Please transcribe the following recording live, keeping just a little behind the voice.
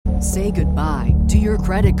Say goodbye to your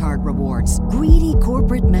credit card rewards. Greedy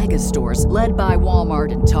corporate mega stores, led by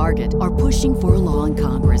Walmart and Target, are pushing for a law in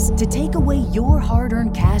Congress to take away your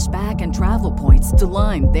hard-earned cash back and travel points to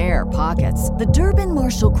line their pockets. The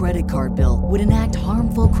Durbin-Marshall credit card bill would enact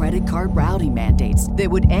harmful credit card routing mandates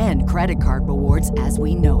that would end credit card rewards as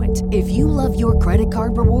we know it. If you love your credit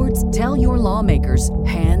card rewards, tell your lawmakers,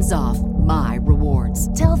 hands off my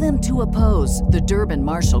rewards. Tell them to oppose the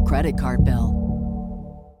Durbin-Marshall credit card bill.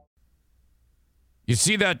 You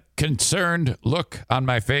see that concerned look on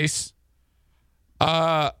my face?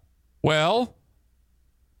 Well,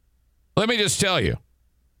 let me just tell you.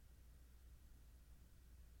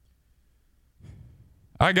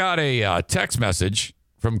 I got a text message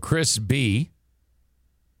from Chris B.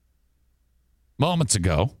 moments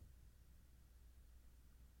ago.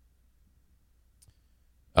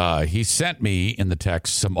 He sent me in the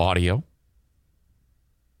text some audio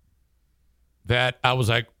that I was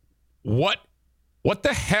like, what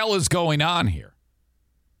the hell is going on here?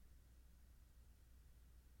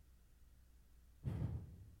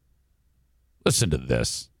 Listen to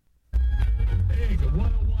this. Big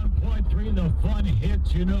 101.3, the fun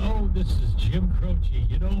hits. You know, this is Jim Croce.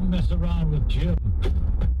 You don't mess around with Jim.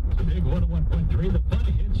 Big 101.3, the fun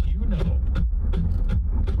hits, you know.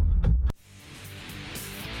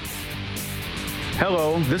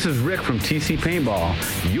 Hello, this is Rick from TC Paintball.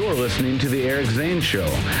 You're listening to The Eric Zane Show,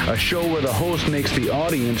 a show where the host makes the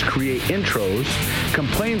audience create intros,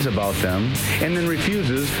 complains about them, and then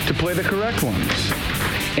refuses to play the correct ones.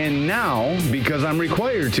 And now, because I'm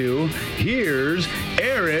required to, here's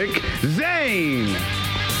Eric Zane.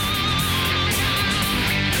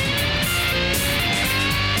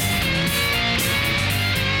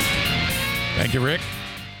 Thank you, Rick.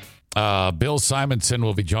 Bill Simonson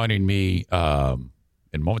will be joining me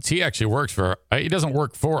in moments. He actually works for, he doesn't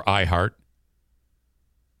work for iHeart.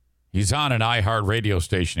 He's on an iHeart radio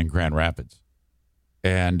station in Grand Rapids.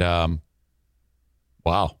 And,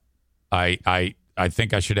 wow, I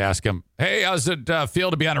think I should ask him, hey, how's it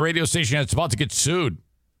feel to be on a radio station that's about to get sued?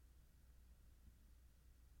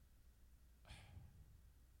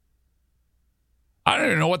 I don't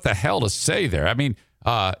even know what the hell to say there. I mean,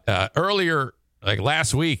 earlier, like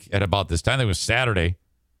last week at about this time, it was Saturday,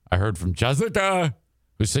 I heard from Jessica,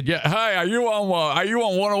 who said, "Yeah, hi, are you on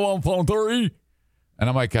 101.3?" And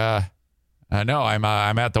I'm like, no, I'm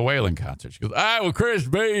at the Whalen concert. She goes, well, Chris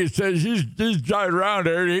B says he's driving around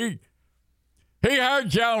there. And he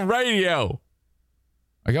heard you on radio.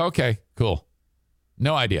 I go, okay, cool.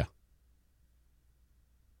 No idea.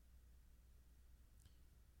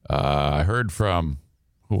 I heard from,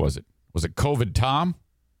 who was it? Was it COVID Tom?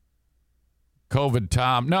 COVID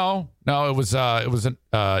Tom. No, it was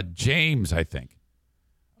James, I think.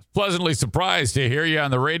 I was pleasantly surprised to hear you on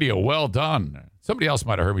the radio. Well done. Somebody else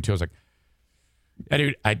might have heard me too. I was like, hey,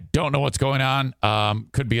 dude, I don't know what's going on.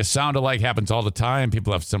 Could be a sound alike, happens all the time.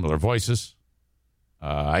 People have similar voices.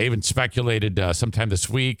 I even speculated sometime this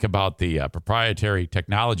week about the proprietary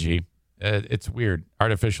technology. It's weird.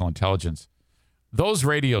 Artificial intelligence. Those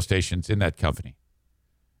radio stations in that company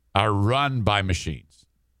are run by machines.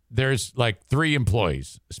 There's like 3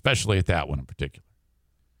 employees, especially at that one in particular.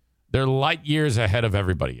 They're light years ahead of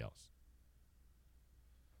everybody else.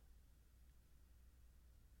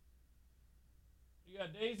 You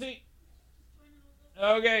got Daisy?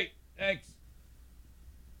 Okay, thanks.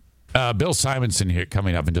 Bill Simonson here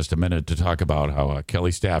coming up in just a minute to talk about how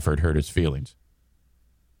Kelly Stafford hurt his feelings.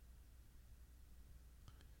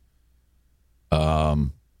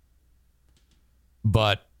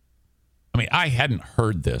 But I mean, I hadn't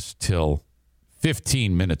heard this till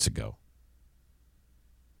 15 minutes ago.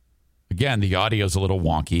 Again, the audio's a little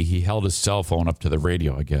wonky. He held his cell phone up to the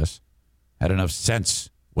radio, I guess. Had enough sense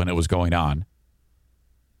when it was going on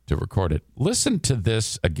to record it. Listen to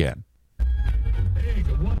this again. Big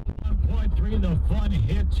 101.3, the fun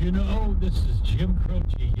hits. You know, this is Jim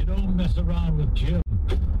Croce. You don't mess around with Jim.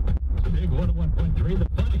 Big 101.3, the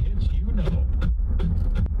fun hits, you know.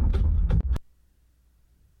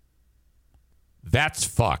 That's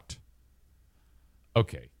fucked.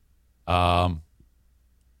 Okay.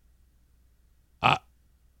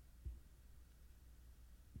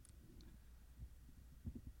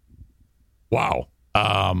 Wow.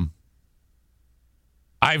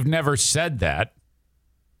 I've never said that.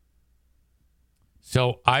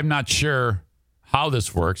 So I'm not sure how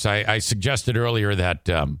this works. I suggested earlier that,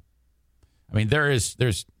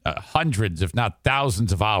 there's hundreds, if not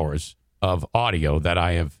thousands of hours of audio that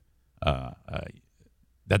I have,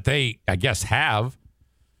 that they, I guess, have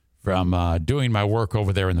from doing my work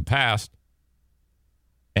over there in the past.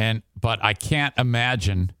 But I can't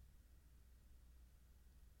imagine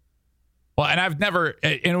Well, and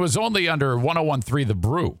it was only under 101.3 The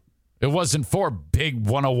Brew. It wasn't for big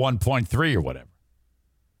 101.3 or whatever.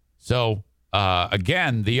 So,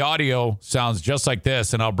 again, the audio sounds just like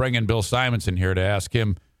this, and I'll bring in Bill Simonson here to ask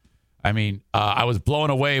him. I mean, I was blown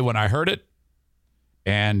away when I heard it,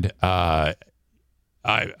 and I'm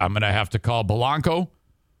going to have to call Belanco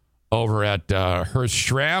over at Hearst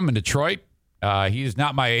Schramm in Detroit. He's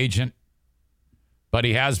not my agent, but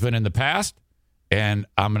he has been in the past. And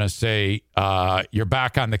I'm going to say, you're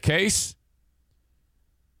back on the case.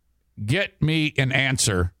 Get me an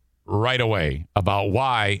answer right away about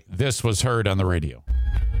why this was heard on the radio.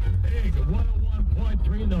 Big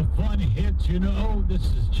 101.3, the fun hits. This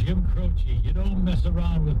is Jim Croce. You don't mess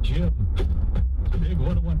around with Jim. Big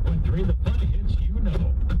 101.3, the fun hits,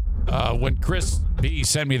 When Chris B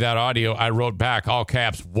sent me that audio, I wrote back, all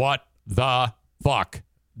caps, what the fuck?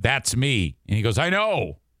 That's me. And he goes, I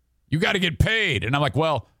know. You got to get paid. And I'm like,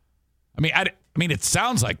 well, I mean, it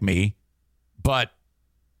sounds like me, but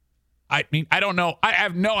I don't know. I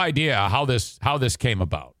have no idea how this came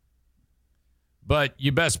about. But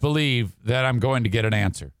you best believe that I'm going to get an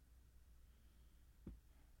answer.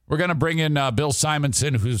 We're going to bring in Bill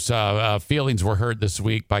Simonson, whose feelings were hurt this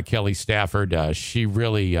week by Kelly Stafford. She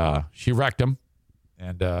really she wrecked him,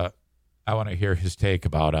 and I want to hear his take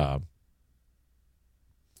about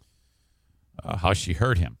how she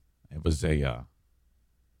hurt him. It's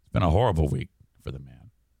been a horrible week for the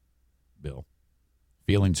man, Bill.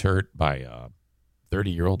 Feelings hurt by a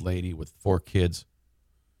 30-year-old lady with 4 kids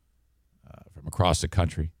from across the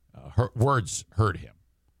country. Her words hurt him.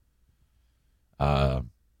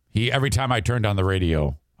 Every time I turned on the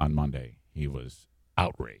radio on Monday, he was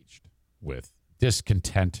outraged with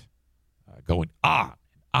discontent, going on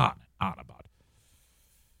and on and on about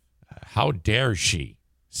how dare she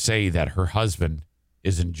say that her husband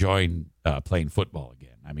is enjoying playing football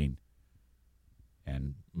again. I mean,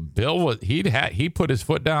 and Bill he put his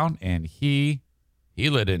foot down and he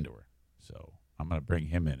lit into her. So I'm going to bring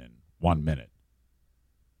him in 1 minute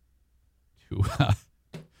to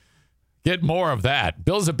get more of that.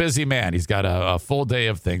 Bill's a busy man. He's got a full day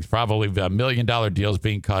of things, probably $1 million deals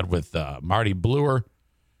being cut with Marty Bluer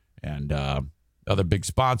and other big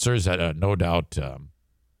sponsors. No doubt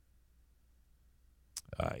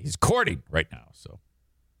he's courting right now. So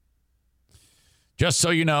just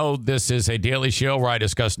so you know, this is a daily show where I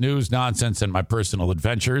discuss news, nonsense, and my personal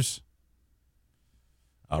adventures.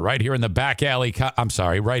 Right here in the back alley,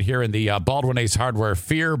 right here in the Baldwin Ace Hardware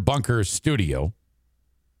Fear Bunker studio.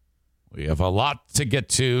 We have a lot to get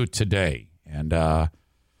to today. And I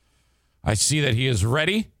see that he is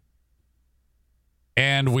ready.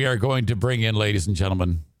 And we are going to bring in, ladies and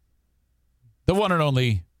gentlemen, the one and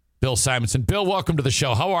only Bill Simonson. Bill, welcome to the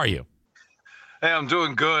show. How are you? Hey, I'm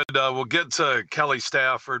doing good. We'll get to Kelly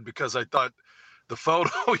Stafford because I thought the photo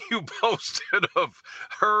you posted of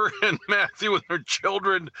her and Matthew and her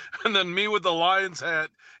children and then me with the Lions hat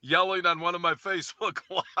yelling on one of my Facebook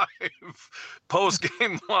Live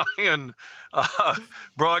post-game Lion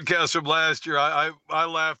broadcasts from last year. I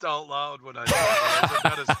laughed out loud when I saw that.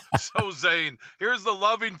 That is so Zane. Here's the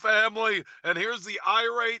loving family, and here's the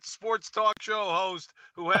irate sports talk show host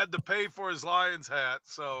who had to pay for his Lions hat.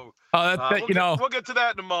 So we'll get to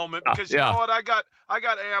that in a moment because you know what, I got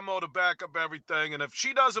ammo to back up everything. And if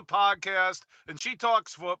she does a podcast and she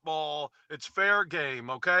talks football, it's fair game.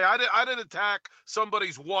 Okay, I didn't attack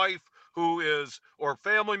somebody's wife or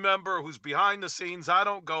family member who's behind the scenes. I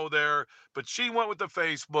don't go there, but she went with the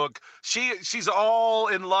Facebook. She's all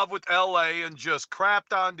in love with LA and just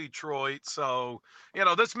crapped on Detroit. So,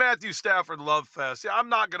 this Matthew Stafford love fest. Yeah,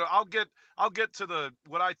 I'll get to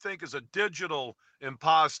what I think is a digital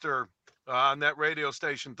imposter on that radio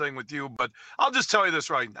station thing with you, but I'll just tell you this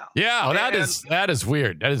right now. Yeah, well, that is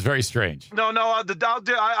weird. That is very strange. No,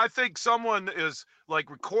 I think someone is like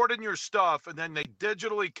recording your stuff, and then they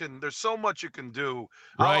digitally there's so much you can do.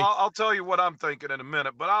 Right. I'll tell you what I'm thinking in a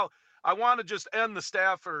minute, but I want to just end the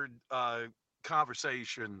Stafford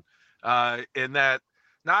conversation in that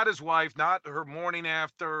not his wife, not her morning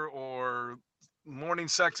after or morning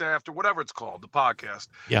sex after, whatever it's called, the podcast,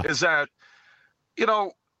 is that,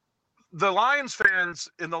 the Lions fans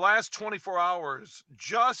in the last 24 hours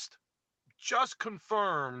just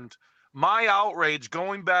confirmed my outrage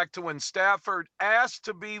going back to when Stafford asked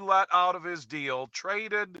to be let out of his deal,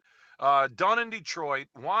 traded, done in Detroit,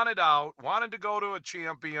 wanted out, wanted to go to a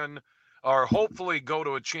champion or hopefully go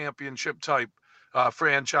to a championship type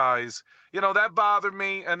franchise. That bothered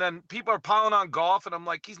me. And then people are piling on Goff, and I'm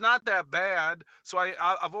like, he's not that bad. So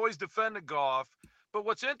I've always defended Goff. But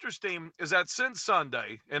what's interesting is that since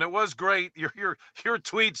Sunday, and it was great, your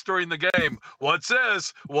tweets during the game. What's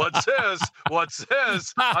this? What's this? What's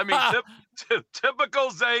this? I mean,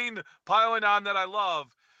 typical Zane piling on that I love.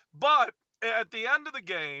 But at the end of the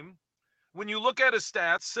game, when you look at his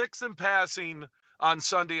stats, 6th in passing on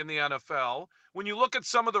Sunday in the NFL, when you look at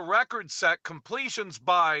some of the record set completions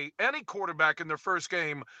by any quarterback in their first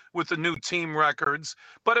game with the new team records,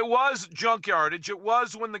 but it was junk yardage. It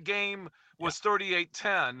was when the game was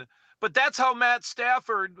 38-10. But that's how Matt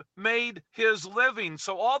Stafford made his living.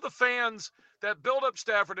 So all the fans that build up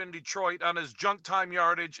Stafford in Detroit on his junk time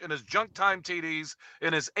yardage and his junk time TDs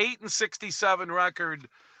and his 8-67 record,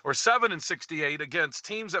 or 7-68 against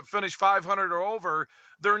teams that finish 500 or over,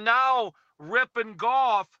 they're now ripping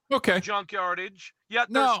Goff junk yardage, yet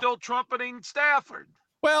they're still trumpeting Stafford.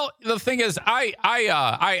 Well, the thing is,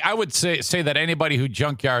 I would say that anybody who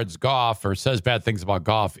junkyards Goff or says bad things about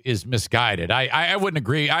Goff is misguided. I wouldn't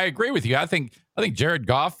agree. I agree with you. I think Jared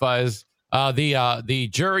Goff is the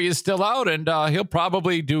jury is still out, and he'll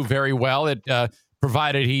probably do very well,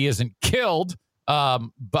 provided he isn't killed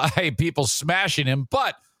by people smashing him.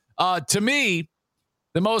 But to me,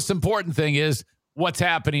 the most important thing is what's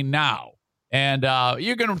happening now. And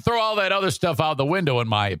you're going to throw all that other stuff out the window, in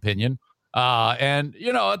my opinion. And,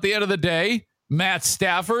 at the end of the day, Matt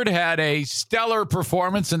Stafford had a stellar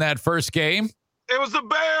performance in that first game. It was the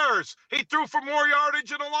Bears. He threw for more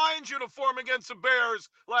yardage in a Lions uniform against the Bears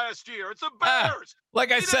last year. It's the Bears.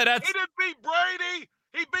 Like I said, he didn't beat Brady.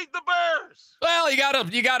 He beat the Bears. Well, you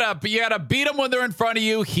gotta beat them when they're in front of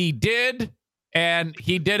you. He did, and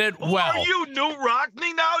he did it well. Are you New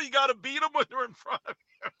Rockney now? You got to beat them when they're in front of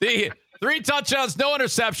you. The 3 touchdowns, no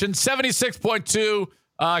interceptions, 76.2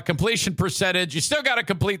 completion percentage. You still got to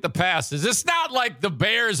complete the passes. It's not like the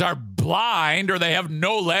Bears are blind or they have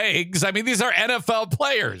no legs. I mean, these are NFL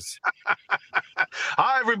players.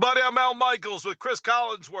 Hi, everybody. I'm Al Michaels with Chris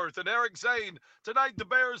Collinsworth and Eric Zane. Tonight, the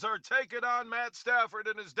Bears are taking on Matt Stafford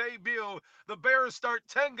in his debut. The Bears start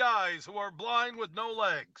 10 guys who are blind with no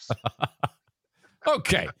legs.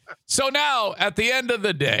 Okay. So now, at the end of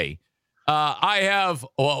the day, I have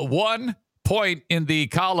 1 point in the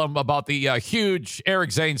column about the huge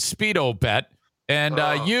Eric Zane Speedo bet. And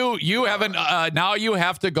you haven't, now you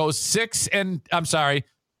have to go 7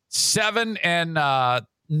 and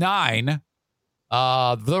 9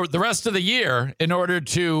 the rest of the year in order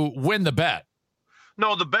to win the bet.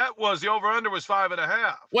 No, the bet was the over-under was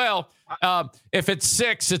 5.5. Well, if it's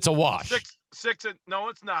 6, it's a wash. No,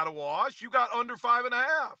 it's not a wash. You got under 5.5.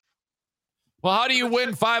 Well, how do you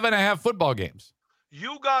win 5.5 football games?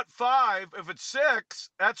 You got 5. If it's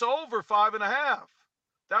 6, that's over 5.5.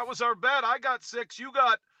 That was our bet. I got 6. You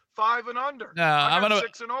got 5 and under. No, I'm gonna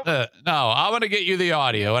 6 and over. I'm gonna get you the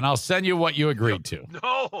audio, and I'll send you what you agreed to.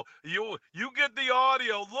 No, you get the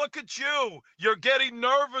audio. Look at you. You're getting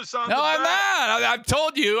nervous on the bet. No, I'm not. I've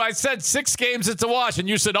told you. I said 6 games, it's a wash, and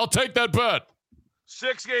you said I'll take that bet.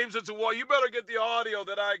 6 games, it's a wash. You better get the audio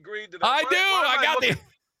that I agreed to. I do. I got the.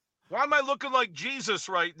 Why am I looking like Jesus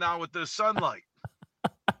right now with this sunlight?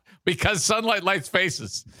 Because sunlight lights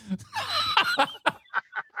faces.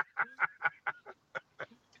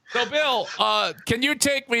 So, Bill, can you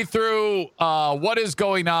take me through what is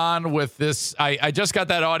going on with this? I just got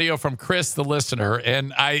that audio from Chris, the listener,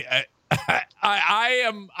 and I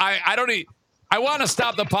want to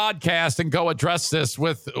stop the podcast and go address this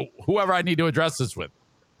with whoever I need to address this with.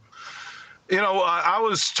 I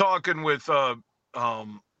was talking with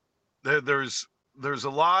there's a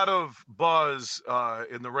lot of buzz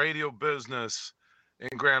in the radio business in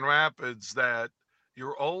Grand Rapids that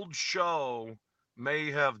your old show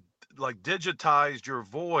may have digitized your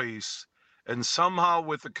voice, and somehow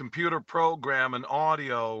with a computer program and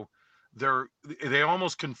audio, they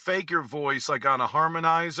almost can fake your voice like on a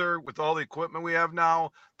harmonizer with all the equipment we have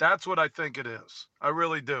now. That's what I think it is. I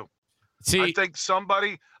really do. See, I think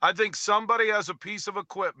somebody has a piece of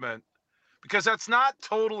equipment, because that's not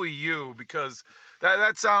totally you, because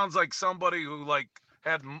that sounds like somebody who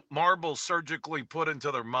had marbles surgically put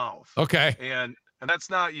into their mouth. Okay. And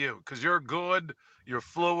that's not you, because you're good, you're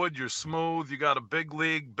fluid, you're smooth, you got a big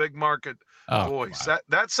league, big market voice. Wow.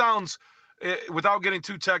 That sounds, without getting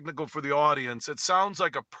too technical for the audience, it sounds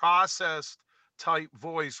like a processed type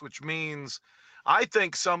voice, which means I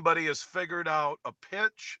think somebody has figured out a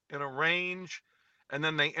pitch and a range, and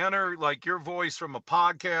then they enter your voice from a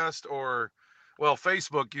podcast or,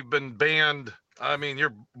 Facebook. You've been banned. I mean,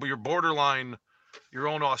 you're borderline your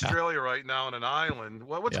own Australia right now on an island.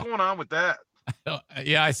 Well, what's going on with that?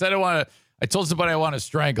 Yeah, I said I told somebody I want to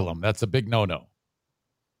strangle him. That's a big no-no.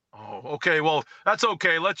 Oh, okay. Well, that's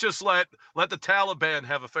okay. Let's just let the Taliban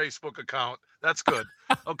have a Facebook account. That's good.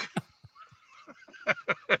 Okay.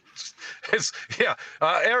 Yeah.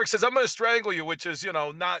 Eric says I'm going to strangle you, which is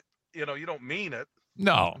not you don't mean it.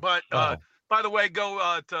 No. But No. by the way,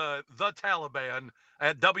 go to the Taliban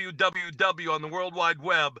at www on the World Wide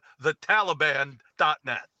Web,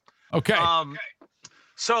 thetaliban.net. Okay.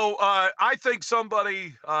 So I think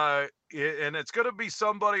somebody, and it's going to be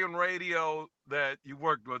somebody on radio that you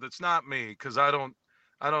worked with. It's not me because I don't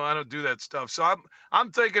do that stuff. So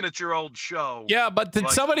I'm thinking it's your old show. Yeah, but did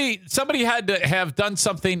somebody had to have done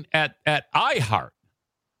something at iHeart.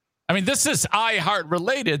 I mean, this is iHeart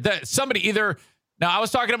related. That somebody either. Now, I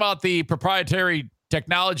was talking about the proprietary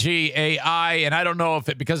technology, AI, and I don't know if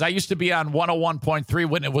because I used to be on 101.3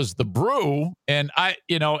 when it was the Brew, and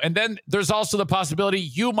and then there's also the possibility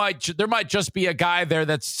there might just be a guy there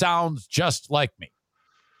that sounds just like me.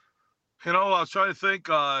 I was trying to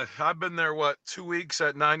think. I've been there, 2 weeks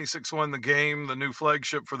at 96.1 The Game, the new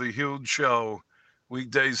flagship for the huge show,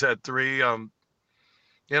 weekdays at 3. A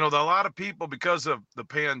lot of people, because of the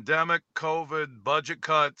pandemic, COVID, budget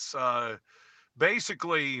cuts,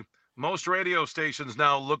 basically, most radio stations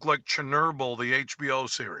now look like Chernobyl, the HBO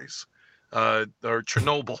series, or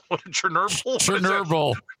Chernobyl.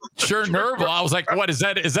 Chernobyl. Chernobyl. I was like, what is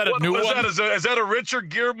that? Is that a new one? Is that a Richard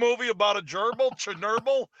Gere movie about a gerbil?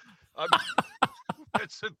 Chernobyl.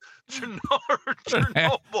 It's a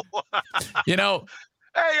Chernobyl. Hey,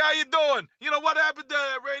 how you doing? What happened to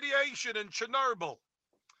radiation in Chernobyl?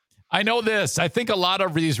 I know this. I think a lot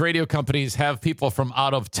of these radio companies have people from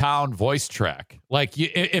out of town voice track. Like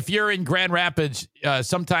if you're in Grand Rapids,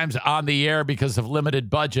 sometimes on the air because of limited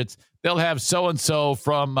budgets, they'll have so-and-so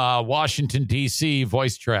from Washington, D.C.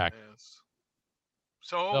 voice track. Yes.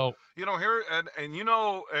 So here, and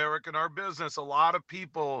Eric, in our business, a lot of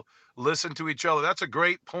people listen to each other. That's a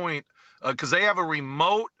great point because they have a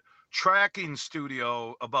remote tracking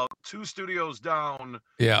studio about 2 studios down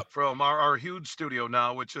from our huge studio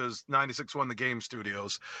now, which is 96.1 The Game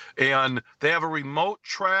Studios. And they have a remote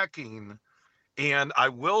tracking. And I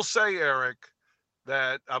will say, Eric,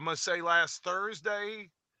 that I'm going to say last Thursday,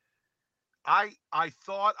 I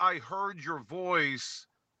thought I heard your voice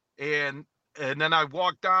and then I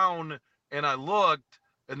walked down and I looked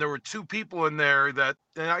and there were 2 people in there that,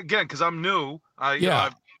 and again, because I'm new, I've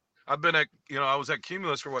been at, I was at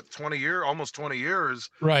Cumulus for 20 years, almost 20 years.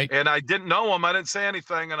 Right. And I didn't know them. I didn't say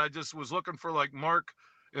anything. And I just was looking for like Mark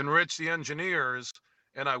and Rich, the engineers.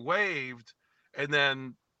 And I waved. And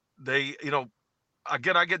then they,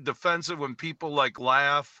 again, I get defensive when people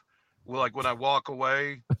laugh, like when I walk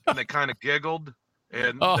away and they kind of giggled.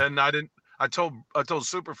 And then I told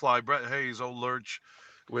Superfly, Brett Hayes, old Lurch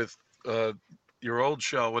with your old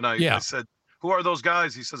show. And I said, who are those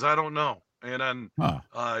guys? He says, I don't know. And then,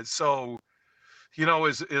 here's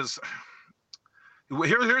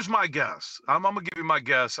my guess. I'm going to give you my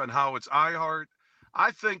guess on how it's iHeart. I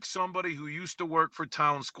think somebody who used to work for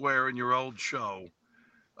Town Square in your old show,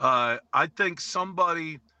 I think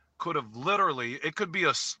somebody could have literally, it could be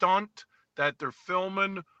a stunt that they're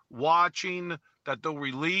filming, watching, that they'll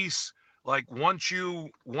release. Like once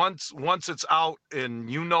it's out and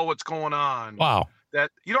what's going on. Wow. That,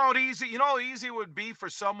 how easy it would be for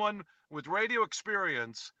someone with radio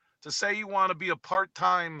experience to say you want to be a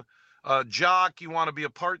part-time jock, you want to be a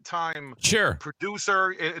part-time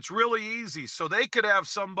producer. It's really easy. So they could have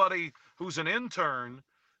somebody who's an intern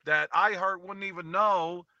that iHeart wouldn't even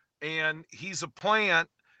know, and he's a plant,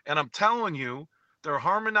 and I'm telling you, they're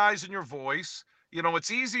harmonizing your voice.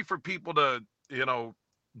 It's easy for people to,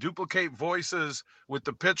 duplicate voices with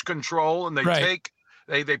the pitch control, and they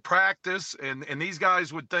practice, and these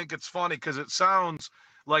guys would think it's funny because it sounds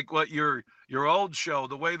like what your old show,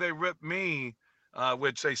 the way they rip me,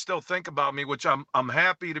 which they still think about me, which I'm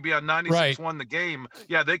happy to be on 96.1 The Game.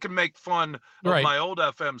 Yeah, they can make fun of my old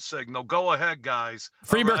FM signal. Go ahead, guys.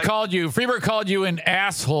 Freeberg called you an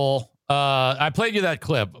asshole. I played you that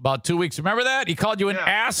clip about 2 weeks. Remember that? He called you an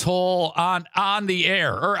asshole on the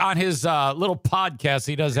air or on his little podcast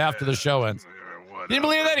he does after the show ends. Can you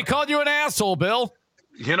believe that? He called you an asshole, Bill.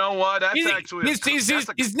 You know what?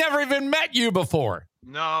 He's never even met you before.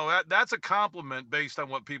 No, that's a compliment based on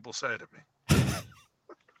what people say to me.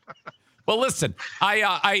 Well, listen, I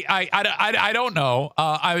don't know.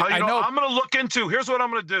 I know. I'm going to look into. Here's what I'm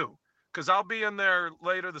going to do, because I'll be in there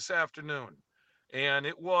later this afternoon, and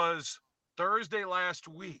it was Thursday last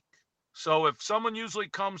week. So if someone usually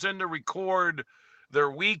comes in to record their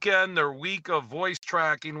week of voice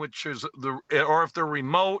tracking, which is or if they're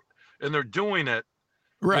remote and they're doing it,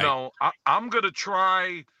 right? I'm going to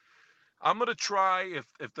try. I'm going to try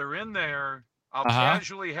if they're in there I'll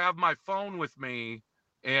casually have my phone with me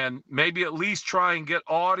and maybe at least try and get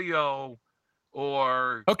audio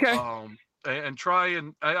or and try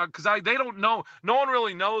and because they don't know, no one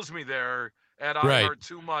really knows me there at iHeart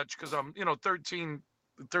too much because I'm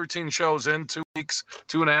 13 shows in 2 weeks,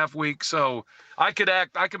 2.5 weeks, so I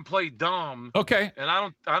can play dumb. Okay. And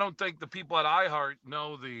I don't think the people at iHeart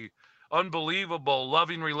know the unbelievable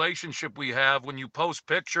loving relationship we have when you post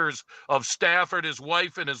pictures of Stafford, his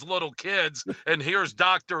wife, and his little kids, and here's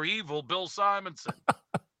Dr. Evil, Bill Simonson.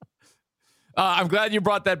 I'm glad you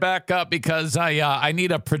brought that back up because I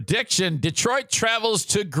need a prediction. Detroit travels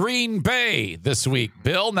to Green Bay this week,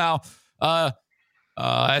 Bill. Now, the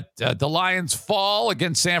Lions fall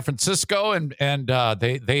against San Francisco, and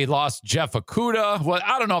they lost Jeff Okudah. Well,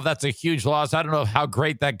 I don't know if that's a huge loss. I don't know how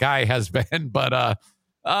great that guy has been, but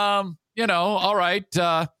all right.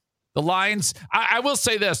 The Lions. I will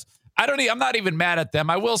say this. I'm not even mad at them.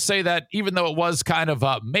 I will say that even though it was kind of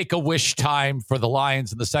a make-a-wish time for the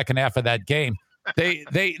Lions in the second half of that game, they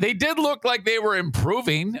did look like they were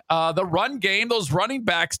improving. The run game, those running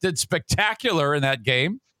backs did spectacular in that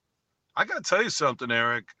game. I got to tell you something,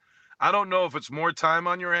 Eric. I don't know if it's more time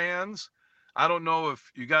on your hands. I don't know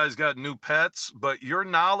if you guys got new pets, but your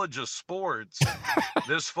knowledge of sports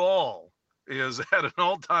this fall is at an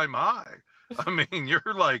all-time high. I mean, you're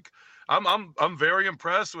like, I'm very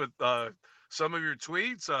impressed with some of your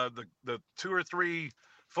tweets. The 2 or 3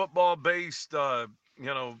 football-based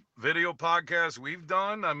video podcasts we've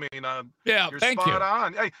done. I mean, you're spot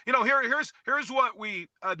on. Hey, here's what we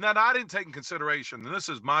that I didn't take in consideration, and this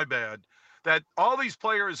is my bad, that all these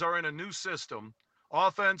players are in a new system,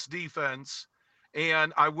 offense, defense,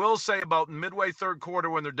 and I will say about midway third quarter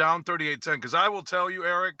when they're down 38-10, because I will tell you,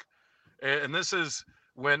 Eric, and this is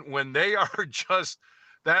when they are just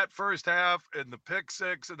that first half and the pick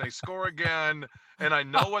six and they score again and I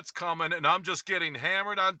know what's coming and I'm just getting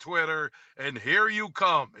hammered on Twitter and here you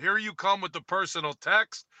come with the personal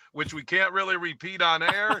text, which we can't really repeat on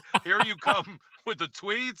air. Here you come with the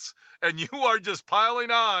tweets and you are just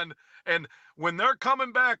piling on. And when they're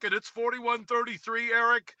coming back and it's 41-33,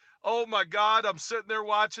 Eric, oh my God, I'm sitting there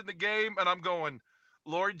watching the game and I'm going,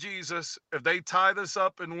 Lord Jesus, if they tie this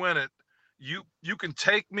up and win it, you can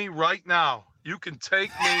take me right now. You can take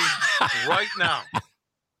me right now.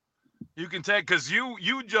 You can take, because you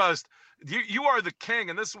are the king,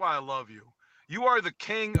 and this is why I love you. You are the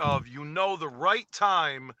king of, the right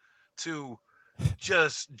time to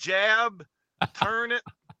just jab, turn it,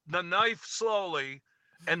 the knife slowly,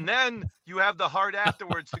 and then you have the heart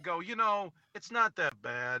afterwards to go, it's not that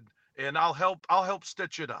bad, and I'll help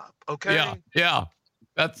stitch it up. Okay? Yeah.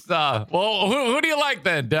 That's who do you like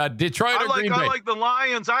then? Detroit or Green Bay? I like the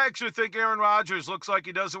Lions. I actually think Aaron Rodgers looks like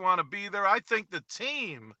he doesn't want to be there. I think the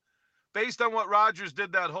team, based on what Rodgers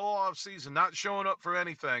did that whole offseason, not showing up for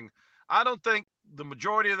anything, I don't think the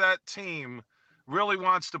majority of that team really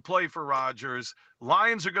wants to play for Rodgers.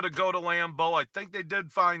 Lions are going to go to Lambeau. I think they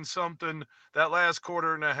did find something that last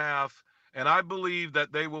quarter and a half, and I believe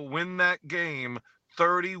that they will win that game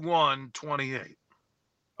 31-28.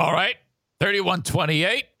 All right.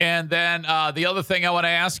 31-28. And then the other thing I want to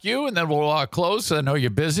ask you, and then we'll close. I know you're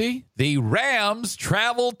busy. The Rams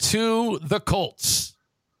travel to the Colts.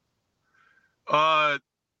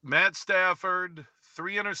 Matt Stafford,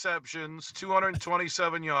 3 interceptions,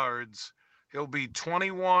 227 yards. He'll be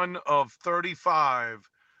 21 of 35.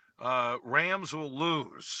 Rams will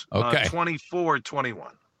lose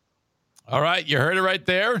 24-21. All right, you heard it right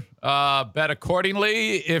there. Bet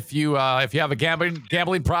accordingly. If you have a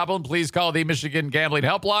gambling problem, please call the Michigan Gambling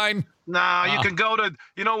Helpline. You can go to,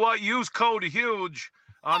 use code HUGE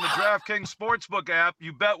on the DraftKings Sportsbook app.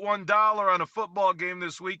 You bet $1 on a football game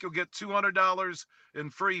this week, you'll get $200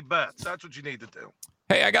 in free bets. That's what you need to do.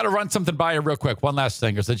 Hey, I got to run something by you real quick. One last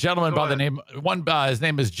thing. There's a gentleman by the name, his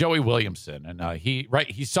name is Joey Williamson, and he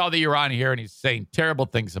saw that you're on here, and he's saying terrible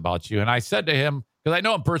things about you. And I said to him, because I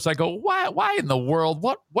know him personally, I go, why in the world?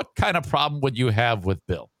 What kind of problem would you have with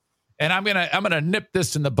Bill? And I'm gonna nip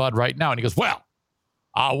this in the bud right now. And he goes, well,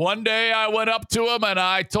 one day I went up to him and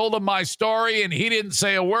I told him my story, and he didn't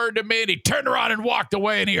say a word to me, and he turned around and walked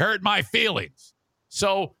away, and he hurt my feelings.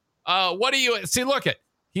 So what do you see? Look at.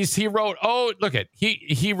 He wrote,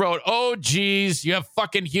 he wrote, oh, geez, you have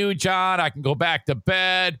fucking Huge on. I can go back to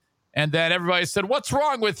bed. And then everybody said, what's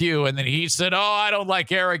wrong with you? And then he said, I don't like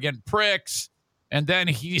arrogant pricks. And then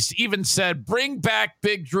he's even said, bring back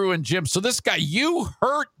Big Drew and Jim. So this guy, you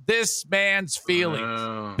hurt this man's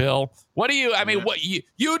feelings, Bill. What do you, what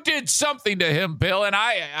you did something to him, Bill. And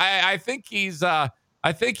I think he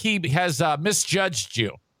has misjudged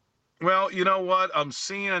you. you know what? I'm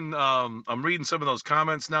seeing, I'm reading some of those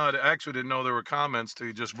comments now. I actually didn't know there were comments till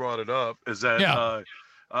you just brought it up. Is that,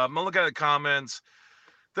 I'm looking at the comments.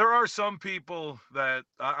 There are some people that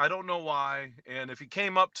I don't know why. And if he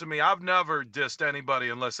came up to me, I've never dissed anybody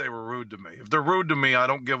unless they were rude to me. If they're rude to me, I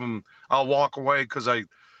don't give them, I'll walk away because I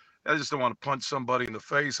just don't want to punch somebody in the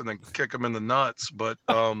face and then kick them in the nuts. But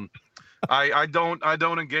I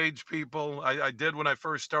don't engage people. I did when I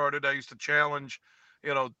first started. I used to challenge,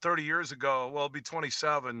 30 years ago. Well, it'll be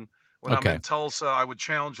 27. When I'm in Tulsa, I would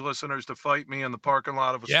challenge listeners to fight me in the parking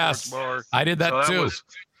lot of a sports bar. I did that too.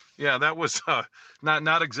 That was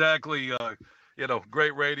not exactly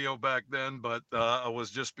great radio back then, but I was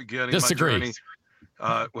just beginning my journey.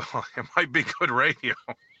 Well, it might be good radio,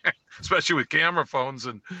 especially with camera phones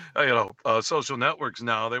and social networks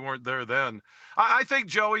now. They weren't there then. I think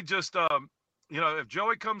Joey just if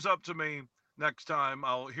Joey comes up to me next time,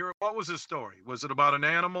 I'll hear it. What was his story? Was it about an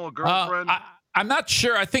animal, a girlfriend? I'm not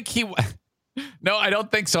sure. I think no, I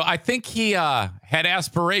don't think so. I think he had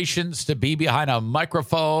aspirations to be behind a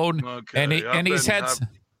microphone, and he's had.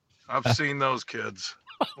 I've seen those kids.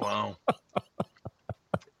 Wow.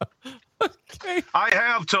 I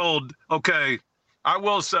have told. Okay, I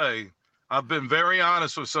will say I've been very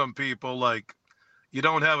honest with some people. Like, you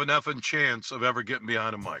don't have an effing chance of ever getting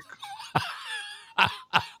behind a mic.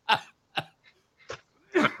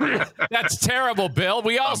 That's terrible, Bill.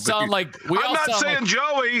 We all sound like I'm not saying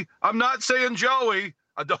Joey. I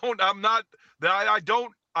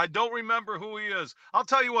don't remember who he is. I'll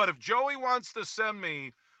tell you what, if Joey wants to send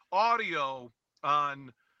me audio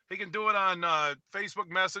he can do it on Facebook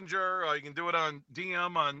Messenger, or he can do it on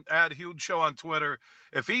DM on @HugeShow on Twitter.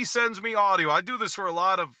 If he sends me audio, I do this for a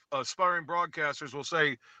lot of aspiring broadcasters. Will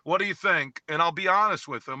say, "What do you think?" And I'll be honest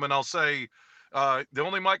with them, and I'll say, the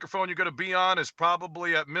only microphone you're going to be on is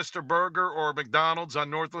probably at Mr. Burger or McDonald's on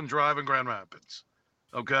Northland Drive in Grand Rapids.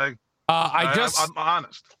 Okay? I'm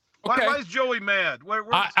honest. Okay. Why is Joey mad?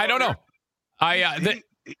 I don't know.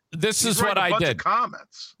 This is what I did.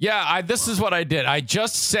 Comments. Yeah, this is what I did. I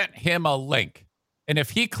just sent him a link. And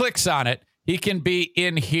if he clicks on it, he can be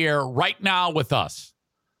in here right now with us.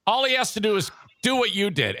 All he has to do is do what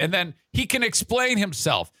you did, and then he can explain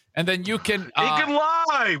himself. And then you can. He can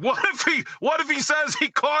lie. What if he says he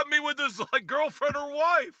caught me with his girlfriend or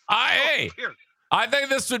wife? I think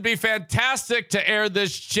this would be fantastic to air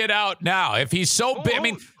this shit out now. If he's so big, I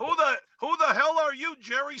mean, who the hell are you,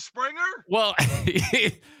 Jerry Springer? Well,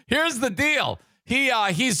 here's the deal.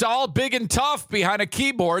 He's all big and tough behind a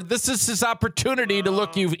keyboard. This is his opportunity to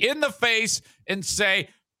look you in the face and say,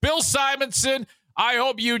 Bill Simonson, I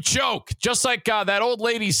hope you choke. Just like that old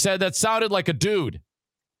lady said that sounded like a dude.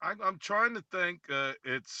 I'm trying to think.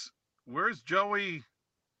 Where's Joey?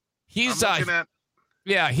 He's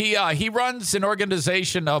he runs an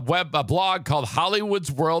organization, a blog called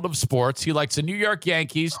Hollywood's World of Sports. He likes the New York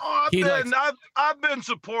Yankees. I've been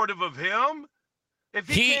supportive of him. If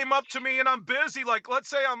he came up to me and I'm busy, like let's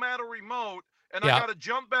say I'm at a remote and I got to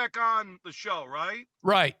jump back on the show, right?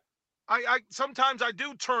 Right. I sometimes I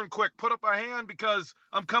do turn quick, put up a hand because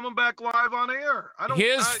I'm coming back live on air. I don't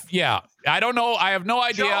know. I have no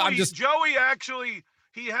idea. Joey actually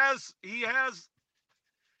he's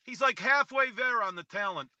like halfway there on the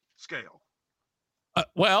talent scale.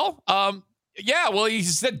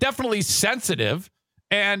 He's definitely sensitive.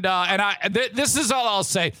 And this is all I'll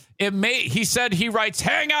say. He said he writes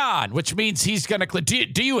 "hang on," which means he's going to.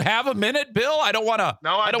 Do you have a minute, Bill? I don't want to.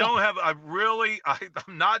 No, I don't have.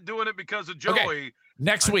 I'm not doing it because of Joey. Okay.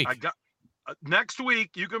 Next week. Next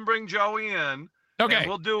week you can bring Joey in. Okay.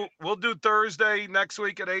 We'll do Thursday next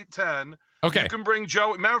week at 8:10. Okay. You can bring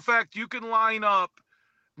Joey. Matter of fact, you can line up.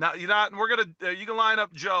 Now you can line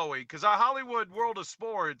up Joey because Hollywood World of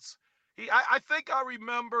Sports. I think I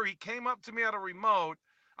remember he came up to me at a remote.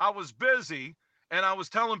 I was busy, and I was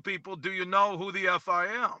telling people, "Do you know who the F I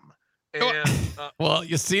am?" And well,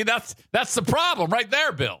 you see, that's the problem right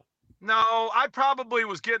there, Bill. No, I probably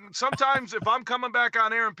was getting. Sometimes if I'm coming back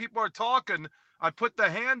on air and people are talking, I put the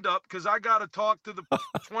hand up because I got to talk to the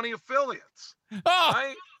 20 affiliates. Oh.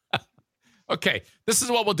 Right? Okay, this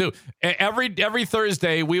is what we'll do. Every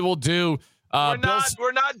Thursday we will do.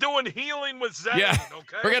 We're not doing healing with Zane. Yeah,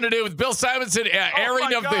 okay. We're gonna do with Bill Simonson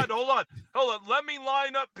airing of the. Hold on. Let me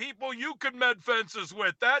line up people you can med fences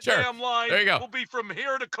with. That damn line will be from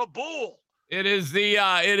here to Kabul. It is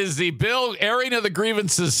the Bill airing of the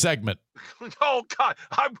grievances segment. Oh God,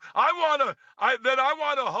 I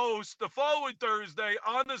want to host the following Thursday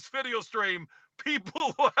on this video stream.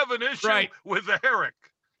 People who have an issue with Eric.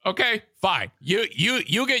 Okay, fine. You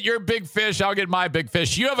get your big fish. I'll get my big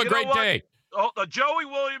fish. You have a great day. Joey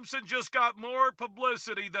Williamson just got more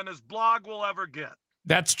publicity than his blog will ever get.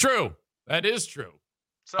 That's true. That is true.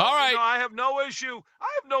 So, all right. I have no issue. I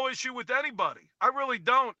have no issue with anybody. I really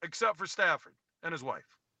don't, except for Stafford and his wife.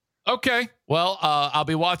 Okay. Well, I'll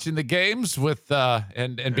be watching the games with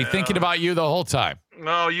and be thinking about you the whole time.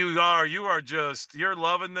 No, you are. You're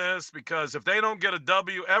loving this because if they don't get a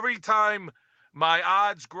W, every time my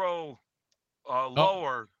odds grow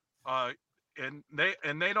lower, and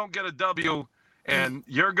they don't get a W, and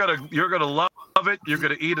you're gonna love it. You're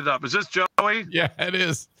gonna eat it up. Is this Joey? Yeah, it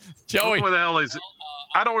is. Joey. Who the hell is it?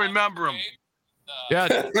 I don't remember him.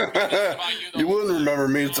 Yeah. You wouldn't remember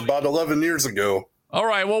me. It's about 11 years ago. All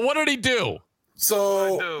right. Well, what did he do?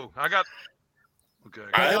 So I got.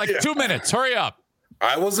 Okay. Like 2 minutes. Hurry up.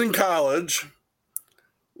 I was in college.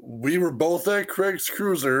 We were both at Craig's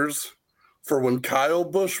Cruisers for when Kyle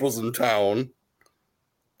Busch was in town.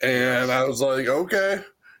 And I was like, okay,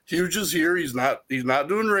 Huge is here. He's not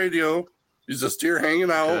doing radio. He's just here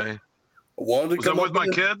hanging out. Okay. I wanted to Was come I up with my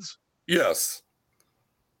kids? Yes.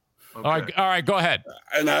 Okay. All right, go ahead.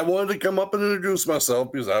 And I wanted to come up and introduce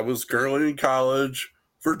myself because I was currently in college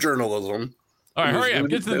for journalism. All right, hurry up.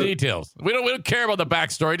 Get to the details. We don't care about the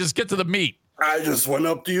backstory. Just get to the meat. I just went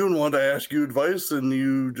up to you and wanted to ask you advice, and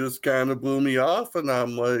you just kind of blew me off, and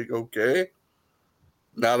I'm like, okay.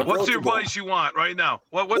 What's the advice you want right now?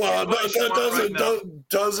 What's the advice you want right now?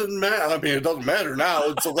 Doesn't matter. I mean, it doesn't matter now.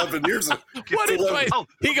 It's 11 years ago. What advice?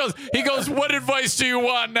 He goes, what advice do you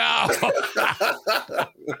want now?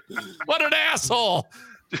 What an asshole.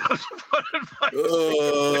 What advice?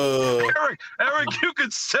 Eric, you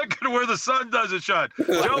can stick it where the sun doesn't shine.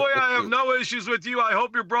 Joey, I have no issues with you. I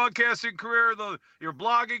hope your broadcasting career, your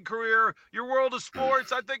blogging career, your world of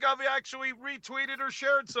sports, I think I've actually retweeted or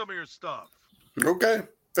shared some of your stuff. Okay,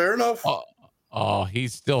 fair enough. Oh,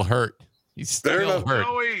 he's still hurt. He's still hurt.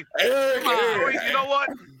 Joey, Joey, you know what?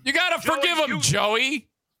 You got to forgive him, Joey.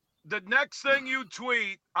 The next thing you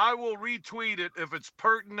tweet, I will retweet it if it's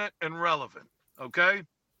pertinent and relevant. Okay?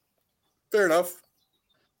 Fair enough.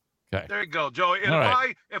 Okay. There you go, Joey. And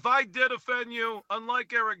right. if I did offend you,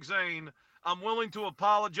 unlike Eric Zane, I'm willing to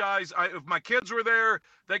apologize. If my kids were there,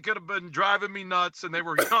 they could have been driving me nuts, and they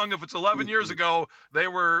were young. If it's 11 years ago, they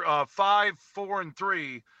were 5, 4, and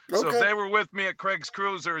 3. So if they were with me at Craig's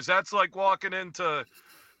Cruisers, that's like walking into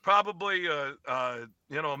probably a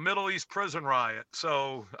Middle East prison riot.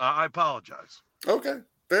 So I apologize. Okay,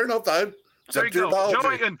 fair enough. I accept your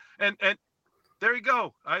apology. Joey, and there you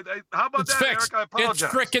go. How about it's that, fixed. Eric? I apologize.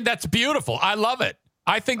 It's freaking. That's beautiful. I love it.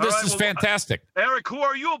 I think this is fantastic. Eric, who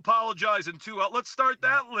are you apologizing to? Let's start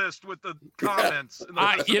that list with the comments.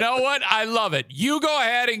 You know what? I love it. You go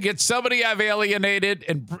ahead and get somebody I've alienated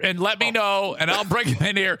and let me know, and I'll bring them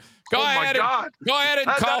in here. Go ahead and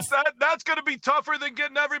call. That's going to be tougher than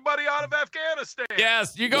getting everybody out of Afghanistan.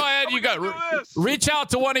 Yes, you go ahead. Reach out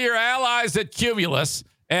to one of your allies at Cumulus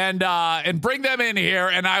and bring them in here,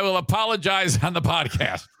 and I will apologize on the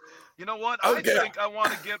podcast. You know what? Okay. I think I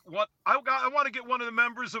want to get I want to get one of the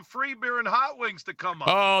members of Free Beer and Hot Wings to come up.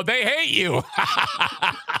 Oh, they hate you.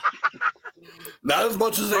 Not as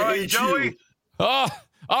much as they hate Joey. you. Oh,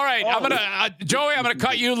 all right. I'm gonna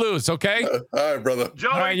cut you loose. Okay. All right, brother.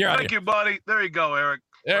 Joey, thank you, buddy. There you go, Eric.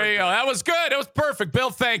 There you go. That was good. It was perfect, Bill.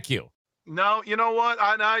 Thank you. No, you know what?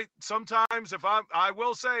 I sometimes I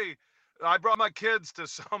will say I brought my kids to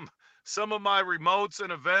some of my remotes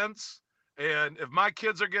and events. And if my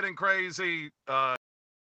kids are getting crazy,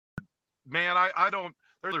 man, I don't.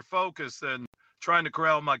 They're focused than trying to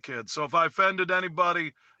corral my kids. So if I offended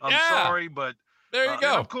anybody, I'm sorry, but there you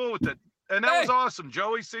go. I'm cool with it. And that was awesome.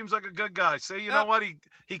 Joey seems like a good guy. See, you know what?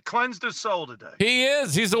 He cleansed his soul today. He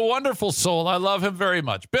is. He's a wonderful soul. I love him very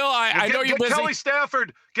much. Bill, I know you're busy.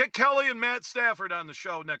 Get Kelly and Matt Stafford on the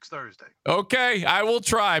show next Thursday. Okay, I will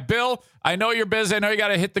try. Bill, I know you're busy. I know you got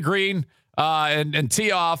to hit the green and tee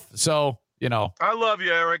off. So. I love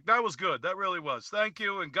you, Eric. That was good. That really was. Thank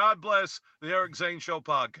you, and God bless the Eric Zane Show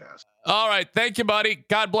podcast. All right. Thank you, buddy.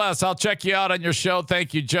 God bless. I'll check you out on your show.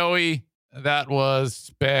 Thank you, Joey. That was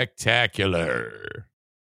spectacular.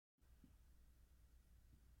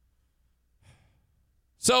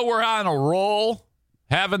 So we're on a roll,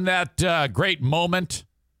 having that great moment.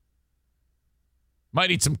 Might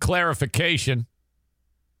need some clarification.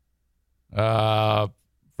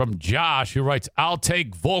 From Josh, who writes, I'll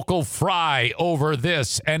take vocal fry over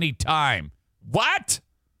this anytime. What?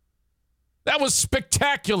 That was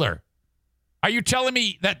spectacular. Are you telling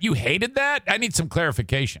me that you hated that? I need some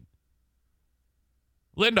clarification.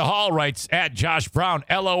 Linda Hall writes, at Josh Brown,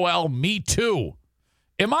 LOL, me too.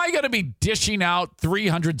 Am I going to be dishing out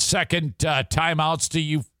 300-second timeouts to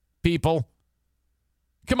you people?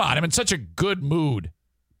 Come on, I'm in such a good mood.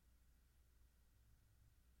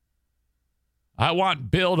 I want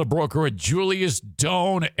Bill to broker a Julius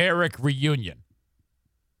Doan-Eric reunion.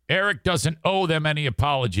 Eric doesn't owe them any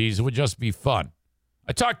apologies. It would just be fun.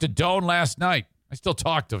 I talked to Doan last night. I still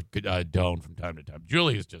talk to Doan from time to time.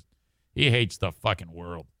 Julius he hates the fucking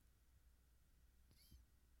world.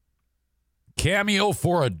 Cameo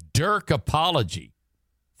for a Dirk apology.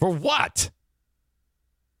 For what?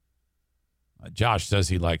 Josh says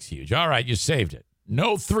he likes Huge. All right, you saved it.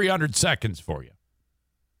 No 300 seconds for you.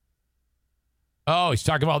 Oh, he's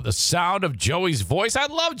talking about the sound of Joey's voice. I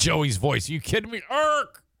love Joey's voice. Are you kidding me?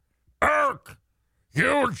 Irk,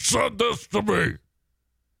 you said this to me.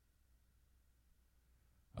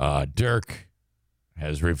 Dirk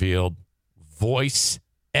has revealed voice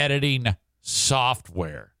editing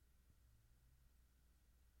software.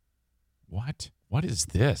 What? What is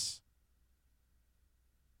this?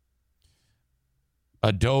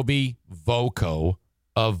 Adobe Voco,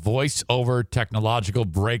 a voice-over technological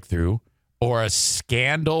breakthrough or a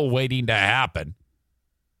scandal waiting to happen.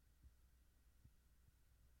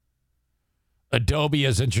 Adobe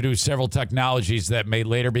has introduced several technologies that may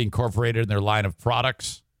later be incorporated in their line of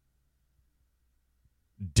products.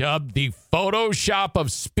 Dubbed the Photoshop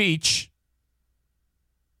of speech,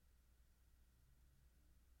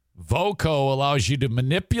 Voco allows you to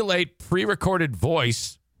manipulate pre-recorded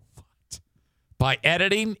voice by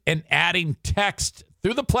editing and adding text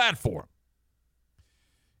through the platform.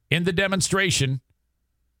 In the demonstration,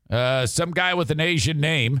 some guy with an Asian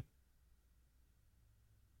name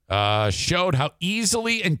showed how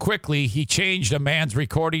easily and quickly he changed a man's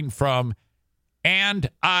recording from "and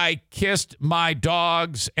I kissed my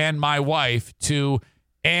dogs and my wife" to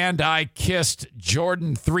 "and I kissed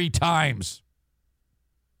Jordan 3 times."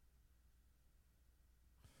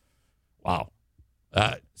 Wow.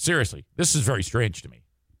 Seriously, this is very strange to me.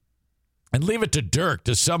 And leave it to Dirk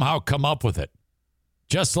to somehow come up with it.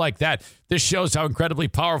 Just like that. This shows how incredibly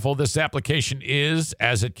powerful this application is,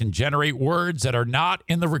 as it can generate words that are not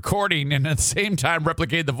in the recording and at the same time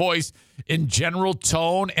replicate the voice in general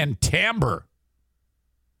tone and timbre.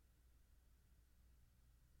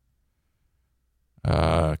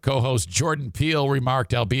 Co-host Jordan Peele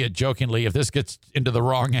remarked, albeit jokingly, if this gets into the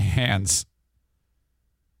wrong hands,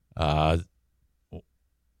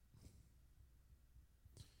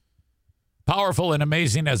 powerful and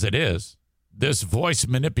amazing as it is, this voice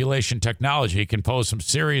manipulation technology can pose some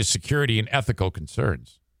serious security and ethical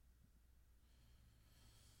concerns.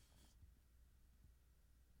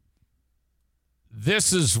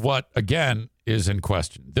 This is what, again, is in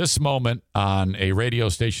question. This moment on a radio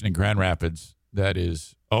station in Grand Rapids that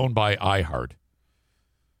is owned by iHeart,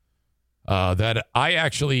 that I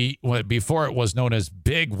actually, before it was known as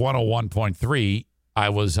Big 101.3, I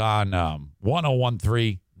was on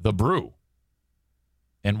 101.3 The Brew.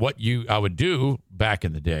 And what I would do back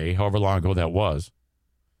in the day, however long ago that was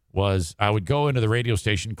I would go into the radio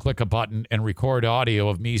station, click a button, and record audio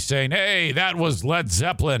of me saying, "Hey, that was Led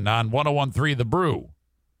Zeppelin on 101.3 The Brew.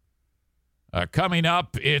 Coming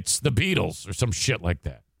up, it's the Beatles," or some shit like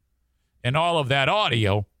that. And all of that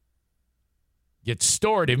audio gets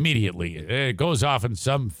stored immediately. It goes off in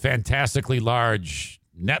some fantastically large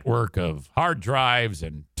network of hard drives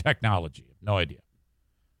and technology. No idea.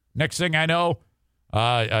 Next thing I know,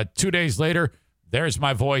 2 days later, there's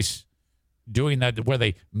my voice doing that, where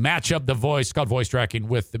they match up the voice, it's called voice tracking,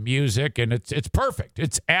 with the music, and it's perfect.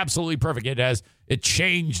 It's absolutely perfect. It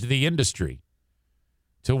changed the industry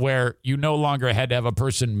to where you no longer had to have a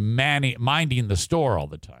person minding the store all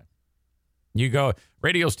the time. You go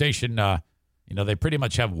radio station, they pretty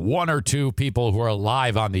much have one or two people who are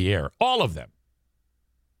live on the air, all of them.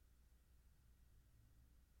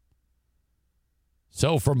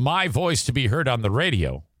 So for my voice to be heard on the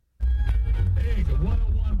radio. Hey,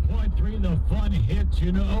 101.3, the fun hits.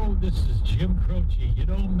 This is Jim Croce. You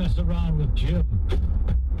don't mess around with Jim.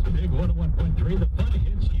 Big 101.3, the fun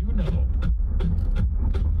hits.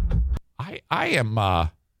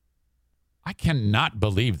 I cannot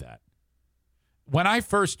believe that. When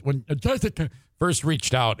Jessica first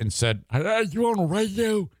reached out and said, "Hey, you on the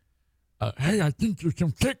radio? Hey, I think there's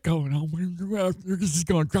some shit going on. This is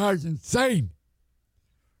going to drive you insane.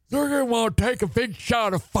 You're going to want to take a big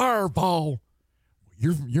shot of Fireball.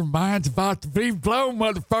 Your mind's about to be blown,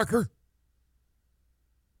 motherfucker.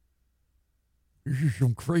 This is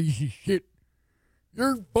some crazy shit.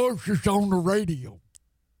 Your voice is on the radio.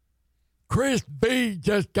 Chris B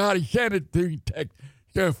just got a sentence to text.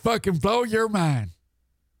 It's going to fucking blow your mind.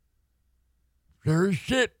 Sure as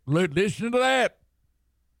shit. Listen to that."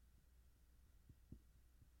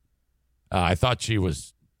 I thought she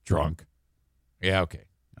was drunk. Yeah, okay.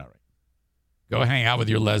 Go hang out with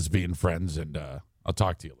your lesbian friends, and I'll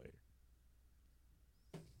talk to you later.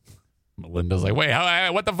 Melinda's like, wait,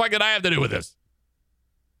 what the fuck did I have to do with this?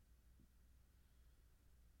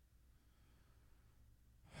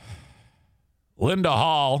 Linda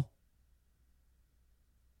Hall,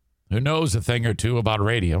 who knows a thing or two about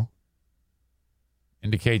radio,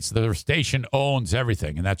 indicates the station owns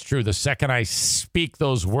everything. And that's true. The second I speak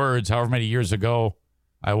those words, however many years ago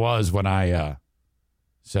I was when I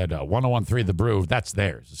said 101.3 The Brew, that's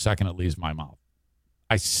theirs. The second it leaves my mouth.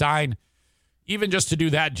 I sign, even just to do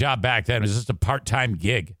that job back then, it was just a part-time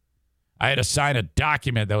gig. I had to sign a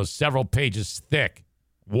document that was several pages thick,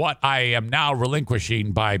 what I am now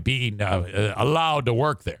relinquishing by being allowed to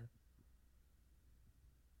work there.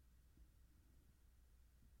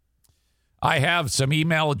 I have some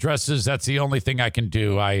email addresses. That's the only thing I can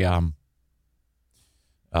do.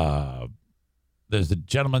 There's a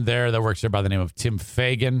gentleman there that works there by the name of Tim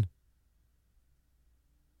Fagan,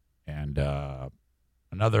 and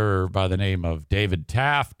another by the name of David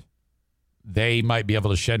Taft. They might be able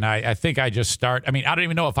to shed. And I think I just start. I mean, I don't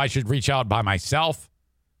even know if I should reach out by myself.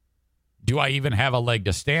 Do I even have a leg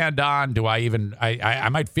to stand on? Do I even? I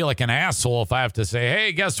might feel like an asshole if I have to say,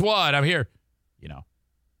 "Hey, guess what? I'm here." You know.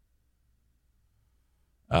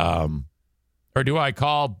 Or do I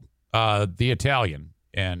call the Italian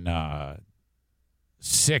and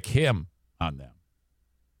sick him on them?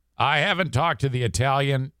 I haven't talked to the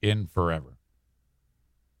Italian in forever.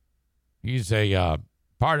 He's a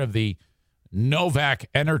part of the Novak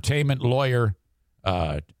Entertainment Lawyer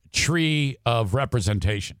tree of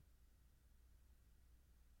representation.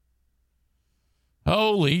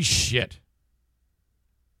 Holy shit.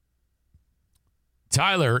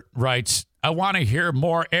 Tyler writes, I want to hear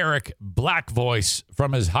more Eric Black voice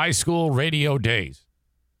from his high school radio days.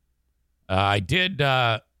 I did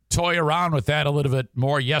toy around with that a little bit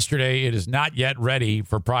more yesterday. It is not yet ready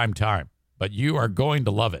for prime time, but you are going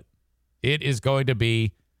to love it. It is going to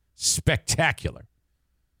be spectacular.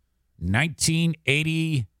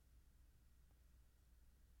 1980.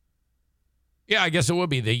 Yeah, I guess it would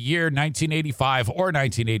be the year 1985 or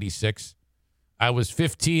 1986. I was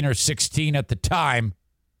 15 or 16 at the time.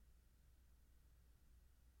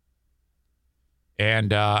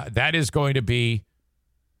 And that is going to be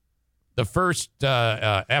the first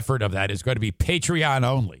effort of that is going to be Patreon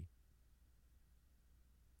only.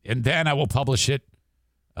 And then I will publish it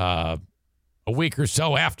a week or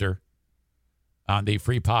so after on the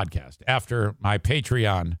free podcast, after my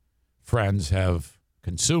Patreon friends have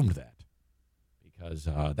consumed that, because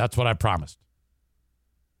that's what I promised.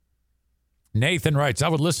 Nathan writes, I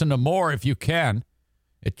would listen to more if you can.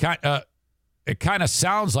 It kind of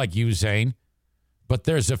sounds like you, Zane, but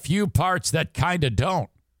there's a few parts that kind of don't.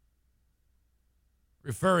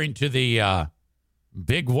 Referring to the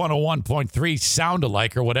big 101.3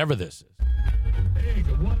 sound-alike or whatever this is. Big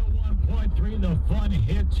 101.3, the fun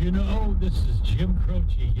hits. You know, this is Jim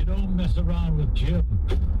Croce. You don't mess around with Jim.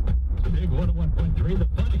 Big 101.3, the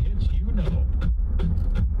fun hits, you know.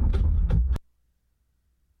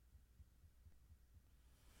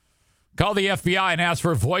 Call the FBI and ask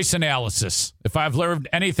for voice analysis. If I've learned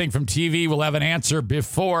anything from TV, we'll have an answer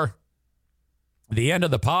before the end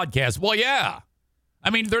of the podcast. Well, yeah. I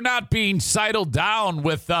mean, they're not being sidled down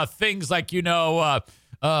with things like,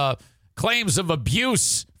 claims of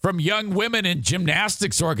abuse from young women in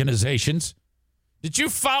gymnastics organizations. Did you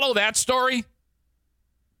follow that story?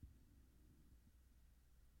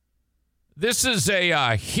 This is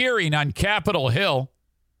a hearing on Capitol Hill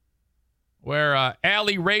where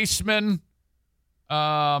Allie Raceman,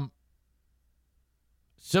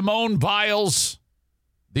 Simone Biles,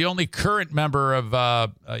 the only current member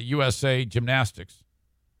of USA Gymnastics.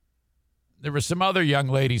 There were some other young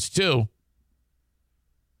ladies, too.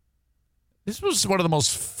 This was one of the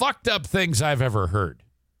most fucked up things I've ever heard.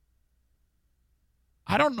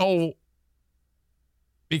 I don't know,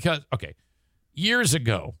 because, okay, years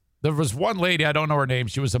ago, there was one lady, I don't know her name,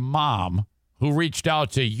 she was a mom, who reached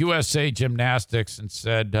out to USA Gymnastics and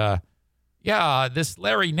said, this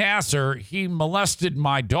Larry Nasser, he molested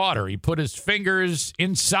my daughter. He put his fingers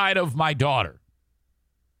inside of my daughter.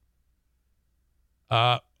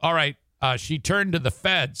 All right. She turned to the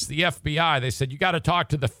feds, the FBI. They said, you got to talk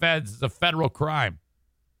to the feds. It's a federal crime.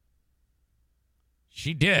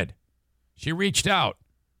 She did. She reached out.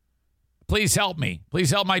 Please help me.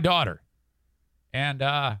 Please help my daughter. And,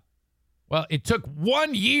 it took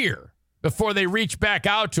 1 year before they reach back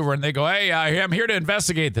out to her and they go, hey, I'm here to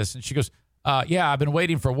investigate this. And she goes, I've been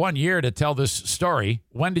waiting for 1 year to tell this story.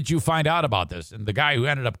 When did you find out about this? And the guy who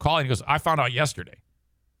ended up calling, he goes, I found out yesterday.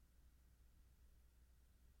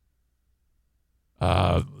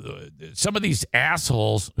 some of these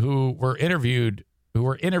assholes who were interviewing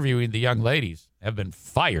the young ladies have been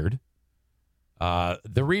fired.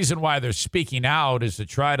 The reason why they're speaking out is to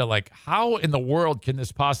try to, like, how in the world can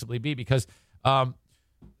this possibly be? Because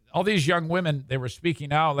all these young women, they were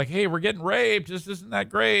speaking out like, hey, we're getting raped. This isn't that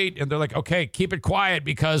great. And they're like, okay, keep it quiet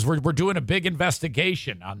because we're doing a big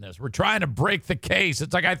investigation on this. We're trying to break the case.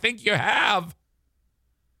 It's like, I think you have.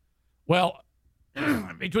 Well,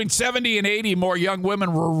 between 70 and 80 more young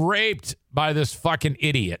women were raped by this fucking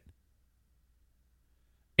idiot.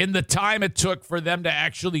 In the time it took for them to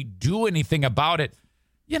actually do anything about it.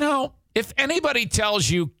 You know, if anybody tells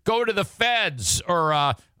you, go to the feds or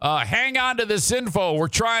hang on to this info, we're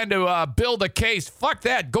trying to build a case, fuck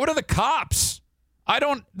that. Go to the cops.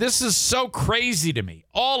 This is so crazy to me.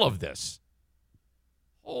 All of this.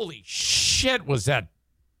 Holy shit, was that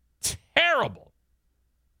terrible.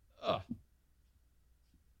 Ugh.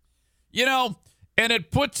 You know, and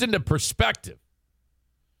it puts into perspective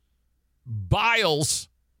Biles,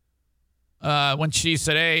 when she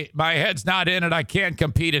said, hey, my head's not in it, I can't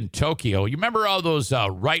compete in Tokyo. You remember all those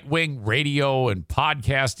right-wing radio and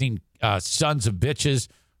podcasting sons of bitches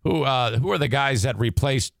who are the guys that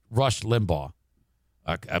replaced Rush Limbaugh?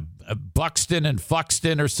 Buxton and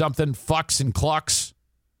Fuxton or something, Fucks and Clucks.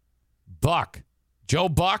 Buck. Joe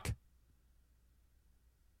Buck.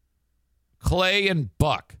 Clay and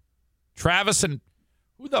Buck. Travis and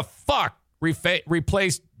who the fuck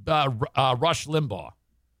replaced Rush Limbaugh?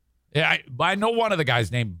 Yeah, I know one of the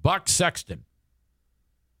guys named Buck Sexton.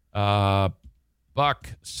 Buck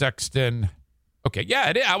Sexton. Okay,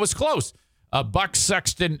 yeah, I was close. Buck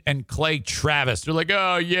Sexton and Clay Travis. They're like,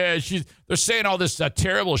 oh, yeah, they're saying all this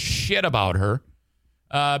terrible shit about her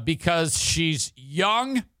because she's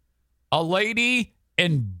young, a lady,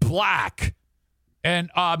 and black, and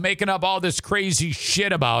making up all this crazy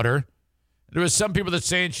shit about her. There was some people that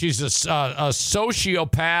saying she's a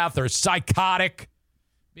sociopath or psychotic.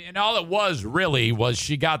 And all it was really was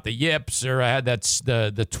she got the yips or had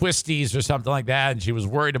the twisties or something like that, and she was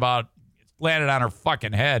worried about it landed on her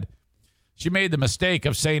fucking head. She made the mistake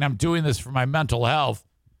of saying, I'm doing this for my mental health.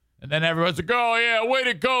 And then everyone's like, oh, yeah, way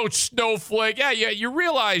to go, snowflake. Yeah, you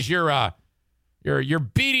realize you're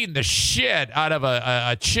beating the shit out of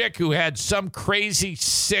a chick who had some crazy,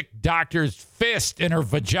 sick doctor's fist in her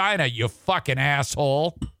vagina, you fucking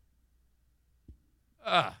asshole.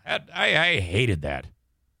 I hated that.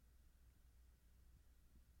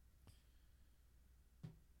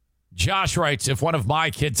 Josh writes, if one of my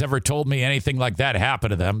kids ever told me anything like that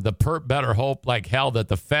happened to them, the perp better hope like hell that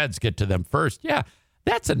the feds get to them first. Yeah,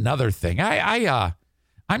 that's another thing.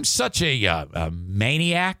 I'm such a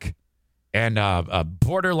maniac and a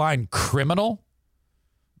borderline criminal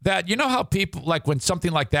that, you know how people, like when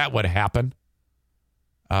something like that would happen,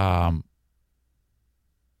 when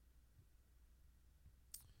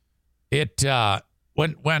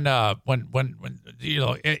you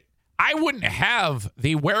know, I wouldn't have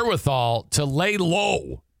the wherewithal to lay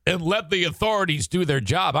low and let the authorities do their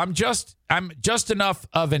job. I'm just enough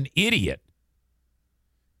of an idiot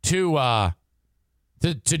to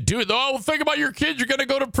do. Oh, think about your kids. You're going to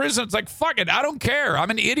go to prison. It's like, fuck it. I don't care. I'm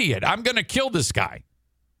an idiot. I'm going to kill this guy.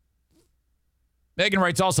 Megan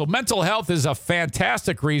writes also, mental health is a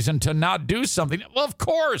fantastic reason to not do something. Well, of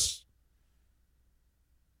course.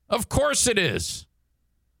 Of course it is.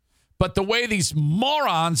 But the way these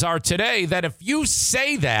morons are today, that if you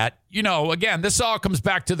say that, you know, again, this all comes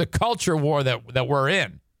back to the culture war that we're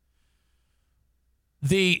in.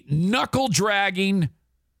 The knuckle-dragging,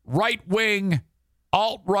 right-wing,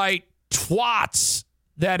 alt-right twats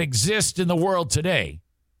that exist in the world today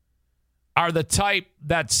are the type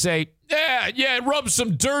that say, yeah, rub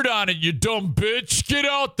some dirt on it, you dumb bitch. Get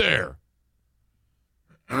out there.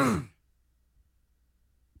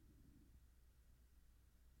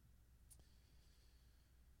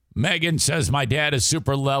 Megan says, my dad is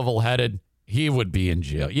super level-headed. He would be in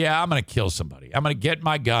jail. Yeah, I'm going to kill somebody. I'm going to get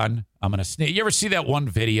my gun. I'm going to sneak. You ever see that one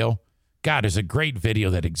video? God, there's a great video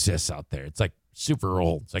that exists out there. It's like super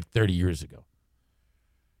old. It's like 30 years ago.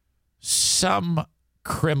 Some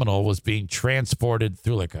criminal was being transported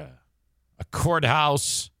through like a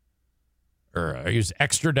courthouse, or he was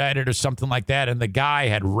extradited or something like that, and the guy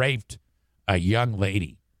had raped a young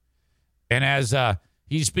lady. And as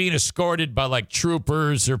he's being escorted by like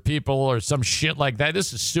troopers or people or some shit like that.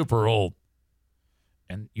 This is super old.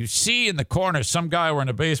 And you see in the corner some guy wearing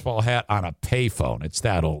a baseball hat on a payphone. It's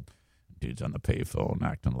that old. Dude's on the payphone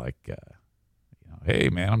acting like, hey,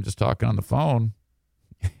 man, I'm just talking on the phone.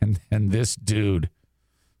 And then this dude,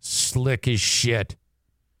 slick as shit,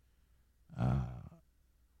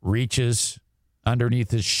 reaches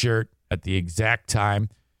underneath his shirt at the exact time,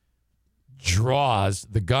 draws.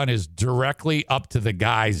 The gun is directly up to the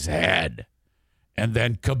guy's head. And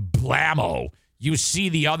then kablamo, you see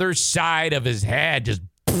the other side of his head just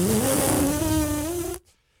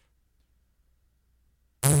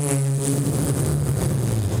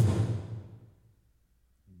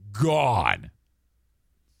gone.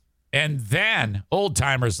 And then old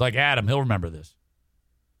timers like Adam, he'll remember this.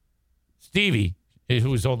 Stevie,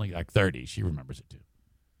 who's only like 30, she remembers it too.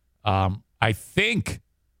 I think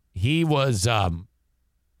he was,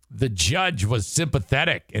 the judge was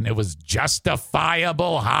sympathetic and it was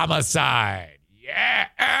justifiable homicide. Yeah.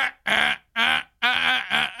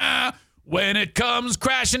 When it comes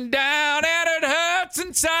crashing down and it hurts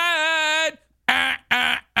inside.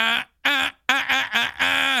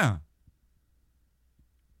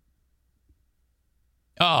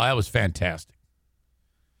 Oh, that was fantastic.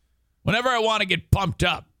 Whenever I want to get pumped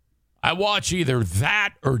up, I watch either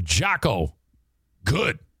that or Jocko.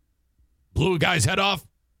 Good. Blew a guy's head off.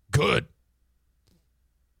 Good.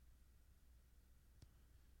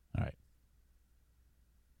 All right.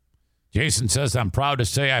 Jason says, I'm proud to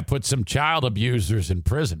say I put some child abusers in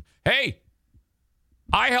prison. Hey,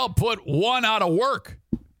 I helped put one out of work.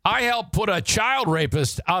 I helped put a child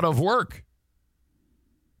rapist out of work.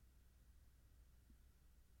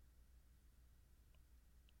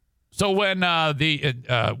 So when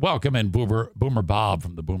welcome in Boomer Bob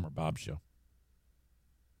from the Boomer Bob Show.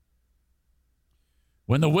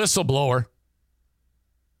 When the whistleblower,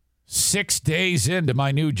 6 days into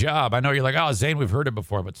my new job, I know you're like, oh, Zane, we've heard it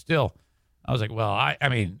before, but still, I was like, well, I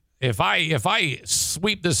mean, if I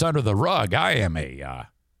sweep this under the rug, I am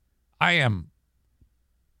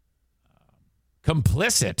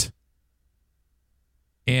complicit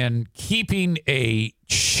in keeping a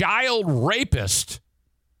child rapist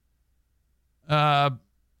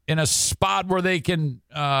in a spot where they can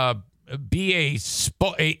be a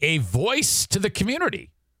voice to the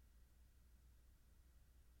community.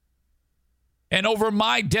 And over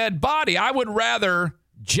my dead body, I would rather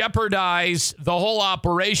jeopardize the whole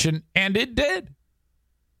operation, and it did.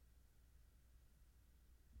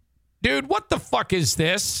 Dude, what the fuck is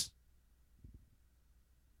this?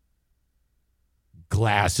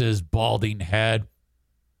 Glasses, balding head.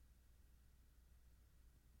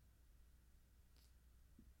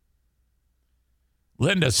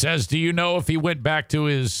 Linda says, do you know if he went back to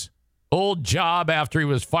his old job after he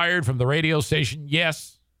was fired from the radio station?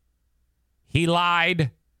 Yes. He lied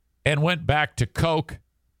and went back to coke.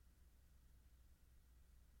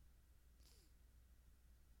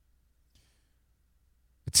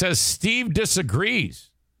 It says Steve disagrees.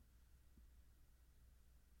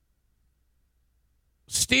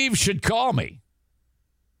 Steve should call me.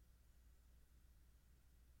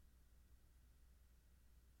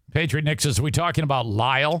 Patriot Nick says, are we talking about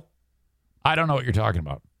Lyle? I don't know what you're talking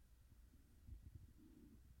about.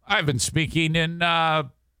 I've been speaking in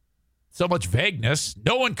so much vagueness.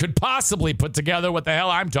 No one could possibly put together what the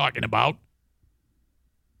hell I'm talking about.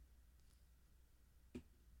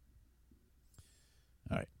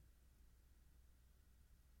 All right.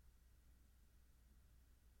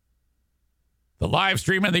 The live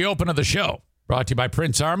stream and the open of the show brought to you by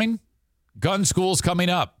Prince Arming. Gun school's coming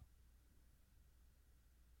up.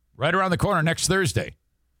 Right around the corner next Thursday.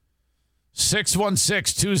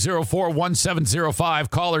 616-204-1705.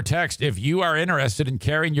 Call or text if you are interested in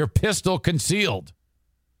carrying your pistol concealed.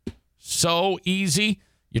 So easy.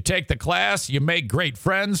 You take the class. You make great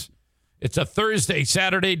friends. It's a Thursday,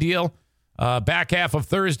 Saturday deal. Back half of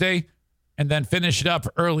Thursday. And then finish it up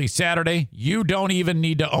early Saturday. You don't even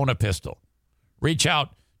need to own a pistol. Reach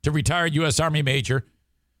out to retired U.S. Army Major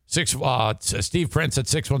Steve Prince at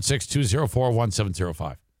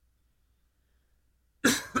 616-204-1705.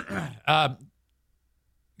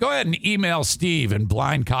 Go ahead and email Steve and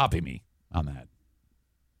blind copy me on that.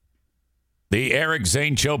 The Eric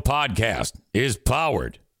Zane Show podcast is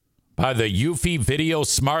powered by the Eufy Video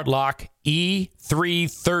Smart Lock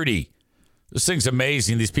E330. This thing's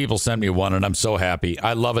amazing. These people send me one, and I'm so happy.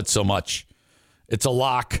 I love it so much. It's a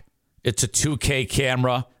lock. It's a 2K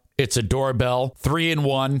camera. It's a doorbell.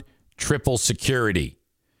 3-in-1, triple security.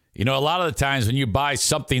 You know, a lot of the times when you buy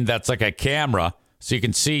something that's like a camera, so you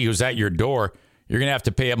can see who's at your door, you're going to have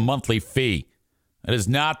to pay a monthly fee. That is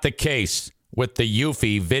not the case with the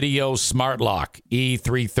Eufy Video Smart Lock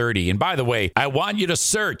E330. And by the way, I want you to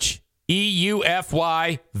search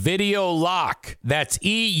EUFY Video Lock. That's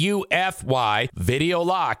EUFY Video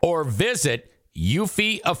Lock. Or visit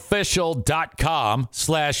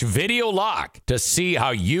eufyofficial.com/videolock to see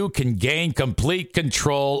how you can gain complete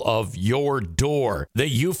control of your door. The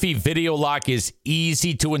Eufy Video Lock is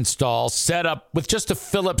easy to install, set up with just a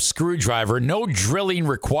Phillips screwdriver, no drilling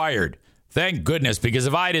required. Thank goodness, because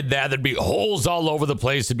if I did that, there'd be holes all over the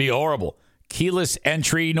place. It'd be horrible. Keyless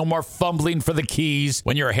entry, no more fumbling for the keys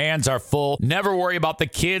when your hands are full. Never worry about the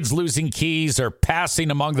kids losing keys or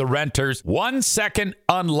passing among the renters. 1 second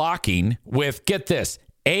unlocking with, get this,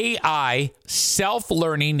 AI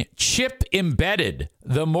self-learning chip embedded.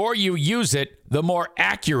 The more you use it, the more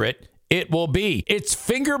accurate it will be. It's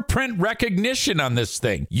fingerprint recognition on this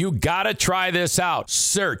thing. You gotta try this out.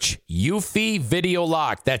 Search Eufy Video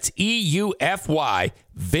Lock. That's EUFY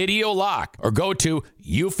Video Lock. Or go to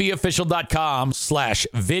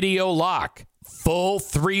eufyofficial.com/video lock. Full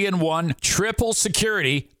 3-in-1 triple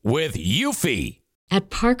security with Eufy. At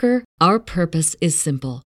Parker, our purpose is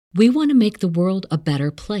simple. We want to make the world a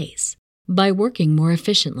better place by working more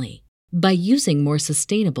efficiently, by using more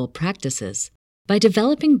sustainable practices, by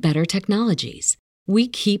developing better technologies. We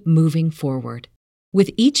keep moving forward.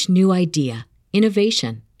 With each new idea,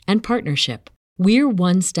 innovation, and partnership, we're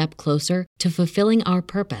one step closer to fulfilling our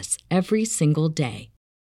purpose every single day.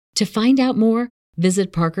 To find out more,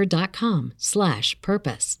 visit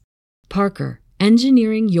parker.com/purpose. Parker,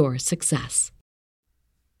 engineering your success.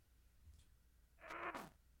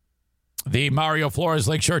 The Mario Flores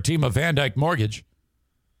Lakeshore team of Van Dyke Mortgage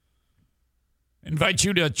invite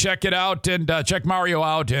you to check it out and check Mario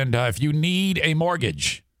out. And if you need a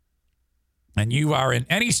mortgage and you are in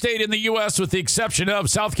any state in the U.S. with the exception of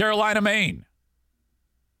South Carolina, Maine,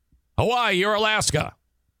 Hawaii, or Alaska,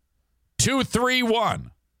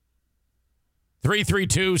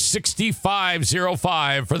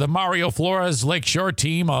 231-332-6505 for the Mario Flores Lakeshore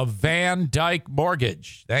team of Van Dyke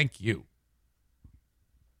Mortgage. Thank you.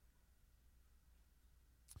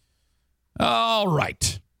 All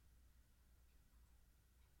right.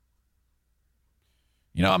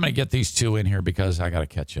 You know, I'm going to get these two in here because I got to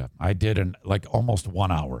catch up. I did almost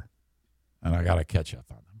 1 hour, and I got to catch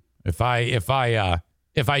up on them. If I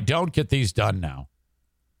don't get these done now,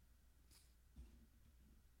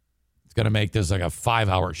 it's going to make this like a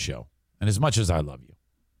 5-hour show. And as much as I love you,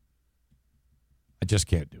 I just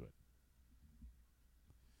can't do it.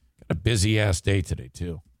 Got a busy ass day today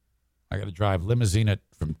too. I got to drive limousine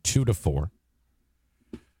from 2 to 4.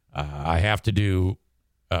 I have to do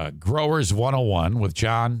Growers 101 with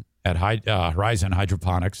John at Horizon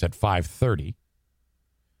Hydroponics at 5:30.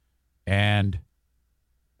 And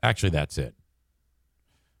actually, that's it.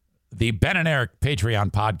 The Ben and Eric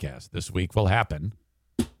Patreon podcast this week will happen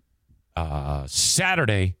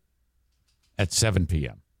Saturday at 7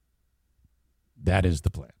 p.m. That is the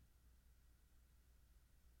plan.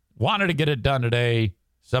 Wanted to get it done today.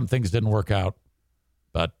 Some things didn't work out.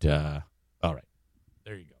 But, all right.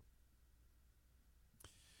 There you go.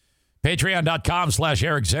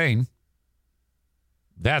 Patreon.com/Eric Zane.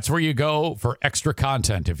 That's where you go for extra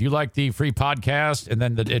content. If you like the free podcast and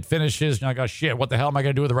then it finishes and I go, shit, what the hell am I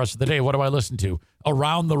going to do with the rest of the day? What do I listen to?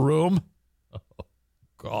 Around the Room? Oh,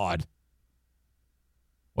 God.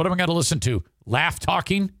 What am I going to listen to? Laugh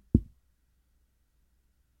Talking?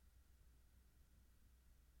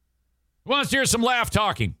 Who wants to hear some laugh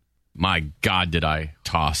talking? My God, did I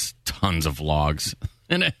toss tons of logs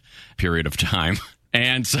in a period of time.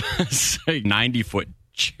 And so, it's a 90-foot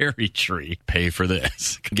cherry tree. Pay for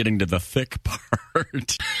this. Getting to the thick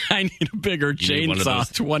part. I need a bigger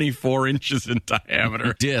chainsaw, 24 inches in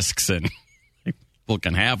diameter. Discs, and people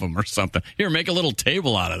can have them or something. Here, make a little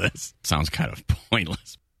table out of this. Sounds kind of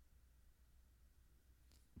pointless.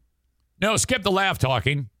 No, skip the laugh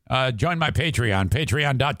talking. Join my Patreon,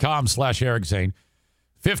 patreon.com/Eric Zane.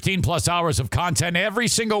 15 plus hours of content every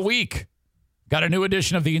single week. Got a new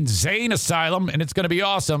edition of the Insane Asylum, and it's going to be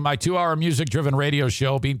awesome. My 2-hour music-driven radio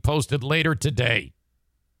show being posted later today.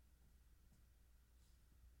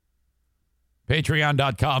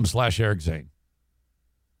 Patreon.com/Eric Zane.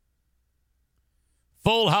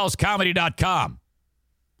 FullHouseComedy.com.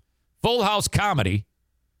 Full House Comedy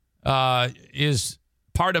is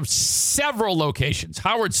part of several locations.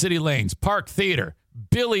 Howard City Lanes, Park Theater,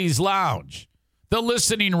 Billy's Lounge, The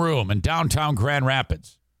Listening Room in downtown Grand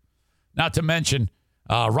Rapids. Not to mention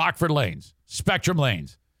Rockford Lanes, Spectrum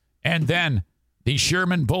Lanes, and then the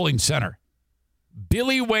Sherman Bowling Center.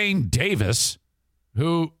 Billy Wayne Davis,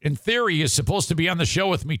 who in theory is supposed to be on the show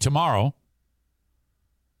with me tomorrow,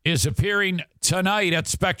 is appearing tonight at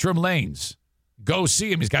Spectrum Lanes. Go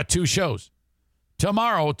see him. He's got 2 shows.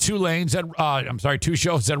 Tomorrow, 2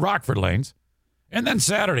 shows at Rockford Lanes. And then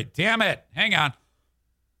Saturday. Damn it. Hang on.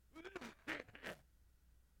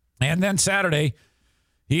 And then Saturday,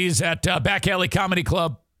 he's at Back Alley Comedy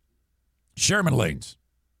Club, Sherman Lanes.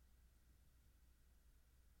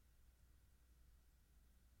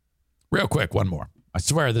 Real quick, one more. I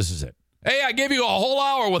swear this is it. Hey, I gave you a whole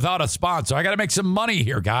hour without a sponsor. I got to make some money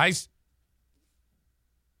here, guys.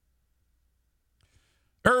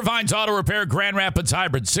 Irvine's Auto Repair, Grand Rapids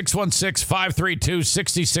Hybrid,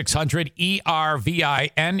 616-532-6600,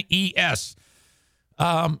 ERVINES.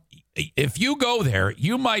 If you go there,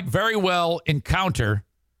 you might very well encounter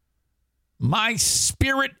my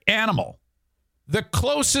spirit animal, the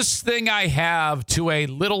closest thing I have to a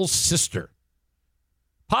little sister,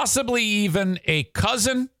 possibly even a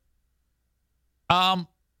cousin,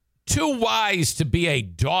 too wise to be a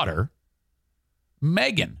daughter,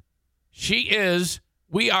 Megan.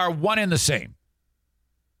 We are one and the same.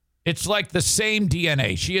 It's like the same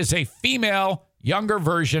DNA. She is a female, younger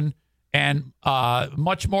version, and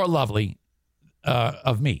much more lovely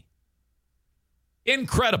of me.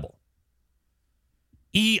 Incredible.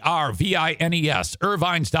 ERVINES,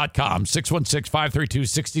 Irvines.com,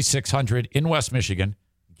 616-532-6600 in West Michigan.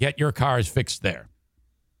 Get your cars fixed there.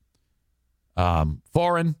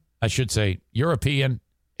 Foreign, I should say, European,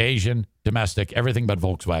 Asian, domestic, everything but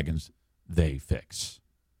Volkswagens, they fix.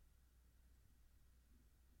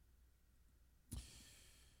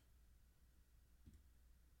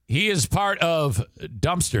 He is part of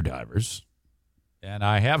Dumpster Divers, and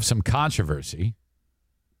I have some controversy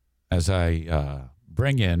as I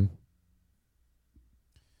bring in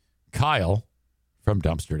Kyle from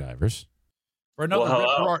Dumpster Divers for another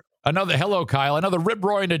Kyle, another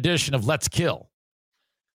rip-roaring edition of Let's Kill.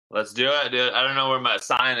 Let's do it, dude. I don't know where my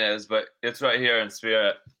sign is, but it's right here in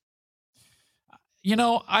spirit. You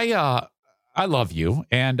know, I love you,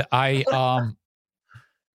 and I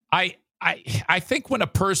think when a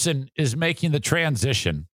person is making the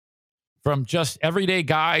transition from just everyday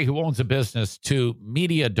guy who owns a business to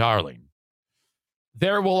media darling,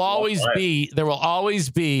 there will always be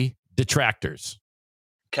detractors.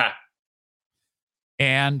 Okay.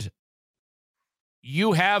 And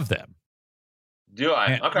you have them. Do I?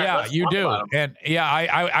 And, okay. Yeah, you do. And yeah,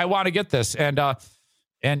 I want to get this. And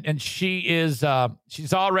she is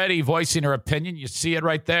she's already voicing her opinion. You see it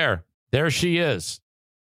right there. There she is.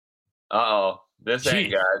 Uh-oh. This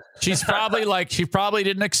ain't good. She probably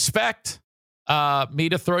didn't expect me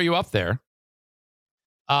to throw you up there.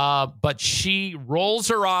 But she rolls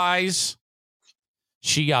her eyes.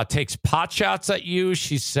 She takes pot shots at you.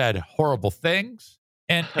 She said horrible things.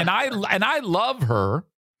 And I love her.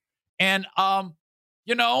 And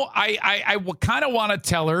you know, I kind of want to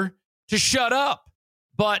tell her to shut up.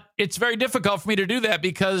 But it's very difficult for me to do that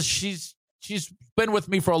because she's been with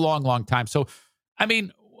me for a long, long time. So, I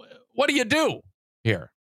mean, what do you do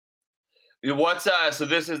here? What's so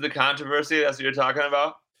this is the controversy that's what you're talking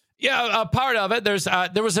about? Yeah, part of it.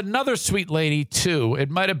 There was another sweet lady too. It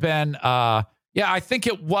might have been I think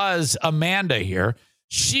it was Amanda here.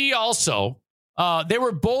 She also they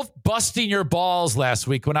were both busting your balls last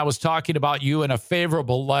week when I was talking about you in a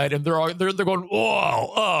favorable light, and they're going,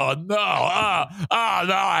 oh no,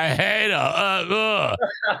 I hate her.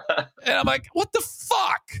 And I'm like, what the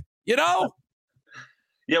fuck, you know?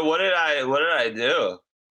 Yeah, what did I do?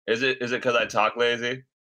 Is it because I talk lazy?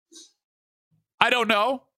 I don't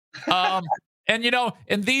know. And you know,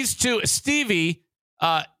 and these two, Stevie,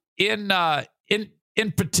 in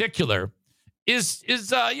particular, is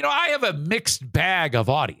you know, I have a mixed bag of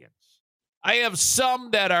audience. I have some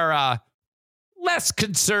that are less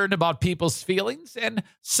concerned about people's feelings, and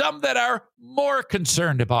some that are more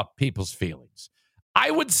concerned about people's feelings. I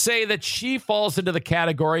would say that she falls into the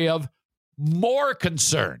category of more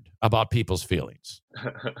concerned about people's feelings.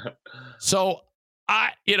 So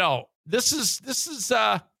this is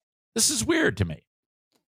weird to me.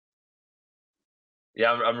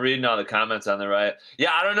 Yeah, I'm reading all the comments on the right.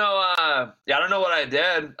 Yeah, I don't know. I don't know what I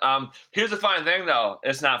did. Here's the funny thing, though.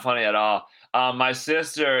 It's not funny at all. My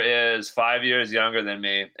sister is 5 years younger than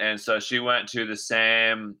me, and so she went to the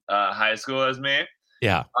same high school as me.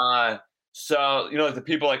 Yeah. So you know, like the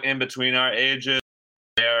people like in between our ages,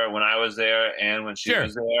 there when I was there and when she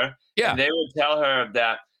was there. Yeah. And they would tell her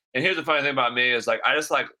that. And here's the funny thing about me is like I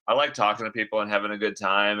like talking to people and having a good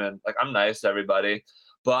time, and like I'm nice to everybody.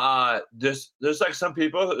 But there's like some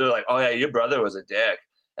people who they're like, oh yeah, your brother was a dick.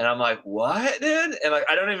 And I'm like, what, dude? And like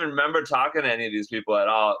I don't even remember talking to any of these people at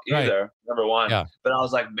all either, right. Number one. Yeah. But I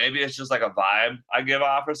was like, maybe it's just like a vibe I give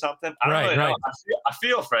off or something. I don't really know. I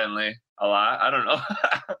feel friendly a lot. I don't know.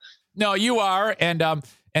 No, you are. And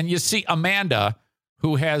you see Amanda,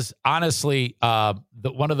 who has honestly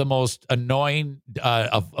one of the most annoying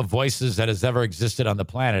of voices that has ever existed on the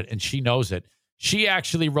planet, and she knows it. She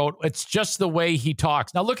actually wrote, it's just the way he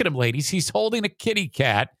talks. Now, look at him, ladies. He's holding a kitty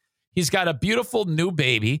cat. He's got a beautiful new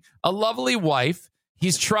baby, a lovely wife.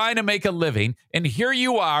 He's trying to make a living. And here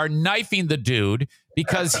you are knifing the dude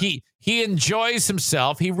because he enjoys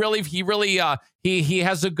himself. He really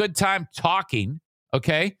has a good time talking.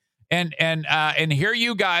 Okay. And here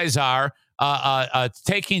you guys are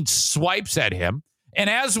taking swipes at him. And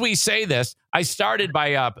as we say this, I started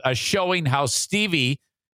by showing how Stevie,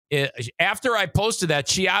 after I posted that,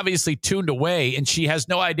 she obviously tuned away, and she has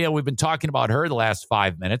no idea we've been talking about her the last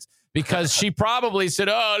 5 minutes because she probably said,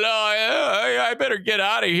 oh, no, I better get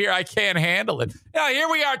out of here. I can't handle it. Now, here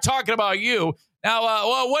we are talking about you. Now,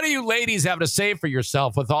 what do you ladies have to say for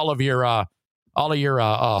yourself with all of your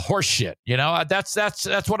horse shit? You know, that's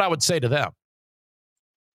what I would say to them.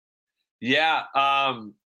 Yeah.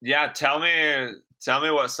 Tell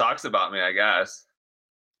me what sucks about me, I guess.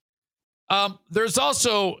 There's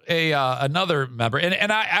also another member,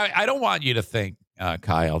 and I don't want you to think,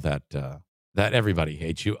 Kyle, that everybody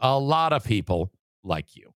hates you. A lot of people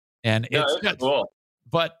like you, and it's cool.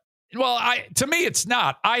 But to me, it's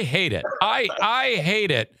not. I hate it. I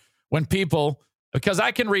hate it when people, because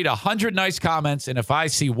I can read 100 nice comments, and if I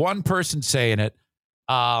see one person saying it,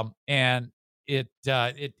 and it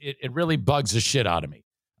really bugs the shit out of me.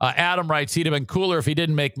 Adam writes, he'd have been cooler if he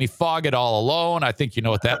didn't make me fog it all alone. I think you know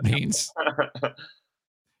what that means.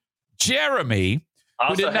 Jeremy.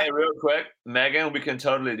 Also, hey, real quick, Megan, we can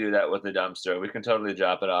totally do that with the dumpster. We can totally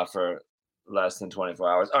drop it off for less than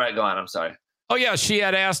 24 hours. All right, go on. I'm sorry. Oh, yeah. She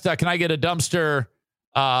had asked, can I get a dumpster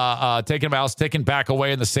taken to my house, taken back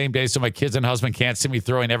away in the same day so my kids and husband can't see me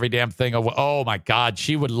throwing every damn thing away? Oh, my God.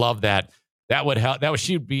 She would love that. That would help. That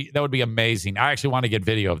would be amazing. I actually want to get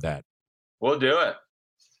video of that. We'll do it.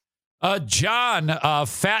 John,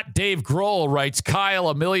 Fat Dave Grohl writes, Kyle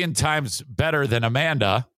 1,000,000 times better than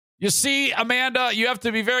Amanda. You see, Amanda, you have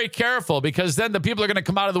to be very careful because then the people are going to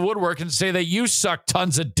come out of the woodwork and say that you suck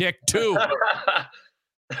tons of dick too.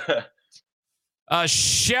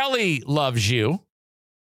 Shelly loves you.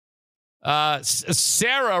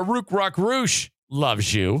 Sarah Rook Ruck Roosh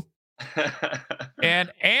loves you.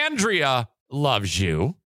 And Andrea loves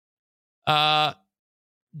you.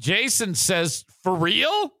 Jason says, for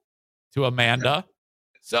real? To Amanda.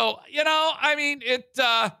 So, I mean,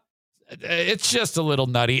 it's just a little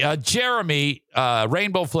nutty. Jeremy,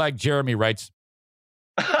 Rainbow Flag Jeremy writes.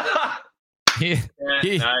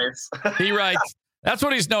 Nice. He writes, that's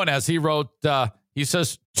what he's known as. He wrote, he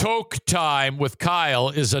says, toke time with Kyle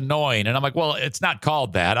is annoying. And I'm like, well, it's not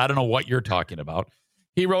called that. I don't know what you're talking about.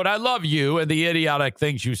 He wrote, I love you and the idiotic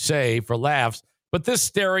things you say for laughs. But this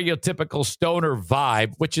stereotypical stoner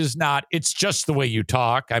vibe, which is not, it's just the way you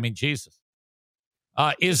talk. I mean, Jesus,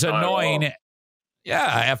 is annoying. Yeah,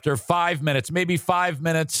 after 5 minutes, maybe 5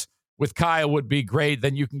 minutes with Kyle would be great.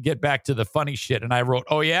 Then you can get back to the funny shit. And I wrote,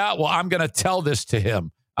 oh, yeah, well, I'm going to tell this to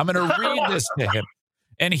him. I'm going to read this to him.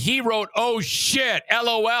 And he wrote, oh, shit,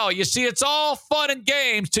 LOL. You see, it's all fun and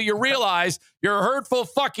games till you realize your hurtful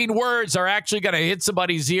fucking words are actually going to hit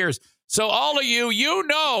somebody's ears. So all of you, you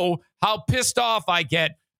know how pissed off I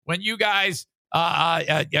get when you guys,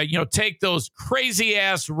 take those crazy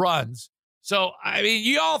ass runs. So, I mean,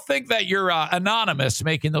 you all think that you're anonymous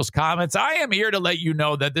making those comments. I am here to let you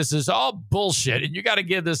know that this is all bullshit, and you got to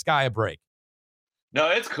give this guy a break. No,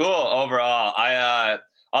 it's cool overall.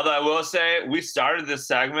 Although I will say, we started this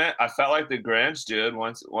segment. I felt like the Grinch, dude.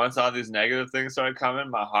 Once all these negative things started coming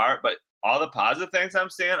in my heart, but all the positive things I'm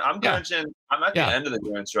seeing, I'm Grinching. I'm at the end of the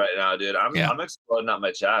Grinch right now, dude. I'm exploding out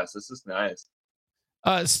my chest. This is nice.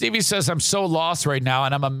 Stevie says, I'm so lost right now,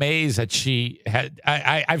 and I'm amazed that she had.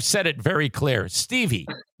 I've said it very clear. Stevie,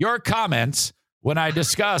 your comments when I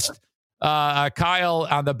discussed Kyle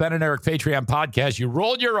on the Ben and Eric Patreon podcast, you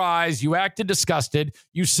rolled your eyes, you acted disgusted,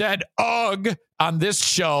 you said ugh on this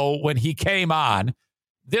show when he came on.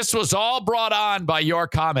 This was all brought on by your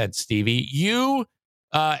comments, Stevie. You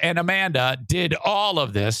and Amanda did all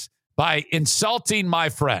of this by insulting my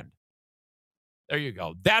friend. There you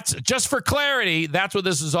go. That's just for clarity. That's what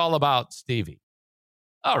this is all about, Stevie.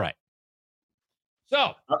 All right.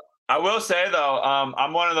 So I will say though,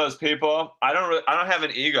 I'm one of those people. I don't have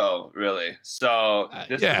an ego really. So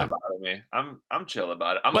this doesn't bother me. I'm chill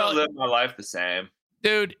about it. I'm gonna live my life the same,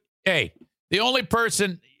 dude. Hey, the only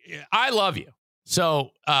person I love you.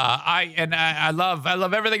 So I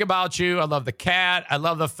love everything about you. I love the cat. I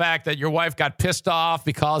love the fact that your wife got pissed off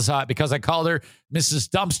because I called her Mrs.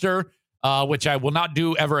 Dumpster. Which I will not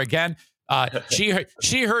do ever again. She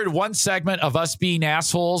heard one segment of us being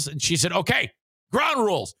assholes, and she said, "Okay, ground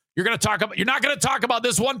rules. You're not going to talk about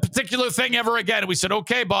this one particular thing ever again." And we said,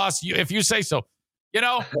 "Okay, boss, if you say so."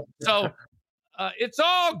 So It's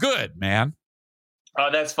all good, man. Oh,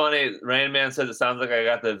 that's funny. Rain Man says it sounds like I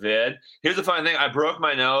got the vid. Here's the funny thing. I broke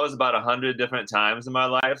my nose about 100 different times in my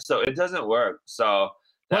life, so it doesn't work. So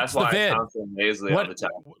that's why I sound so nasally all the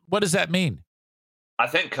time. What does that mean? I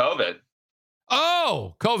think COVID.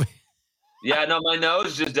 Oh, COVID. Yeah, no, my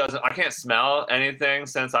nose just doesn't. I can't smell anything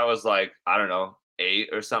since I was like, I don't know, 8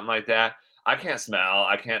 or something like that. I can't smell.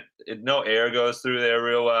 I can't. No air goes through there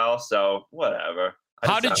real well. So whatever.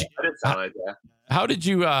 I didn't sound like that. How did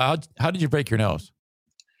you break your nose?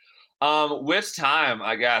 Which time?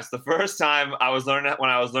 I guess the first time I was learning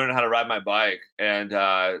how to ride my bike, and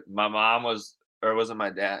my mom was, or was it my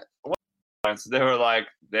dad? So they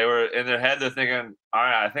were in their head. They're thinking, all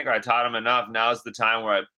right, I think I taught him enough. Now's the time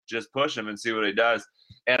where I just push him and see what he does.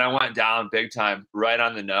 And I went down big time, right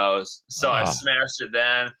on the nose. So I smashed it.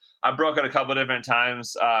 Then I broke it a couple different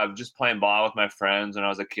times, just playing ball with my friends when I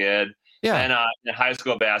was a kid. Yeah. And in high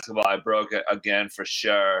school basketball, I broke it again for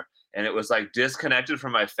sure. And it was like disconnected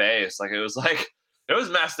from my face. It was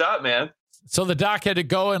messed up, man. So the doc had to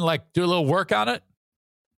go and do a little work on it?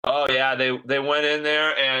 Oh yeah, they went in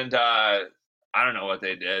there and I don't know what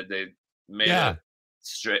they did. They made it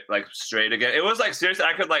straight again. It was seriously,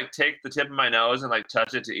 I could take the tip of my nose and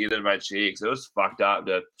touch it to either of my cheeks. It was fucked up,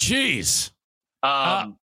 dude. Jeez.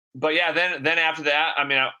 But yeah, then after that, I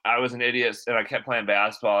mean, I was an idiot and I kept playing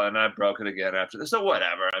basketball and I broke it again after this. So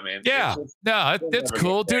whatever. I mean, yeah, it's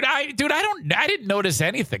cool, dude. I didn't notice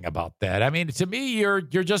anything about that. I mean, to me, you're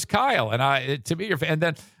just Kyle, and to me, you're. And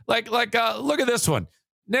then look at this one.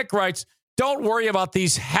 Nick writes, "Don't worry about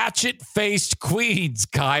these hatchet-faced queens,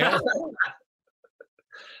 Kyle."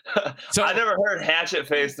 So I never heard hatchet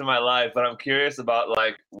faced in my life, but I'm curious about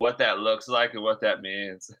what that looks like and what that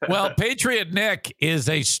means. Well, Patriot Nick is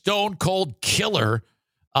a stone cold killer.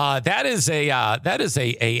 That is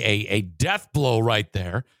a death blow right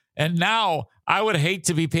there. And now I would hate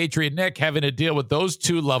to be Patriot Nick having to deal with those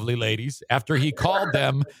two lovely ladies after he called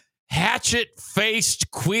them hatchet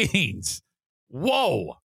faced queens.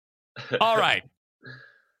 Whoa. All right.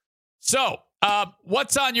 So,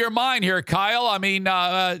 what's on your mind here, Kyle? I mean,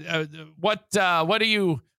 what do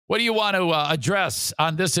you want to address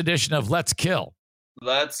on this edition of Let's Kill?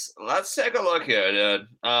 Let's take a look here, dude.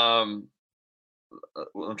 I'm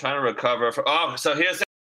trying to recover from. So here's. I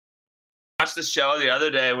watched the show the other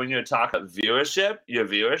day when you were talking about your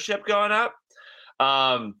viewership going up.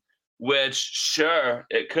 Which sure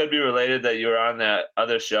it could be related that you were on that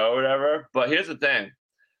other show or whatever. But here's the thing.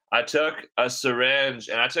 I took a syringe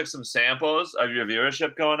and I took some samples of your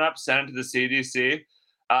viewership going up, sent it to the CDC.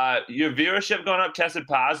 Your viewership going up tested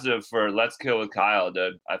positive for Let's Kill with Kyle,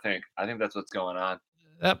 dude. I think that's what's going on.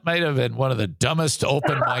 That might have been one of the dumbest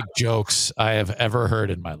open mic jokes I have ever heard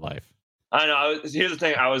in my life. I know. Here's the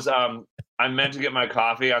thing. I meant to get my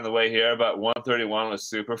coffee on the way here, but 131 was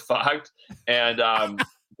super fucked. And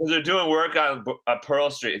they're doing work on Pearl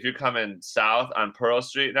Street. If you're coming south on Pearl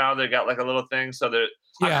Street now, they got a little thing. So I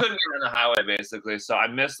couldn't get on the highway, basically. So I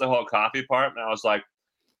missed the whole coffee part. And I was like,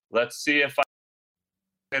 let's see if I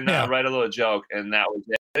can write a little joke. And that was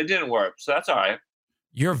it. It didn't work. So that's all right.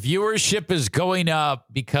 Your viewership is going up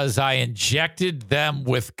because I injected them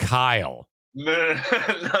with Kyle. No.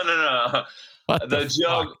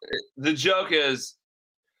 The joke is,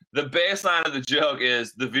 the baseline of the joke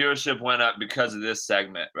is the viewership went up because of this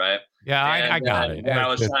segment, right? Yeah, I got it. What I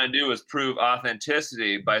was trying to do was prove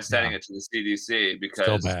authenticity by sending it to the CDC because,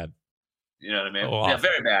 so bad. You know what I mean? Oh, yeah,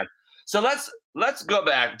 very bad. So let's go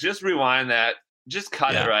back. Just rewind that. Just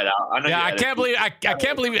cut it right out. I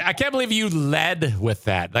can't believe you led with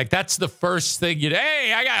that. That's the first thing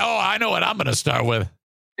I know what I'm going to start with.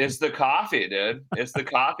 It's the coffee, dude. It's the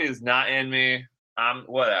coffee is not in me.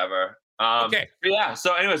 Whatever. Okay. Yeah.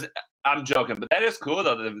 So, anyways, I'm joking, but that is cool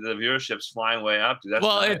though. The viewership's flying way up, dude. That's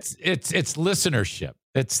nice. it's listenership.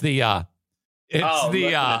 It's the audio.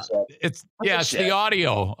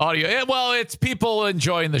 Well, it's people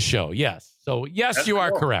enjoying the show. Yes. So yes, that's you cool.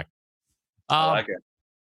 Are correct. I like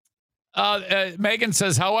it. Megan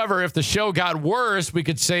says, however, if the show got worse, we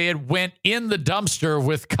could say it went in the dumpster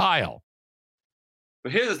with Kyle.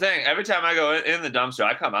 But here's the thing: every time I go in the dumpster,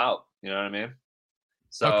 I come out. You know what I mean?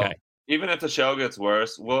 So even if the show gets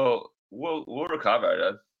worse, we'll recover,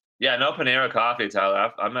 dude. Yeah, no Panera coffee,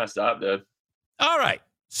 Tyler. I messed up, dude. All right.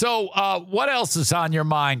 So what else is on your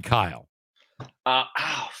mind, Kyle?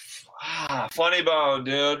 Funny bone,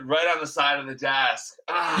 dude. Right on the side of the desk.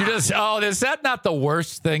 Is that not the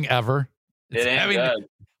worst thing ever? It ain't good.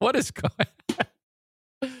 What is going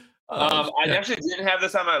I actually didn't have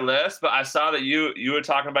this on my list, but I saw that you were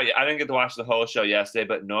talking about. I didn't get to watch the whole show yesterday,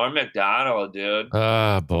 but Norm Macdonald, dude.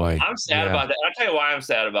 Oh boy, I'm sad about that. I'll tell you why I'm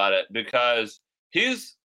sad about it, because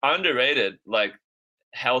he's underrated, like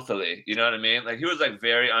healthily. You know what I mean? Like he was like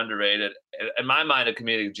very underrated in my mind, a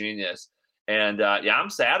comedic genius. And yeah, I'm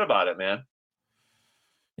sad about it, man.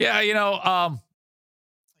 Yeah,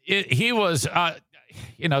 he was,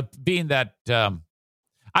 being that.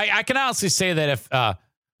 I can honestly say that if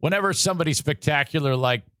whenever somebody spectacular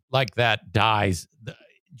like that dies,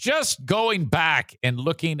 just going back and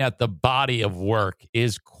looking at the body of work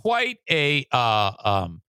is quite a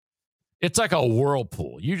it's like a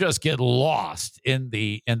whirlpool. You just get lost in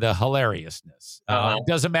the hilariousness. It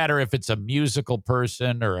doesn't matter if it's a musical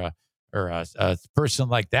person or a person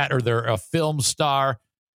like that, or they're a film star.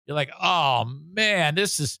 You're like, oh man,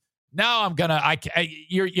 this is. Now I'm gonna.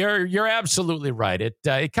 You're absolutely right.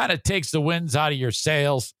 It kind of takes the winds out of your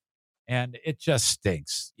sails, and it just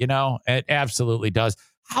stinks. It absolutely does.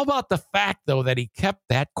 How about the fact though that he kept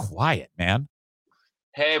that quiet, man?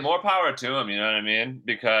 Hey, more power to him. You know what I mean?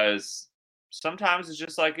 Because sometimes it's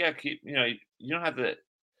just like, yeah, keep. You don't have to.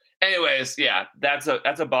 Anyways, yeah, that's a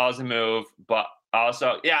ballsy move, but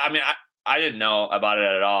also, yeah, I mean, I didn't know about it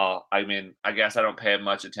at all. I mean, I guess I don't pay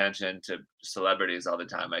much attention to celebrities all the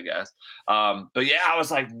time, I guess. But yeah, I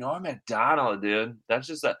was like, Norm Macdonald, dude. That's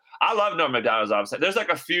just I love Norm Macdonald's obviously. There's like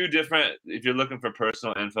a few different, if you're looking for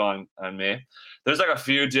personal info on me, there's like a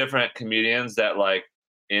few different comedians that like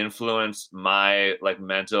influence my like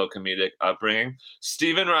mental comedic upbringing.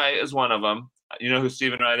 Stephen Wright is one of them. You know who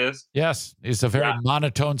Stephen Wright is? Yes. He's a very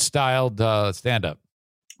monotone styled stand-up.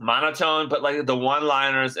 Monotone, but like the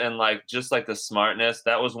one-liners and like just like the smartness,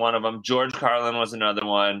 that was one of them. George Carlin was another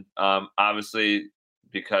one. Obviously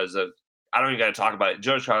because of, I don't even got to talk about it.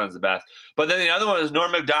 George Carlin's the best. But then the other one is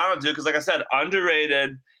Norm Macdonald, dude, because like I said,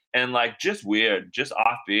 underrated and like just weird, just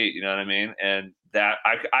offbeat. You know what I mean? And that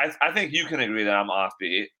I think you can agree that I'm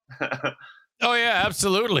offbeat. Oh yeah,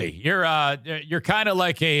 absolutely. You're kind of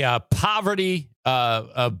like a poverty,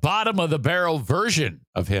 a bottom of the barrel version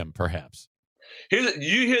of him, perhaps.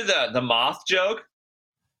 You hear the moth joke?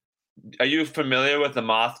 Are you familiar with the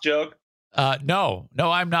moth joke? No,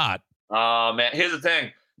 I'm not. Oh man, here's the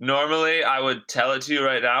thing. Normally I would tell it to you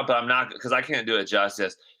right now, but I'm not, because I can't do it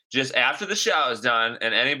justice. Just after the show is done,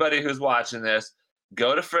 and anybody who's watching this,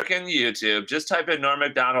 go to frickin' YouTube. Just type in Norm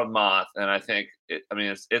Macdonald moth, and I think it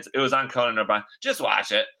was on Conan O'Brien. Just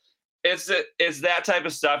watch it. It's that type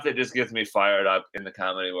of stuff that just gets me fired up in the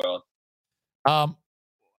comedy world.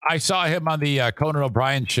 I saw him on the Conan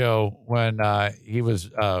O'Brien show when he was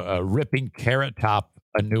ripping Carrot Top,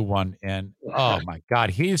 a new one, and oh my God,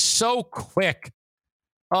 he's so quick.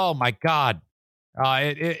 Oh my God,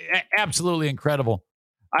 it absolutely incredible.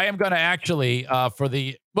 I am going to actually for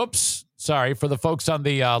the folks on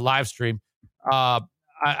the live stream, I'm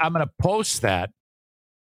going to post that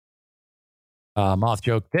moth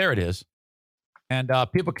joke. There it is, and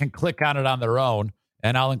people can click on it on their own.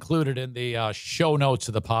 And I'll include it in the show notes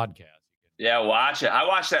of the podcast. Yeah, watch it. I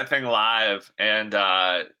watched that thing live, and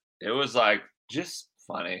it was like just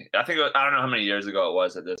funny. I think I don't know how many years ago it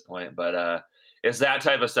was at this point, but it's that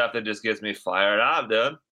type of stuff that just gets me fired up,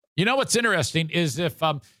 dude. You know what's interesting is if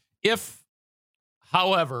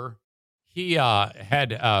however, he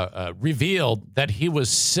had revealed that he was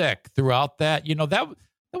sick throughout that, that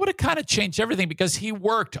would have kind of changed everything, because he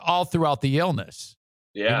worked all throughout the illness.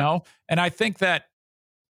 Yeah. And I think that,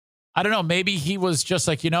 I don't know, maybe he was just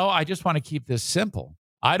like, I just want to keep this simple.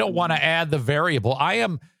 I don't want to add the variable.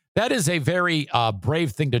 That is a very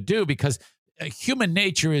brave thing to do, because human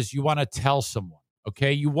nature is you want to tell someone,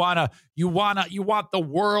 okay? You want the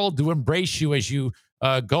world to embrace you as you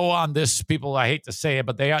go on this, people, I hate to say it,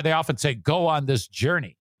 but they often say, go on this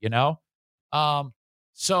journey,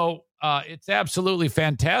 So it's absolutely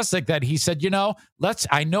fantastic that he said,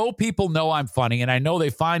 I know people know I'm funny, and I know they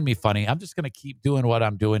find me funny. I'm just going to keep doing what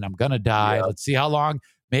I'm doing. I'm going to die. Yeah. Let's see how long.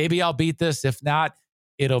 Maybe I'll beat this. If not,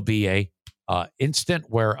 it'll be a instant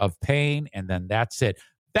wear of pain, and then that's it.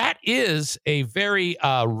 That is a very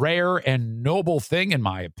rare and noble thing, in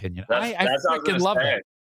my opinion. I freaking love that.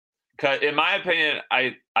 Because in my opinion,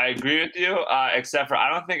 I agree with you, except for I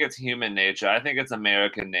don't think it's human nature. I think it's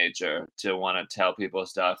American nature to want to tell people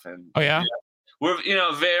stuff. And oh yeah, we're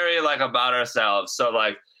very like about ourselves. So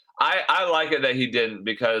like I like it that he didn't,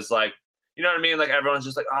 because like, you know what I mean? Like everyone's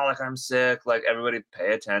just like, oh, like I'm sick. Like everybody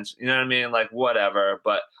pay attention. You know what I mean? Like whatever.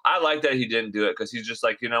 But I like that he didn't do it, because he's just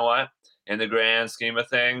like, you know what? In the grand scheme of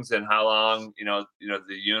things and how long, the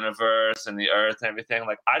universe and the earth and everything,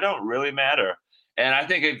 like I don't really matter. And I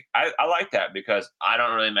think I like that, because I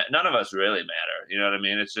don't really matter. None of us really matter. You know what I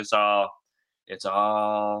mean? It's just it's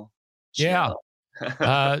all chill.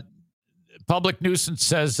 Yeah. Public Nuisance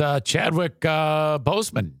says Chadwick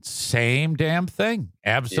Boseman, same damn thing.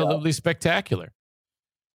 Absolutely spectacular.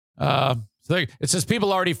 So it says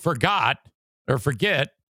people already forgot or forget.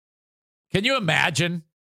 Can you imagine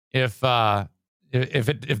if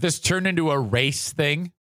this turned into a race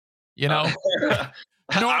thing? You know, I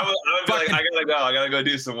would be like, I gotta go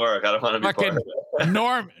do some work. I don't want to be part of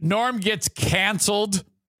it. Norm gets canceled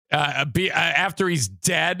after he's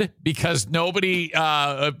dead because nobody.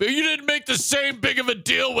 You didn't make the same big of a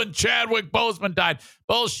deal when Chadwick Boseman died.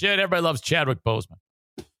 Bullshit. Everybody loves Chadwick Boseman.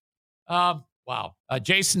 Wow.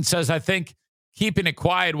 Jason says, I think keeping it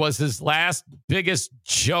quiet was his last biggest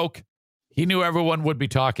joke. He knew everyone would be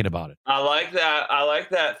talking about it. I like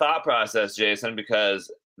that thought process, Jason, because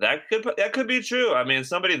that could be true. I mean,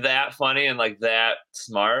 somebody that funny and like that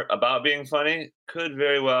smart about being funny could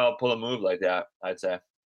very well pull a move like that, I'd say.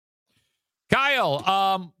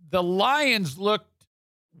 Kyle, the Lions looked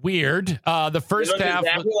weird. The first half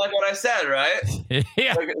exactly like what I said, right?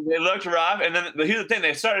 Yeah. They looked rough, and then here's the thing: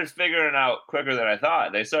 they started figuring it out quicker than I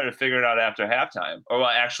thought. They started figuring it out after halftime, or well,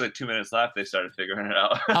 actually 2 minutes left, they started figuring it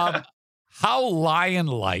out. How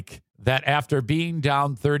lion-like that after being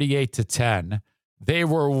down 38-10, they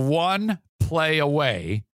were one play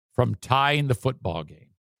away from tying the football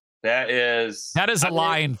game. That is a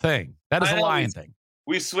lion thing. That is a lion thing.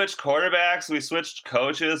 We switched quarterbacks, we switched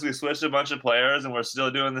coaches, we switched a bunch of players, and we're still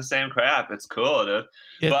doing the same crap. It's cool, dude.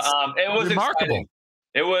 It was remarkable.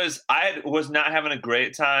 Exciting. I was not having a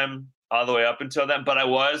great time all the way up until then, but I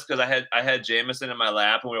was, because I had Jameson in my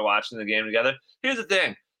lap and we were watching the game together. Here's the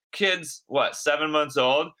thing. Kid's 7 months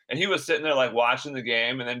old, and he was sitting there like watching the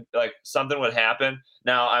game, and then like something would happen.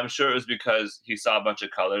 Now I'm sure it was because he saw a bunch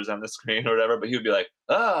of colors on the screen or whatever, but he would be like,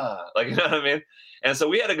 like, you know what I mean? And so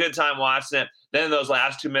we had a good time watching it. Then in those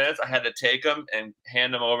last 2 minutes, I had to take him and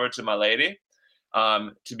hand him over to my lady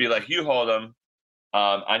to be like, you hold him.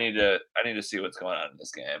 I need to see what's going on in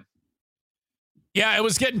this game. Yeah, it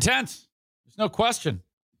was getting tense. There's no question.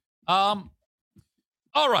 All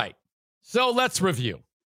right. So let's review.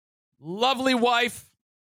 Lovely wife,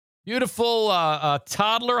 beautiful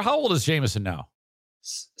toddler. How old is Jameson now?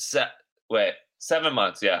 7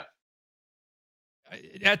 months. Yeah.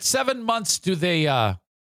 At 7 months, do they?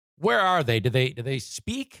 Where are they? Do they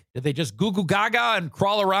speak? Do they just goo goo gaga and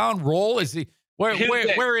crawl around, roll? Is he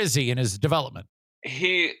where is he in his development?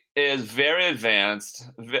 He is very advanced.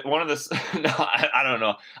 One of the no, I don't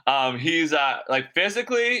know. He's like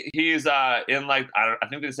physically, he's in like I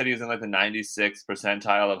think they said he's in like the 96th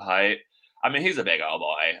percentile of height. I mean, he's a big old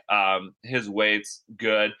boy. His weight's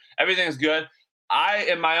good. Everything's good.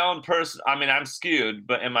 In my own person, I mean, I'm skewed,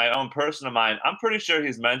 but in my own personal mind, I'm pretty sure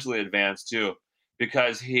he's mentally advanced too,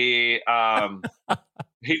 because he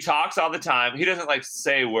talks all the time. He doesn't like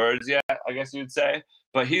say words yet, I guess you'd say.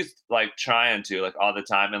 But he's like trying to like all the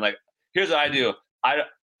time. And like, here's what I do.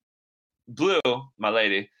 Blue, my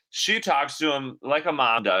lady, she talks to him like a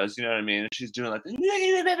mom does. You know what I mean? And she's doing like, you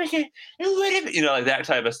know, like that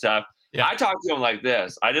type of stuff. Yeah. I talk to him like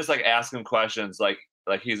this. I just like ask him questions like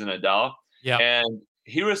he's an adult. Yeah. And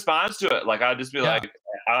he responds to it. Like, I'll just be like,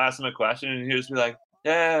 I'll ask him a question and he'll just be like,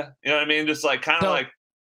 yeah. You know what I mean? Just like kind of like,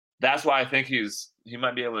 that's why I think he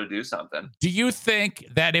might be able to do something. Do you think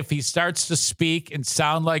that if he starts to speak and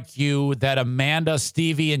sound like you, that Amanda,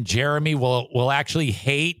 Stevie, and Jeremy will actually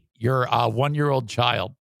hate your 1-year-old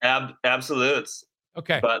child? Absolutes.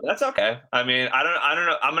 Okay. But that's okay. I mean, I don't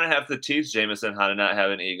know. I'm going to have to teach Jameson how to not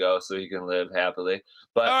have an ego so he can live happily.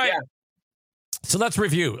 But all right. Yeah. So let's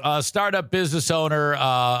review. Startup business owner,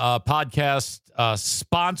 podcast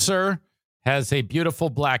sponsor. Has a beautiful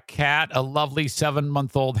black cat, a lovely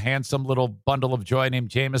 7-month-old, handsome little bundle of joy named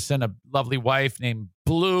Jameson, a lovely wife named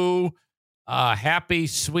Blue, happy,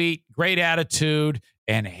 sweet, great attitude,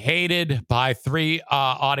 and hated by 3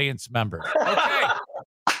 audience members. Okay.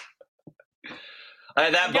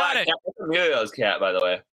 That black cat was Emilio's cat, by the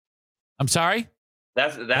way. I'm sorry?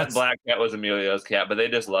 That black cat was Emilio's cat, but they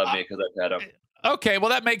just love me because I pet him. Okay, well,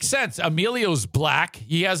 that makes sense. Emilio's black.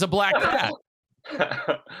 He has a black cat.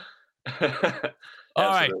 All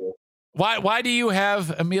right. Why do you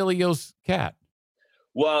have Emilio's cat?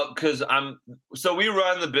 Well, because so we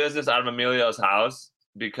run the business out of Emilio's house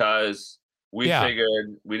because we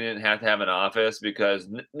figured we didn't have to have an office because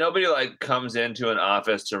nobody like comes into an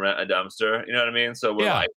office to rent a dumpster. You know what I mean? So we're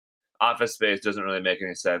like, office space doesn't really make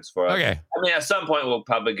any sense for us. Okay. I mean, at some point we'll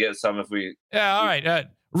probably get some if we. Yeah. All right.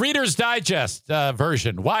 Reader's Digest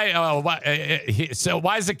version. Why? So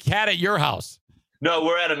why is a cat at your house? No,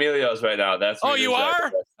 we're at Emilio's right now. That's you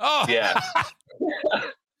are? Oh, yeah.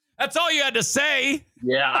 That's all you had to say.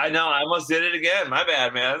 Yeah, I know. I almost did it again. My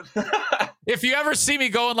bad, man. If you ever see me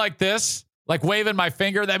going like this, like waving my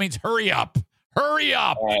finger, that means hurry up. Hurry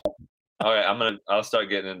up. All right, I'll start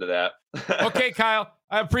getting into that. Okay, Kyle,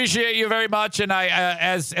 I appreciate you very much. And I,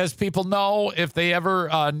 as people know, if they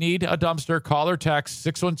ever need a dumpster, call or text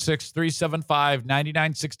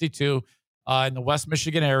 616-375-9962 in the West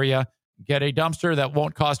Michigan area. Get a dumpster that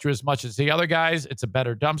won't cost you as much as the other guys. It's a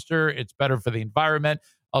better dumpster. It's better for the environment.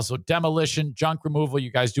 Also, demolition, junk removal.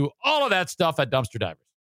 You guys do all of that stuff at Dumpster Divers.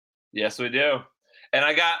 Yes, we do. And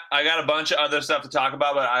I got a bunch of other stuff to talk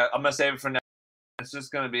about, but I'm gonna save it for now. It's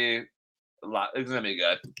just gonna be a lot. It's gonna be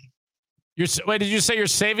good. Wait, did you say you're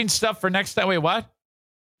saving stuff for next time? Wait, what?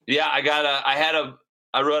 Yeah,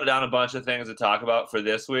 I wrote down a bunch of things to talk about for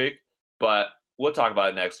this week, but we'll talk about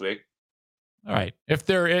it next week. All right. If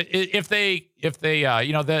they,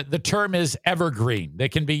 the term is evergreen. They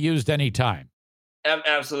can be used anytime.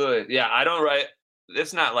 Absolutely. Yeah, I don't write.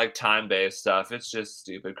 It's not like time-based stuff. It's just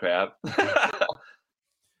stupid crap.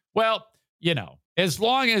 Well, as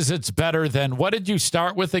long as it's better than, what did you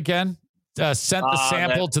start with again? Sent the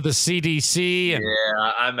sample to the CDC. And,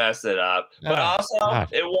 yeah, I messed it up. But also,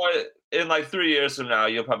 it was in like 3 years from now,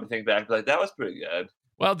 you'll probably think back like that was pretty good.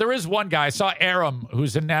 Well, there is one guy. I saw Aram,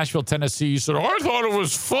 who's in Nashville, Tennessee. He said, I thought it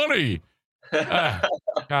was funny.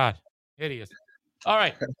 God, hideous. All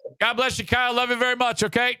right. God bless you, Kyle. Love you very much,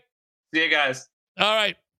 okay? See you guys. All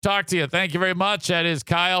right. Talk to you. Thank you very much. That is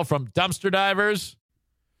Kyle from Dumpster Divers.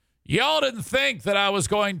 Y'all didn't think that I was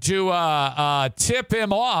going to tip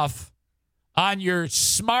him off on your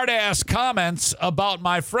smart-ass comments about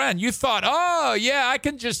my friend. You thought, oh, yeah, I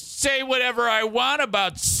can just say whatever I want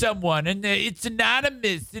about someone, and it's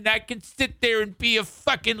anonymous, and I can sit there and be a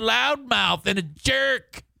fucking loudmouth and a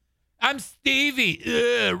jerk. I'm Stevie.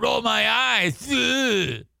 Roll my eyes.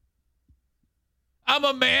 I'm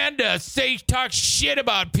Amanda. Talk shit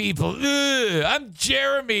about people. I'm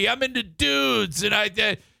Jeremy. I'm into dudes, and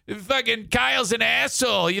fucking Kyle's an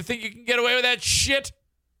asshole. You think you can get away with that shit?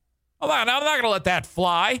 Hold on, I'm not going to let that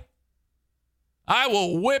fly. I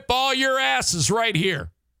will whip all your asses right here.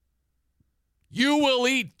 You will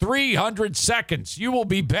eat 300 seconds. You will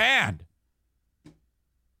be banned.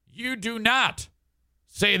 You do not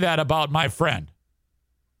say that about my friend.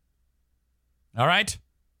 All right?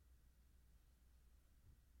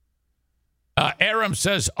 Aram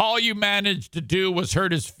says, all you managed to do was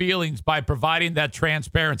hurt his feelings by providing that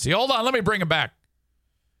transparency. Hold on, let me bring him back.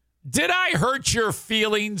 Did I hurt your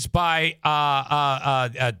feelings by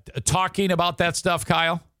talking about that stuff,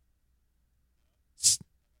 Kyle?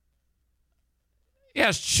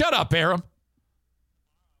 Yes, shut up, Aram.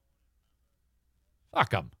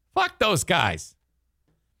 Fuck them. Fuck those guys.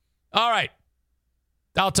 All right.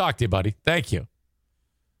 I'll talk to you, buddy. Thank you.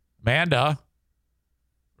 Amanda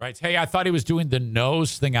writes, hey, I thought he was doing the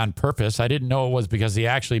nose thing on purpose. I didn't know it was because he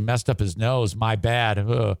actually messed up his nose. My bad.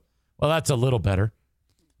 Well, that's a little better.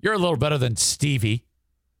 You're a little better than Stevie.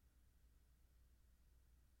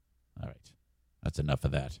 All right. That's enough of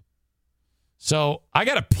that. So I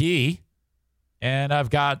got to pee, and I've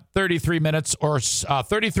got 33 minutes or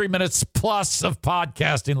 33 minutes plus of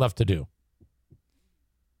podcasting left to do.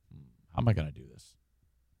 How am I going to do this?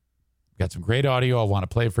 I've got some great audio I want to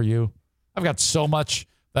play for you. I've got so much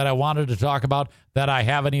that I wanted to talk about that I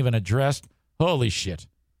haven't even addressed. Holy shit.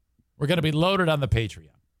 We're going to be loaded on the Patreon.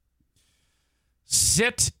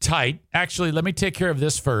 Sit tight. Actually, let me take care of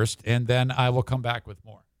this first, and then I will come back with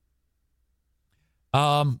more.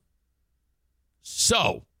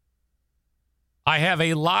 So I have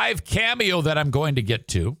a live cameo that I'm going to get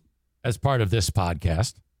to as part of this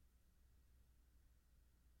podcast.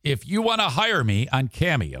 If you want to hire me on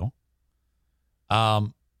Cameo,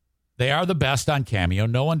 they are the best on Cameo.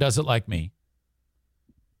 No one does it like me.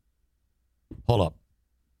 Hold up.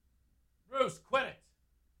 Bruce, quit it.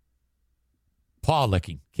 Paw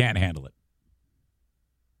licking. Can't handle it.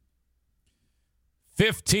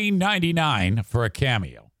 $15.99 for a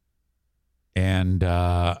Cameo. And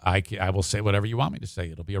I will say whatever you want me to say.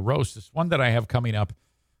 It'll be a roast. This one that I have coming up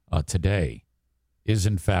today is,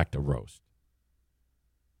 in fact, a roast.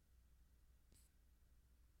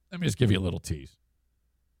 Let me just give you a little tease.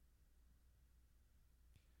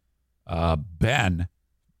 Ben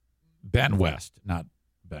West, not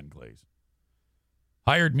Ben Glaze,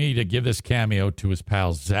 hired me to give this cameo to his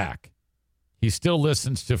pal Zach. He still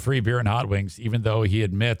listens to Free Beer and Hot Wings, even though he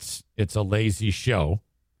admits it's a lazy show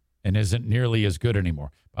and isn't nearly as good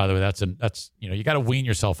anymore. By the way, that's you got to wean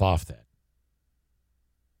yourself off that.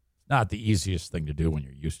 It's not the easiest thing to do when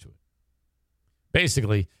you're used to it.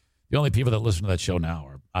 Basically, the only people that listen to that show now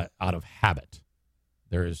are out of habit.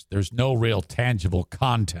 There's no real tangible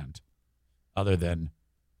content other than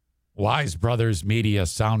Wise Brothers Media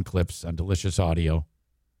sound clips on Delicious Audio,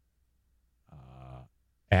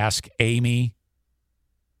 Ask Amy,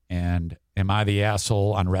 And am I the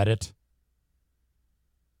asshole on Reddit?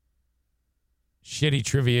 Shitty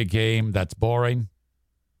trivia game that's boring.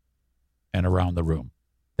 And around the room.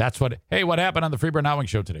 That's what happened on the Freeburn Hot Wing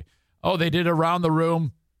show today? Oh, they did around the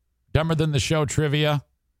room. Dumber than the show trivia.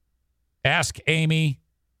 Ask Amy.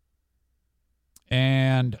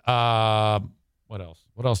 And what else?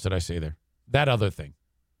 What else did I say there? That other thing.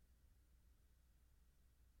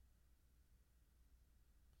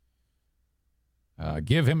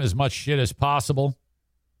 Give him as much shit as possible.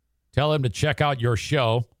 Tell him to check out your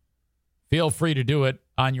show. Feel free to do it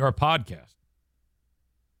on your podcast.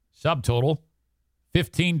 Subtotal,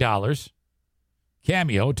 $15.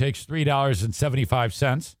 Cameo takes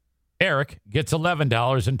 $3.75. Eric gets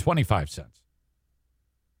 $11.25.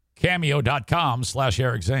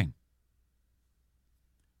 Cameo.com/Eric Zane.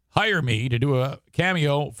 Hire me to do a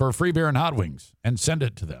cameo for Free Beer and Hot Wings and send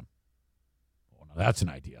it to them. Oh, now that's an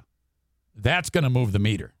idea. That's going to move the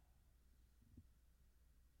meter.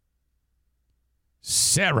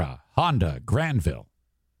 Sarah Honda Granville.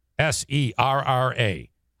 SERRA.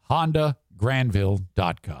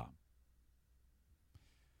 HondaGranville.com.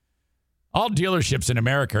 All dealerships in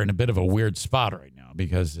America are in a bit of a weird spot right now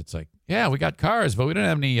because it's like, yeah, we got cars, but we don't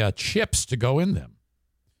have any chips to go in them.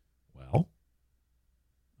 Well,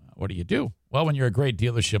 what do you do? Well, when you're a great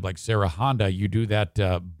dealership like Sarah Honda, you do that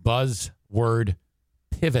buzzword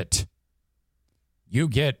pivot. You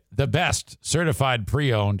get the best certified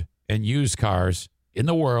pre-owned and used cars in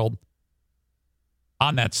the world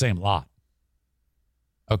on that same lot.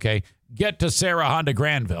 Okay, get to Sarah Honda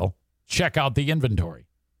Granville. Check out the inventory.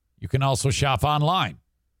 You can also shop online.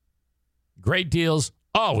 Great deals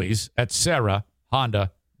always at Sarah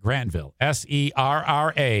Honda Granville.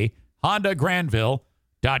 SERRA,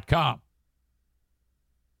 HondaGranville.com.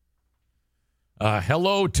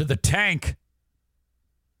 Hello to the tank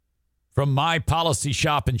from My Policy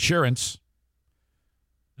Shop Insurance.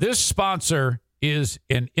 This sponsor is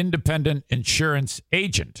an independent insurance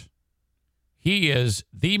agent. He is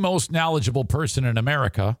the most knowledgeable person in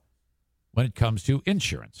America when it comes to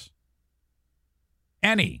insurance.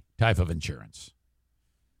 Any type of insurance.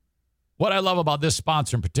 What I love about this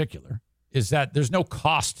sponsor in particular is that there's no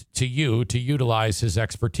cost to you to utilize his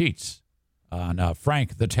expertise on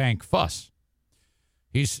Frank the Tank Fuss.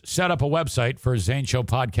 He's set up a website for Zane Show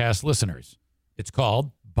podcast listeners. It's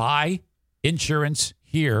called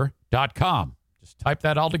buyinsurancehere.com. Just type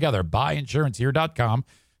that all together, buyinsurancehere.com.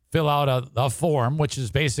 Fill out a form, which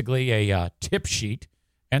is basically a tip sheet,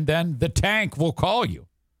 and then the tank will call you.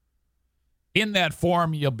 In that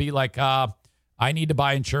form, you'll be like, I need to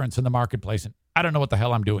buy insurance in the marketplace, and I don't know what the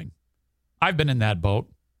hell I'm doing. I've been in that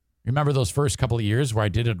boat. Remember those first couple of years where I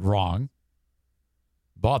did it wrong?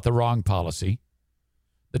 Bought the wrong policy.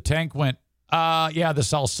 The tank went, yeah,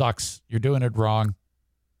 this all sucks. You're doing it wrong.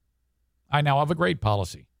 I now have a great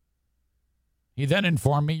policy. He then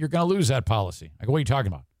informed me, you're going to lose that policy. I go, what are you talking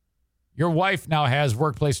about? Your wife now has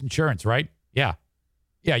workplace insurance, right? Yeah.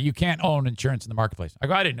 Yeah, you can't own insurance in the marketplace. I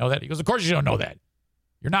go, I didn't know that. He goes, of course you don't know that.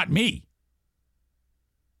 You're not me.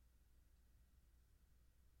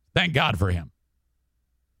 Thank God for him.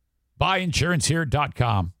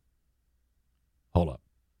 Buyinsurancehere.com. Hold up.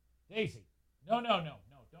 Daisy. No. Don't do that.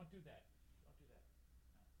 Don't do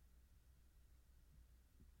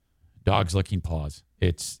that. Dog's licking paws.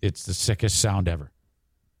 It's the sickest sound ever.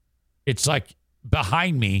 It's like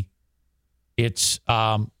behind me, it's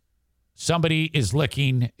somebody is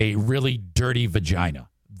licking a really dirty vagina.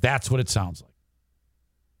 That's what it sounds like.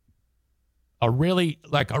 A really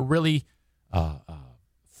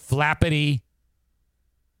flappity,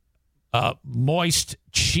 moist,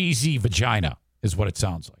 cheesy vagina is what it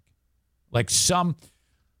sounds like.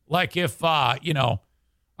 Like if a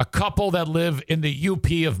couple that live in the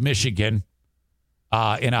UP of Michigan,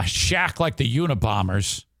 in a shack like the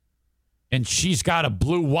Unabombers, and she's got a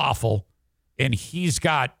blue waffle, and he's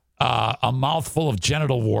got a mouthful of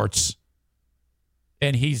genital warts,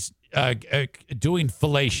 and he's doing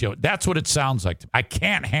fellatio. That's what it sounds like. I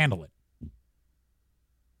can't handle it.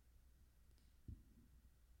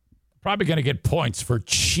 Probably going to get points for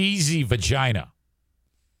cheesy vagina.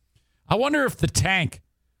 I wonder if the tank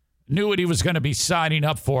knew what he was going to be signing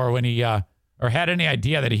up for when he, or had any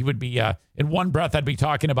idea that he would be, in one breath, I'd be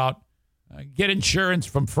talking about get insurance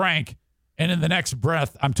from Frank, and in the next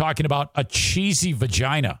breath, I'm talking about a cheesy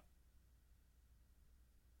vagina.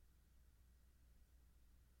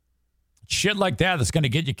 Shit like that's going to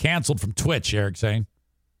get you canceled from Twitch, Eric saying.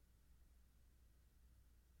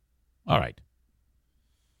 All right.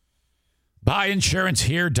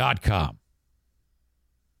 Buyinsurancehere.com.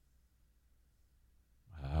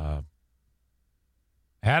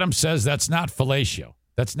 Adam says that's not fellatio.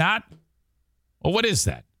 That's not? Well, what is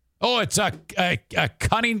that? Oh, it's a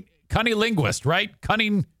cunning linguist, right?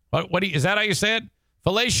 Cunning. Is that how you say it?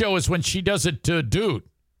 Fellatio is when she does it to a dude.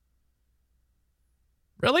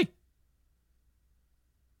 Really?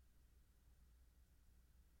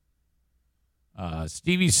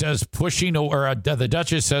 Stevie says the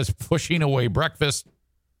Duchess says pushing away breakfast.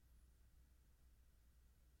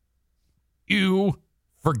 Ew,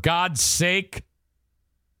 for God's sake.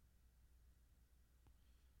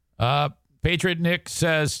 Patriot Nick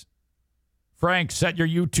says, Frank, set your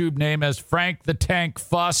YouTube name as Frank the Tank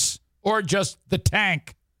Fuss or just the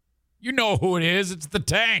Tank. You know who it is. It's the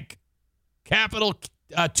Tank.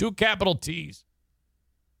 Two capital T's.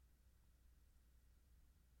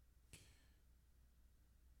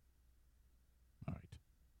 All right.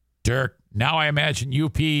 Dirk, now I imagine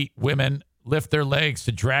UP women lift their legs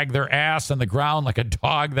to drag their ass on the ground like a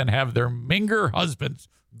dog, then have their minger husbands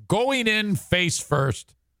going in face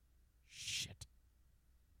first. Shit.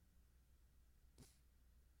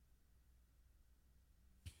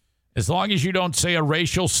 As long as you don't say a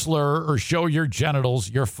racial slur or show your genitals,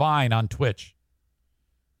 you're fine on Twitch.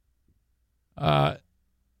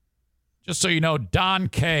 Just so you know, Don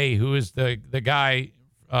K., who is the guy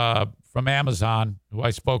from Amazon who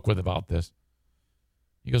I spoke with about this,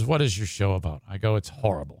 he goes, what is your show about? I go, it's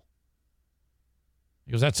horrible.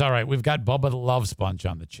 He goes, that's all right. We've got Bubba the Love Sponge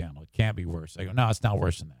on the channel. It can't be worse. I go, no, it's not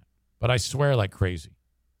worse than that. But I swear like crazy.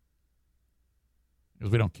 He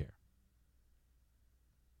goes, we don't care.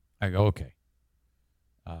 I go, okay.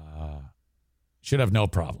 Should have no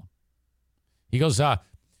problem. He goes,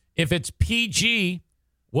 if it's PG,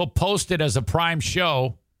 we'll post it as a Prime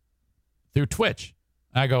show through Twitch.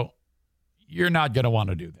 I go, you're not going to want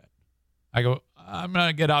to do that. I go, I'm going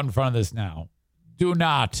to get out in front of this now. Do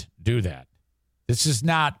not do that. This is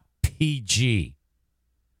not PG.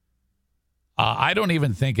 I don't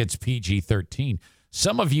even think it's PG-13.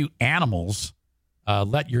 Some of you animals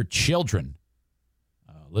let your children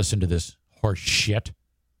listen to this horse shit.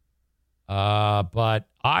 But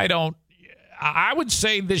I don't. I would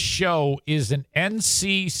say this show is an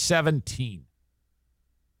NC-17.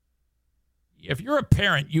 If you're a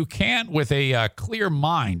parent, you can't, with a clear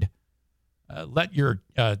mind, let your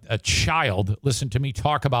a child listen to me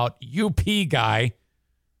talk about UP guy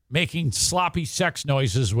making sloppy sex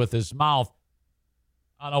noises with his mouth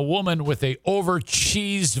on a woman with a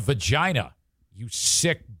over-cheesed vagina. You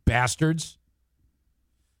sick bastards.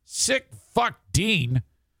 Sick fuck Dean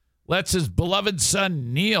lets his beloved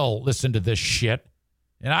son Neil listen to this shit.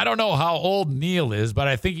 And I don't know how old Neil is, but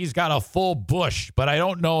I think he's got a full bush, but I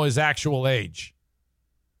don't know his actual age.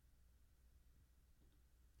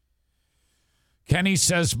 Kenny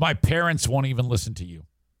says, my parents won't even listen to you.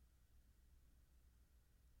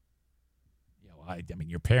 Yeah, well, I mean,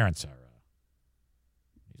 your parents are,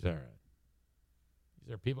 these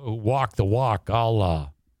are people who walk the walk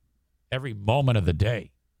all, every moment of the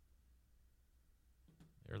day.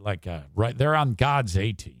 They're like, they're on God's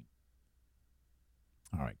A-team.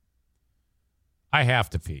 All right. I have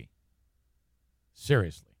to pee.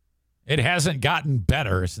 Seriously. It hasn't gotten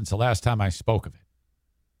better since the last time I spoke of it.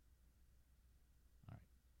 All right.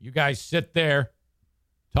 You guys sit there,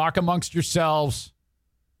 talk amongst yourselves,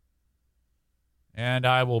 and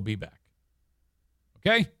I will be back.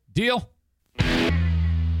 Okay? Deal?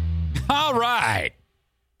 All right.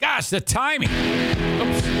 Gosh, the timing.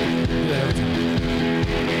 Oops.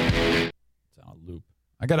 It's on a loop.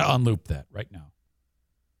 I got to unloop that right now.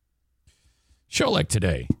 Show like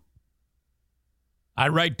today, I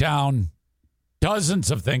write down dozens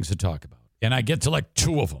of things to talk about, and I get to like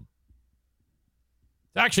 2 of them.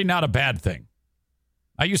 It's actually not a bad thing.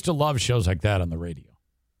 I used to love shows like that on the radio.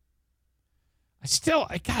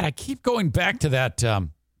 I keep going back to that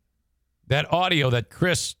audio that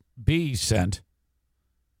Chris B sent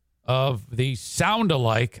of the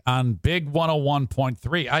sound-alike on Big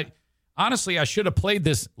 101.3. Honestly, I should have played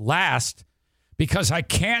this last because I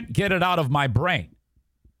can't get it out of my brain.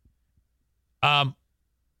 I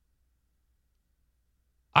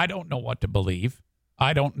don't know what to believe.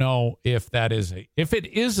 I don't know if it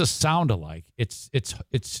is a sound-alike, it's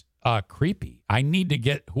creepy. I need to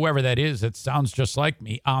get whoever that is that sounds just like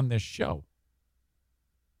me on this show.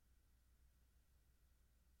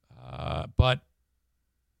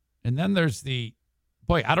 And then there's I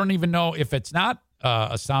don't even know if it's not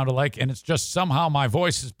a sound-alike and it's just somehow my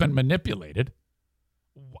voice has been manipulated.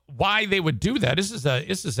 Why they would do that? This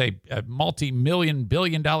is a multi-million,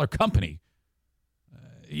 billion-dollar company.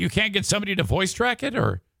 You can't get somebody to voice track it,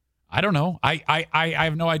 or I don't know. I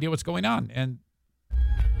have no idea what's going on. And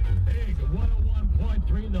Big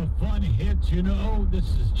 101.3, the fun hits. This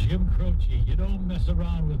is Jim Croce. You don't mess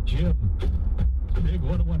around with Jim. Big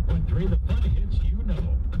 101.3, the fun hits,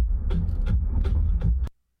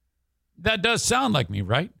 That does sound like me,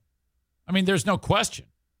 right? I mean, there's no question.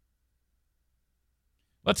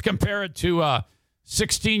 Let's compare it to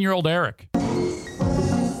 16-year-old Eric.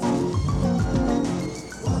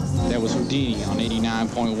 That was Houdini on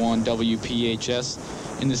 89.1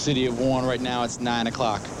 WPHS. In the city of Warren right now, it's 9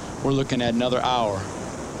 o'clock. We're looking at another hour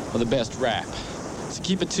of the best rap. So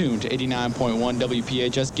keep it tuned to 89.1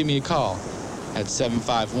 WPHS. Give me a call at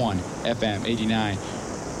 751 FM 89.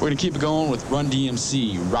 We're going to keep it going with Run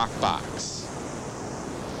DMC, Rockbox.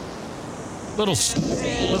 Little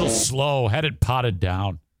slow, had it potted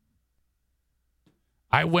down.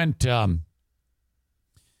 I went, I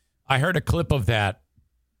heard a clip of that.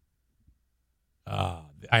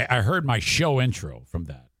 I heard my show intro from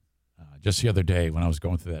that just the other day when I was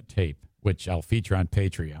going through that tape, which I'll feature on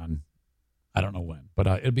Patreon. I don't know when, but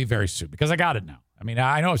it'll be very soon because I got it now. I mean,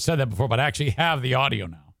 I know I've said that before, but I actually have the audio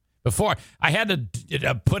now. Before, I had to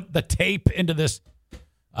put the tape into this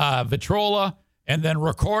Vitrola and then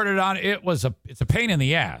record it on. It's a pain in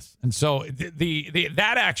the ass, and so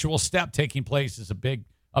that actual step taking place is a big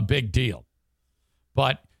deal.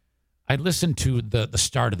 But I listened to the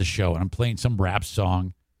start of the show, and I'm playing some rap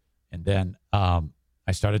song, and then I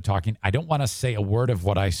started talking. I don't want to say a word of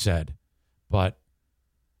what I said, but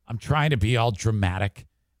I'm trying to be all dramatic,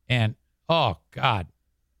 and oh God,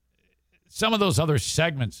 some of those other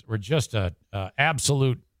segments were just a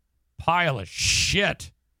absolute pile of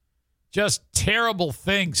shit. Just terrible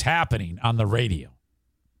things happening on the radio.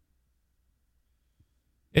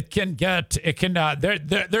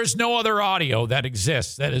 There's no other audio that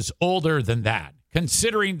exists that is older than that,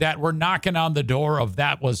 considering that we're knocking on the door of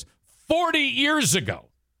that was 40 years ago.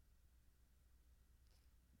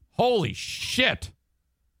 Holy shit.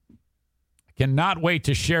 I cannot wait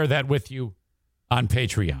to share that with you on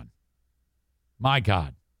Patreon. My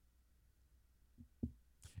God.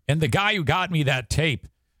 And the guy who got me that tape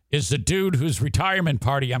is the dude whose retirement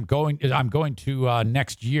party I'm going to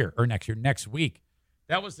next week.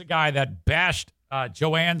 That was the guy that bashed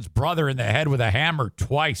Joanne's brother in the head with a hammer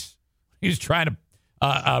twice. He was trying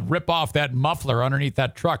to rip off that muffler underneath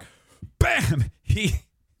that truck. Bam! He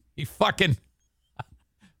fucking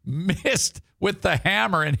missed with the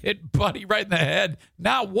hammer and hit Buddy right in the head.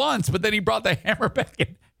 Not once, but then he brought the hammer back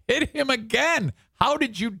and hit him again. How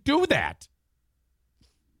did you do that?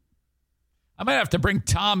 I might have to bring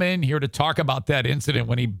Tom in here to talk about that incident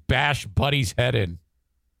when he bashed Buddy's head in.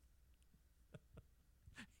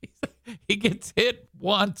 He gets hit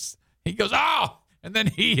once. He goes, oh, and then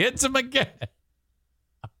he hits him again.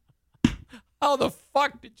 How the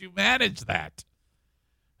fuck did you manage that?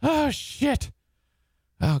 Oh, shit.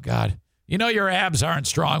 Oh, God. You know your abs aren't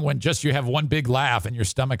strong when just you have one big laugh and your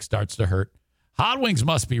stomach starts to hurt. Hot wings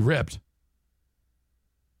must be ripped.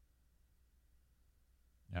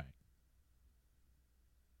 All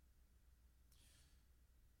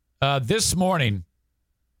right. This morning,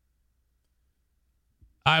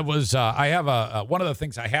 I have one of the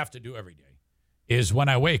things I have to do every day is when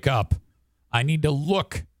I wake up, I need to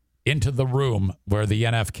look into the room where the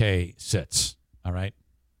NFK sits. All right.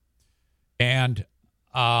 And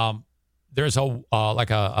there's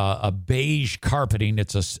a beige carpeting.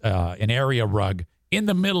 It's an area rug in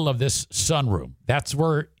the middle of this sunroom. That's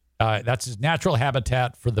where that's his natural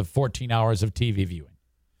habitat for the 14 hours of TV viewing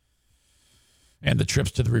and the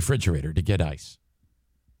trips to the refrigerator to get ice.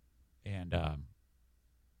 And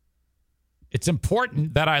it's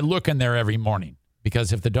important that I look in there every morning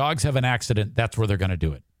because if the dogs have an accident, that's where they're going to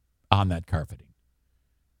do it, on that carpeting.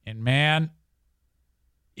 And man,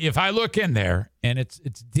 if I look in there and it's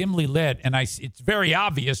dimly lit and it's very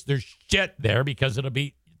obvious there's shit there because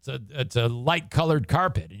it's a light colored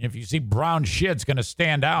carpet. And if you see brown shit, it's going to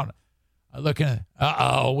stand out. I look at,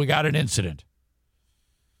 we got an incident.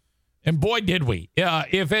 And boy, did we.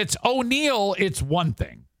 If it's O'Neill, it's one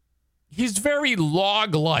thing. He's very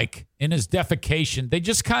log-like in his defecation. They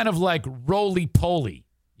just kind of like roly-poly,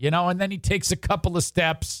 and then he takes a couple of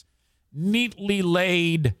steps, neatly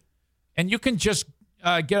laid, and you can just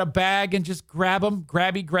get a bag and just grab them,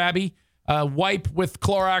 grabby, wipe with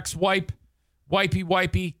Clorox wipe,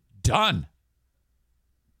 wipey, done.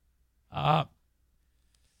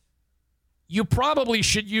 You probably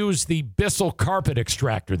should use the Bissell carpet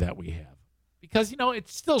extractor that we have because,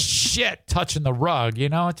 it's still shit touching the rug,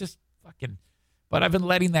 it just fucking, but I've been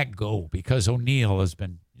letting that go because O'Neill has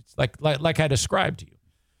been, it's like I described to you.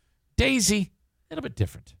 Daisy, a little bit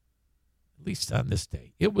different, at least on this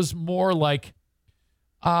day. It was more like,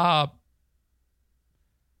 it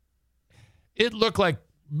looked like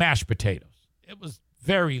mashed potatoes. It was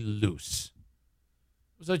very loose.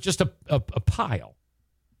 It was just a pile.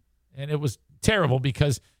 And it was terrible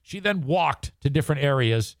because she then walked to different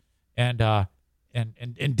areas and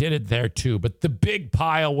did it there too. But the big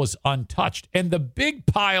pile was untouched. And the big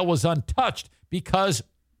pile was untouched because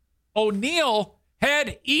O'Neill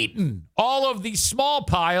had eaten all of these small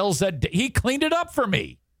piles that he cleaned it up for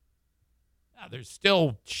me. Now, there's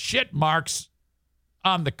still shit marks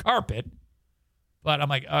on the carpet, but I'm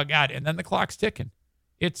like, oh, God. And then the clock's ticking.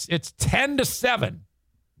 It's 10-7.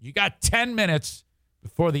 You got 10 minutes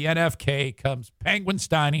before the NFK comes penguin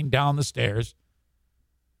steining down the stairs,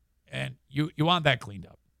 and you want that cleaned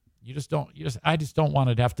up. I just don't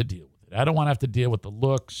want to have to deal with it. I don't want to have to deal with the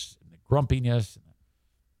looks and the grumpiness.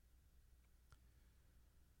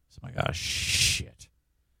 So my gosh, shit.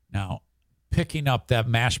 Now, picking up that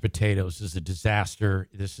mashed potatoes is a disaster.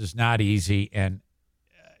 This is not easy, and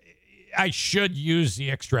I should use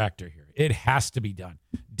the extractor here. It has to be done.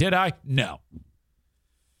 Did I? No.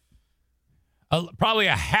 Probably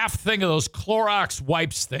a half thing of those Clorox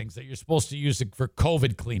wipes things that you're supposed to use for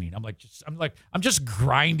COVID cleaning. I'm just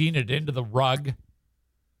grinding it into the rug,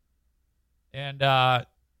 and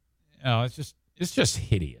it's just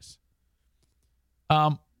hideous.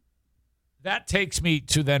 That takes me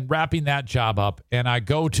to then wrapping that job up, and I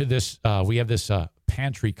go to this. We have this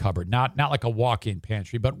pantry cupboard, not like a walk-in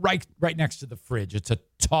pantry, but right next to the fridge. It's a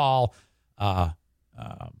tall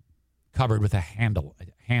cupboard with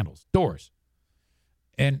handles, doors.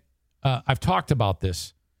 And I've talked about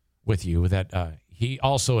this with you, that he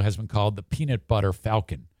also has been called the peanut butter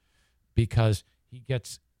falcon because he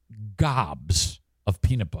gets gobs of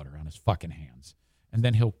peanut butter on his fucking hands. And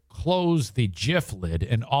then he'll close the Jif lid,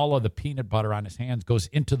 and all of the peanut butter on his hands goes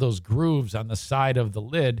into those grooves on the side of the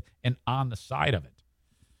lid and on the side of it.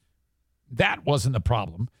 That wasn't the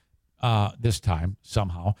problem this time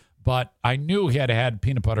somehow, but I knew he had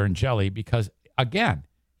peanut butter and jelly because, again,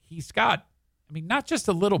 he's got, not just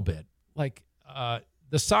a little bit, like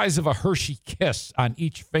the size of a Hershey Kiss on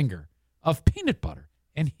each finger of peanut butter.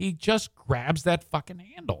 And he just grabs that fucking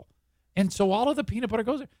handle. And so all of the peanut butter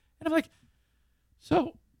goes there. And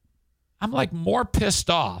I'm like more pissed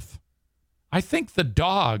off. I think the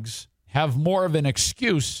dogs have more of an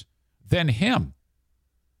excuse than him.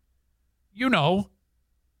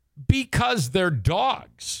 Because they're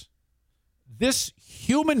dogs. This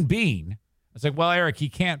human being, it's like, well, Eric, he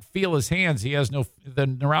can't feel his hands. He has the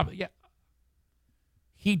neuropathy. Yeah.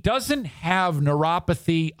 He doesn't have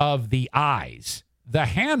neuropathy of the eyes. The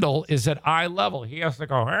handle is at eye level. He has to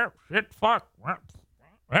go, oh, shit, fuck.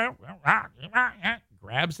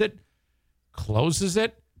 Grabs it, closes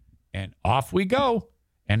it, and off we go.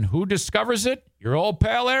 And who discovers it? Your old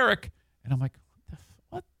pal Eric. And I'm like,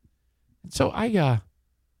 what? And so I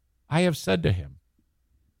have said to him,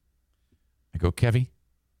 I go, Kevy,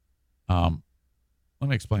 let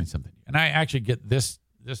me explain something. And I actually get this.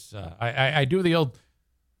 I do the old,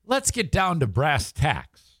 let's get down to brass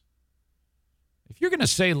tacks. If you're going to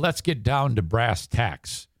say, let's get down to brass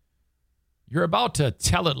tacks, you're about to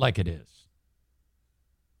tell it like it is.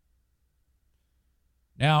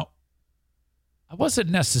 Now, I wasn't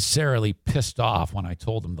necessarily pissed off when I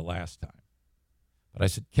told him the last time. But I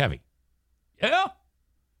said, Kevy, yeah?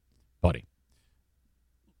 Buddy,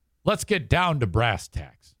 let's get down to brass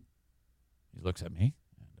tacks. He looks at me,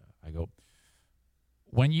 and I go,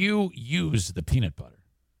 when you use the peanut butter,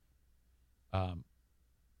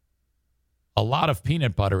 a lot of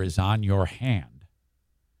peanut butter is on your hand,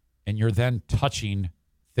 and you're then touching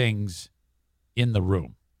things in the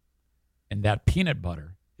room. And that peanut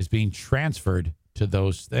butter is being transferred to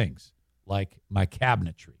those things, like my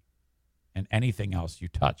cabinetry and anything else you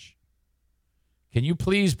touch. Can you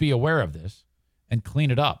please be aware of this and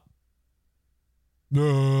clean it up?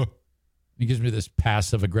 He gives me this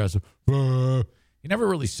passive aggressive. He never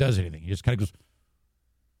really says anything. He just kind of goes,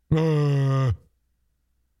 like,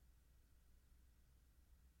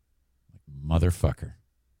 motherfucker.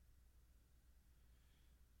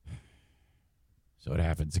 So it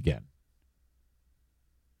happens again.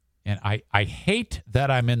 And I hate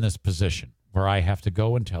that I'm in this position where I have to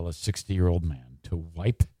go and tell a 60-year-old man to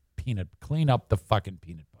clean up the fucking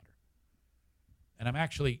peanut butter. And I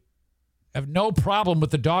have no problem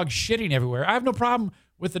with the dog shitting everywhere. I have no problem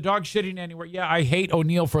with the dog shitting anywhere. Yeah, I hate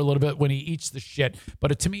O'Neill for a little bit when he eats the shit.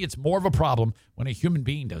 But to me, it's more of a problem when a human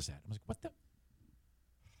being does that. I'm like, what the?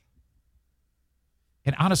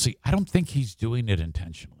 And honestly, I don't think he's doing it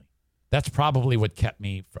intentionally. That's probably what kept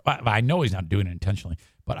me. I know he's not doing it intentionally,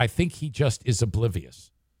 but I think he just is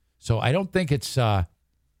oblivious. So I don't think it's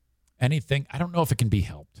anything. I don't know if it can be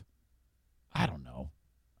helped. I don't know.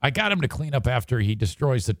 I got him to clean up after he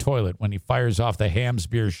destroys the toilet when he fires off the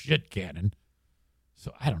Hamsbeer shit cannon.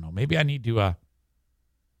 So I don't know. Maybe I need to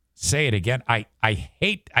say it again. I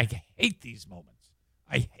hate these moments.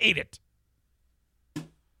 I hate it.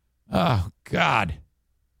 Oh, God.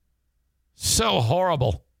 So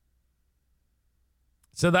horrible.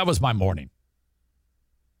 So that was my morning.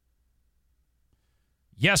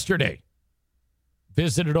 Yesterday,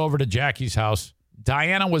 visited over to Jackie's house.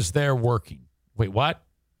 Diana was there working. Wait, what?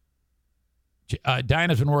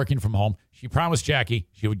 Diana's been working from home. She promised Jackie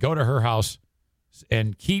she would go to her house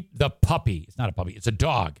and keep the puppy. It's not a puppy. It's a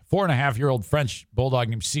dog. 4.5-year-old French bulldog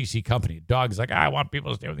named CC Company. The dog is like, I want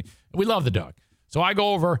people to stay with me. We love the dog. So I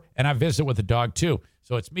go over and I visit with the dog too.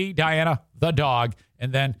 So it's me, Diana, the dog,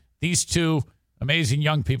 and then these two amazing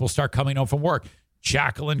young people start coming home from work.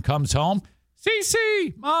 Jacqueline comes home.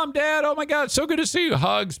 CC, Mom, Dad, oh my God, so good to see you.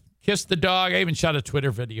 Hugs, kiss the dog. I even shot a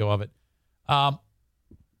Twitter video of it.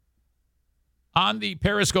 On the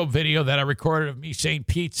Periscope video that I recorded of me saying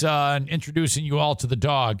pizza and introducing you all to the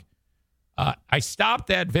dog, I stopped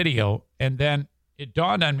that video, and then it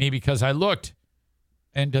dawned on me because I looked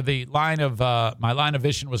into the line of my line of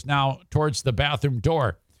vision was now towards the bathroom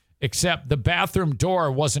door, except the bathroom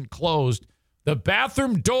door wasn't closed. The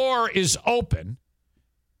bathroom door is open,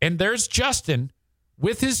 and there's Justin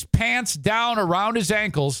with his pants down around his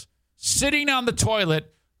ankles, sitting on the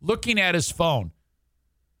toilet, looking at his phone.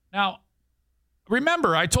 Now,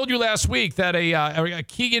 remember, I told you last week that a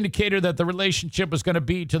key indicator that the relationship was going to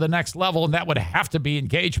be to the next level, and that would have to be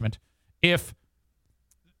engagement, if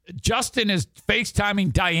Justin is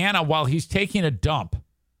FaceTiming Diana while he's taking a dump.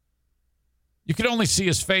 You could only see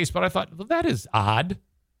his face, but I thought, well, that is odd.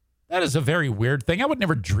 That is a very weird thing. I would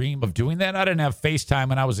never dream of doing that. I didn't have FaceTime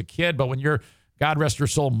when I was a kid, but when your, God rest her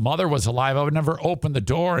soul, mother was alive, I would never open the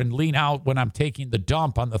door and lean out when I'm taking the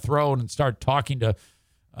dump on the throne and start talking to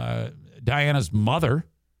Diana's mother.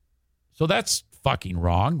 So that's fucking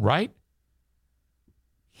wrong, right?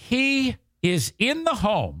 He is in the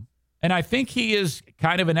home, and I think he is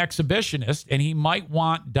kind of an exhibitionist, and he might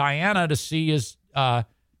want Diana to see his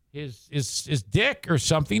dick or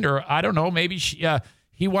something, or I don't know, maybe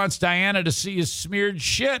he wants Diana to see his smeared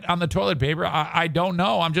shit on the toilet paper. I don't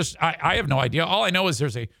know. I have no idea. All I know is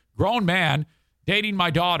there's a grown man dating my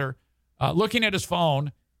daughter, looking at his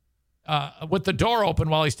phone with the door open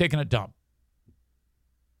while he's taking a dump.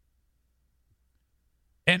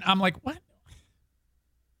 And I'm like, what?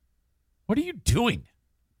 What are you doing?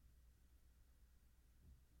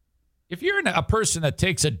 If you're a person that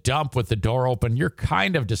takes a dump with the door open, you're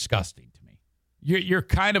kind of disgusting to me. You're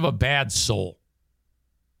kind of a bad soul.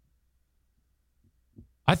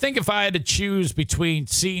 I think if I had to choose between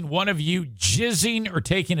seeing one of you jizzing or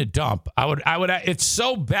taking a dump, I would. It's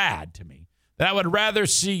so bad to me that I would rather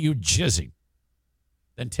see you jizzing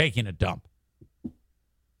than taking a dump.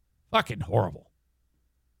 Fucking horrible.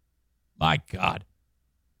 My God.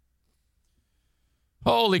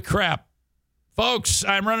 Holy crap. Folks,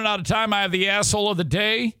 I'm running out of time. I have the asshole of the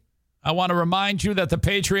day. I want to remind you that the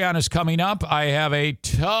Patreon is coming up. I have a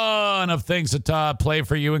ton of things to play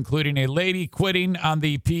for you, including a lady quitting on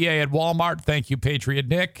the PA at Walmart. Thank you, Patriot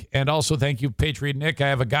Nick. And also thank you, Patriot Nick. I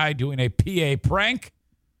have a guy doing a PA prank.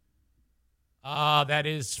 That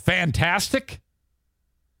is fantastic.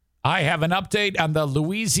 I have an update on the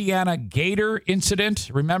Louisiana Gator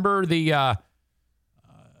incident. Remember the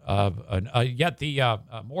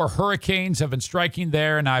more hurricanes have been striking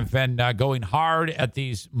there, and I've been going hard at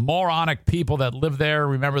these moronic people that live there.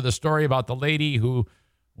 Remember the story about the lady who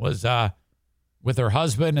was with her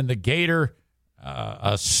husband, and the gator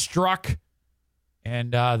struck,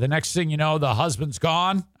 and the next thing you know, the husband's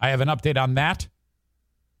gone. I have an update on that.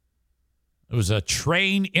 It was a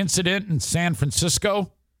train incident in San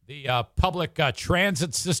Francisco. The public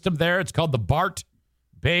transit system there, it's called the BART,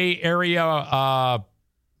 Bay Area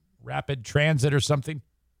Rapid Transit or something.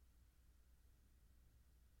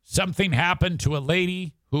 Something happened to a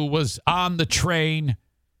lady who was on the train,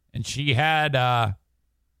 and she had her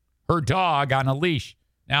dog on a leash.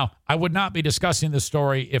 Now, I would not be discussing this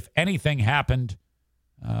story if anything happened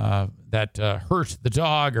that hurt the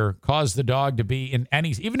dog or caused the dog to be in any,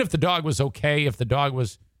 even if the dog was okay, if the dog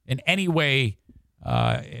was in any way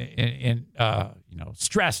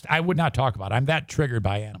stressed, I would not talk about it. I'm that triggered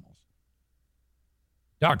by animals.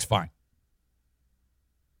 Dog's fine.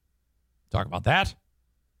 Talk about that.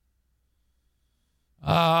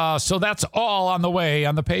 So that's all on the way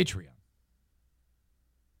on the Patreon.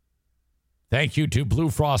 Thank you to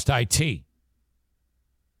Blue Frost IT.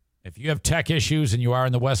 If you have tech issues and you are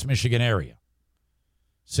in the West Michigan area,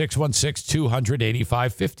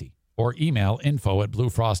 616-200-8550 or email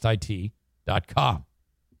info@bluefrostit.com.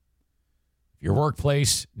 If your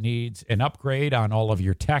workplace needs an upgrade on all of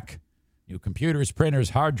your tech, new computers,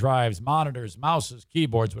 printers, hard drives, monitors, mouses,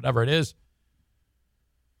 keyboards, whatever it is,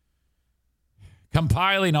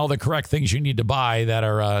 compiling all the correct things you need to buy that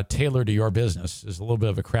are tailored to your business is a little bit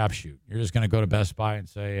of a crapshoot. You're just going to go to Best Buy and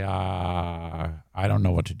say, I don't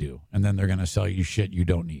know what to do. And then they're going to sell you shit you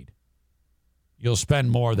don't need. You'll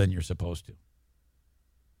spend more than you're supposed to.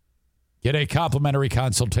 Get a complimentary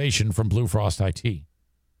consultation from Blue Frost IT.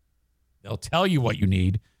 They'll tell you what you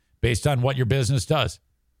need based on what your business does.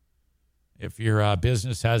 If your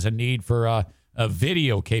business has a need for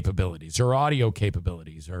video capabilities or audio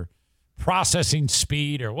capabilities or processing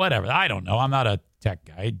speed or whatever, I don't know. I'm not a tech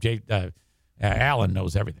guy. Alan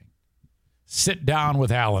knows everything. Sit down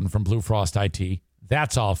with Alan from Blue Frost IT.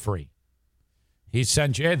 That's all free. He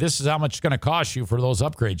sends you, hey, this is how much it's going to cost you for those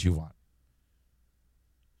upgrades you want.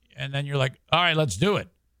 And then you're like, all right, let's do it.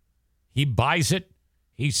 He buys it.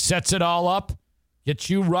 He sets it all up, gets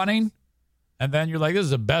you running, and then you're like, this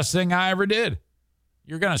is the best thing I ever did.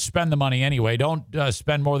 You're going to spend the money anyway. Don't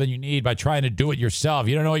spend more than you need by trying to do it yourself.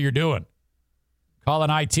 You don't know what you're doing. Call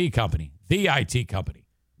an IT company, the IT company,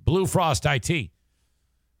 Blue Frost IT.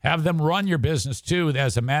 Have them run your business, too,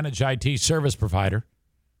 as a managed IT service provider.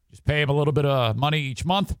 Just pay him a little bit of money each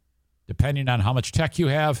month, depending on how much tech you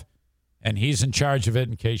have, and he's in charge of it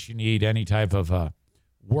in case you need any type of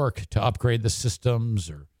work to upgrade the systems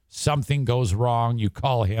or something goes wrong. You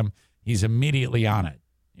call him. He's immediately on it.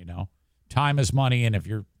 You know, time is money, and if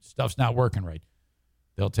your stuff's not working right,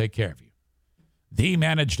 they'll take care of you. The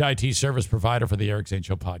managed IT service provider for the Eric Zane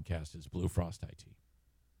Show podcast is Blue Frost IT.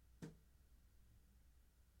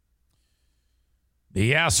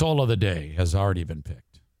 The asshole of the day has already been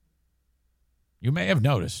picked. You may have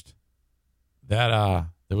noticed that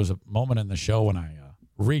there was a moment in the show when I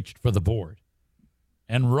reached for the board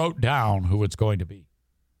and wrote down who it's going to be.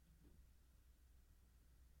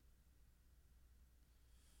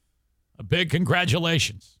 A big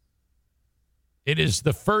congratulations. It is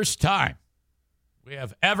the first time we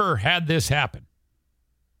have ever had this happen.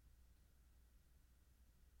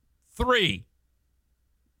 3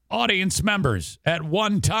 audience members at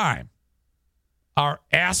one time are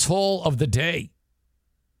asshole of the day.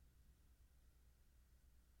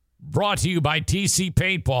 Brought to you by TC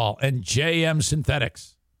Paintball and JM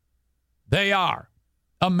Synthetics. They are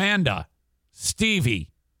Amanda,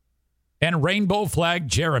 Stevie, and Rainbow Flag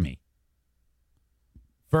Jeremy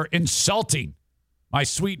for insulting my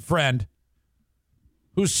sweet friend,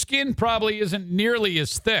 whose skin probably isn't nearly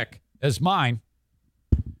as thick as mine,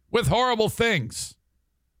 with horrible things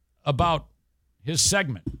about his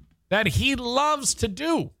segment that he loves to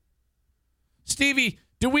do. Stevie,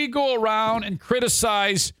 do we go around and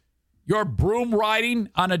criticize your broom riding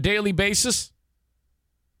on a daily basis?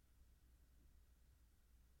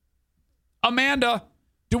 Amanda,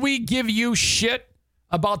 do we give you shit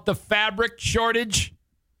about the fabric shortage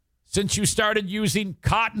since you started using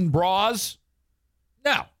cotton bras?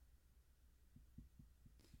 No.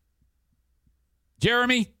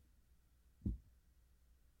 Jeremy,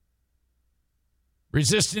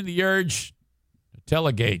 resisting the urge to tell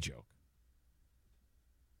a gay joke.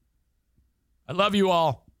 I love you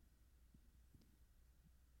all,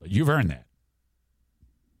 but you've earned that.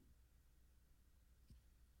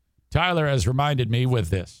 Tyler has reminded me with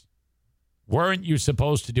this. Weren't you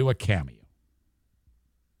supposed to do a cameo?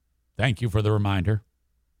 Thank you for the reminder.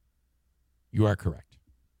 You are correct.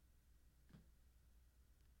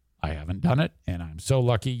 I haven't done it, and I'm so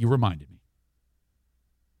lucky you reminded me.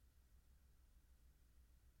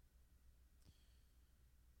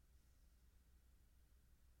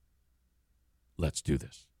 Let's do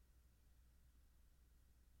this.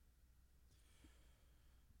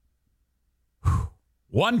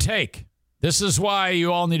 One take. This is why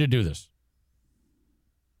you all need to do this.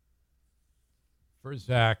 For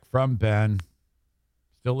Zach, from Ben.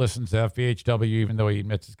 Still listens to FBHW, even though he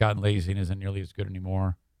admits it's gotten lazy and isn't nearly as good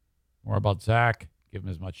anymore. More about Zach. Give him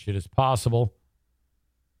as much shit as possible.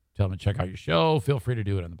 Tell him to check out your show. Feel free to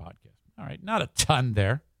do it on the podcast. All right, not a ton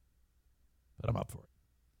there, but I'm up for it.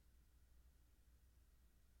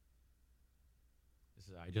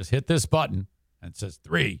 I just hit this button and it says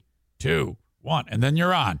 3, 2, 1, and then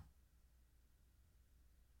you're on.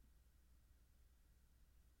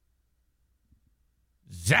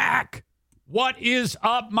 Zach, what is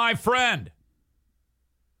up, my friend?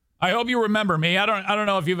 I hope you remember me. I don't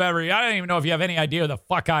know if you've ever, I don't even know if you have any idea who the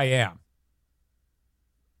fuck I am.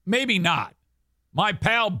 Maybe not. My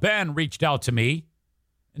pal Ben reached out to me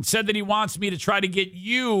and said that he wants me to try to get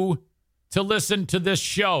you to listen to this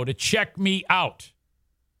show, to check me out.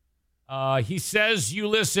 He says you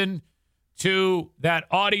listen to that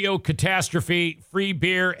audio catastrophe, free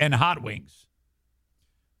beer and hot wings.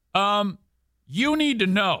 You need to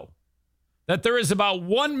know that there is about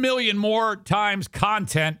 1 million more times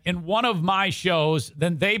content in one of my shows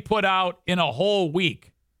than they put out in a whole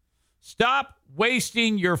week. Stop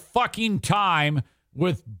wasting your fucking time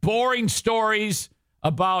with boring stories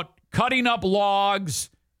about cutting up logs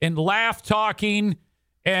and laugh talking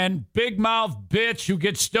and big mouth bitch who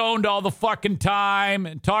gets stoned all the fucking time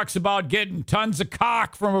and talks about getting tons of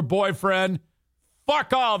cock from her boyfriend.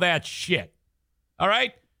 Fuck all that shit. All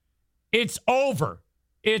right? It's over.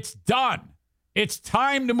 It's done. It's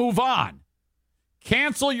time to move on.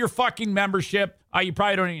 Cancel your fucking membership. You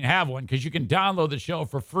probably don't even have one because you can download the show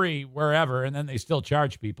for free wherever, and then they still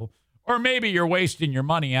charge people. Or maybe you're wasting your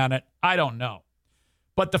money on it. I don't know.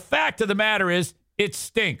 But the fact of the matter is, it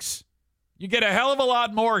stinks. You get a hell of a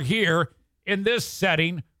lot more here in this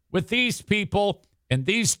setting with these people and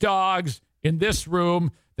these dogs in this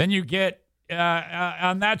room than you get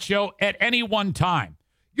on that show at any one time.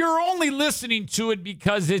 You're only listening to it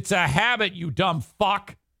because it's a habit, you dumb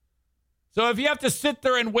fuck. So if you have to sit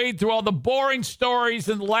there and wade through all the boring stories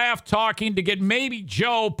and laugh talking to get maybe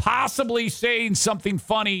Joe possibly saying something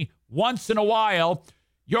funny once in a while,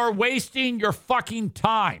 you're wasting your fucking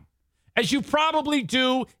time, as you probably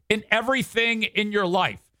do in everything in your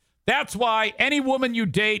life. That's why any woman you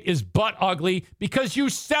date is butt ugly, because you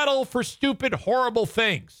settle for stupid, horrible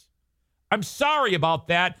things. I'm sorry about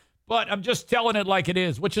that, but I'm just telling it like it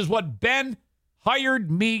is, which is what Ben hired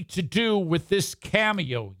me to do with this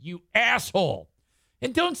cameo, you asshole.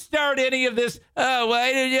 And don't start any of this, oh,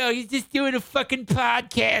 I don't know, he's just doing a fucking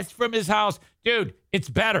podcast from his house. Dude, it's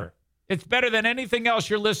better. It's better than anything else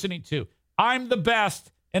you're listening to. I'm the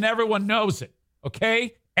best, and everyone knows it.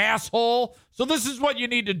 Okay? Asshole. So this is what you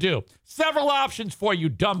need to do. Several options for you,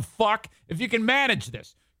 dumb fuck, if you can manage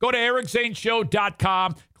this. Go to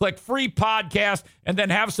ericzaneshow.com, click free podcast, and then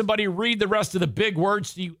have somebody read the rest of the big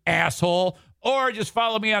words to you, asshole. Or just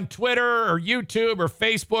follow me on Twitter or YouTube or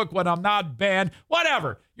Facebook when I'm not banned.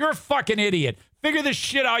 Whatever. You're a fucking idiot. Figure this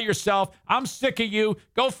shit out yourself. I'm sick of you.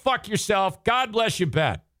 Go fuck yourself. God bless you,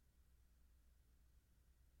 Ben.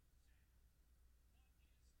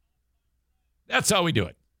 That's how we do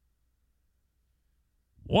it.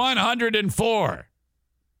 104.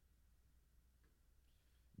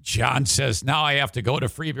 John says, now I have to go to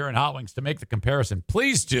Free Beer and Hot Wings to make the comparison.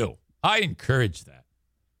 Please do. I encourage that.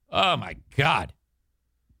 Oh, my God.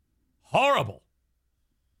 Horrible.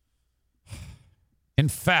 In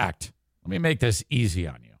fact, let me make this easy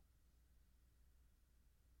on you.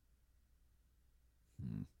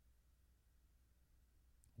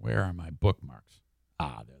 Where are my bookmarks?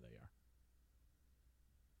 Ah, there they are.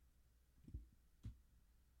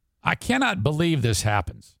 I cannot believe this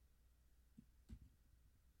happens.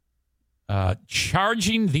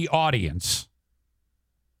 Charging the audience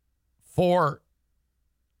for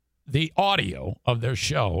the audio of their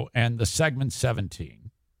show and the segment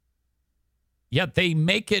 17, yet they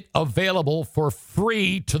make it available for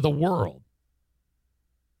free to the world.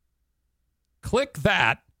 Click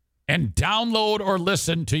that and download or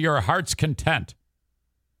listen to your heart's content.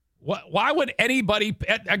 Why would anybody,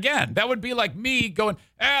 again, that would be like me going,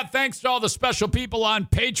 thanks to all the special people on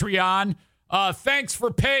Patreon. Thanks for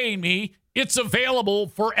paying me. It's available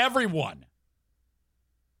for everyone.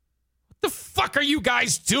 What the fuck are you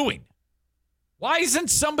guys doing? Why isn't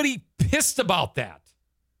somebody pissed about that?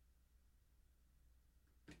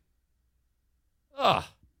 Ugh.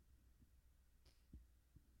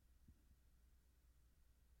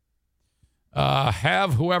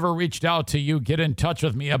 Have whoever reached out to you get in touch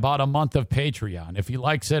with me about a month of Patreon. If he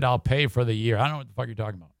likes it, I'll pay for the year. I don't know what the fuck you're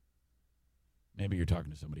talking about. Maybe you're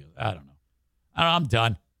talking to somebody else. I don't know. I'm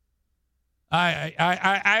done.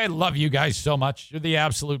 I love you guys so much. You're the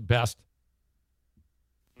absolute best.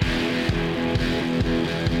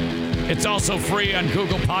 It's also free on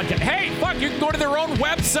Google Podcast. Hey, fuck, you can go to their own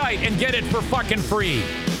website and get it for fucking free.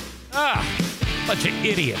 Bunch of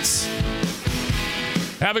idiots.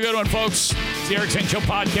 Have a good one, folks. It's the Eric Zane Show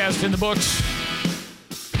podcast in the books.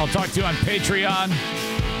 I'll talk to you on Patreon.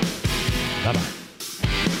 Bye-bye.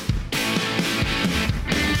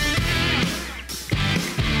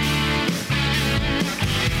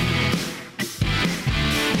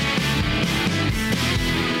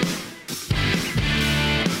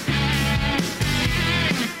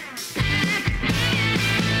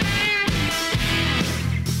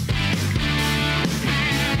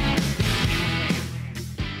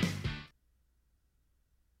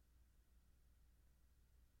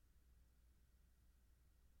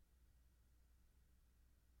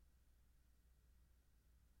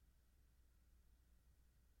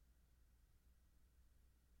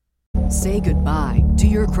 Say goodbye to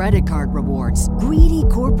your credit card rewards. Greedy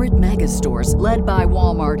corporate mega stores, led by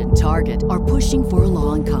Walmart and Target, are pushing for a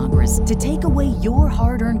law in Congress to take away your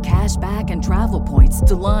hard-earned cash back and travel points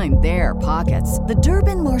to line their pockets. The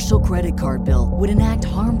Durbin-Marshall credit card bill would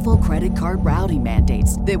enact harmful credit card routing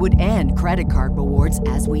mandates that would end credit card rewards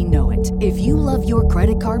as we know it. If you love your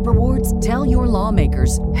credit card rewards, tell your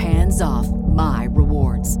lawmakers, hands off my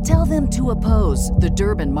rewards. Tell them to oppose the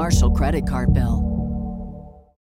Durbin-Marshall credit card bill.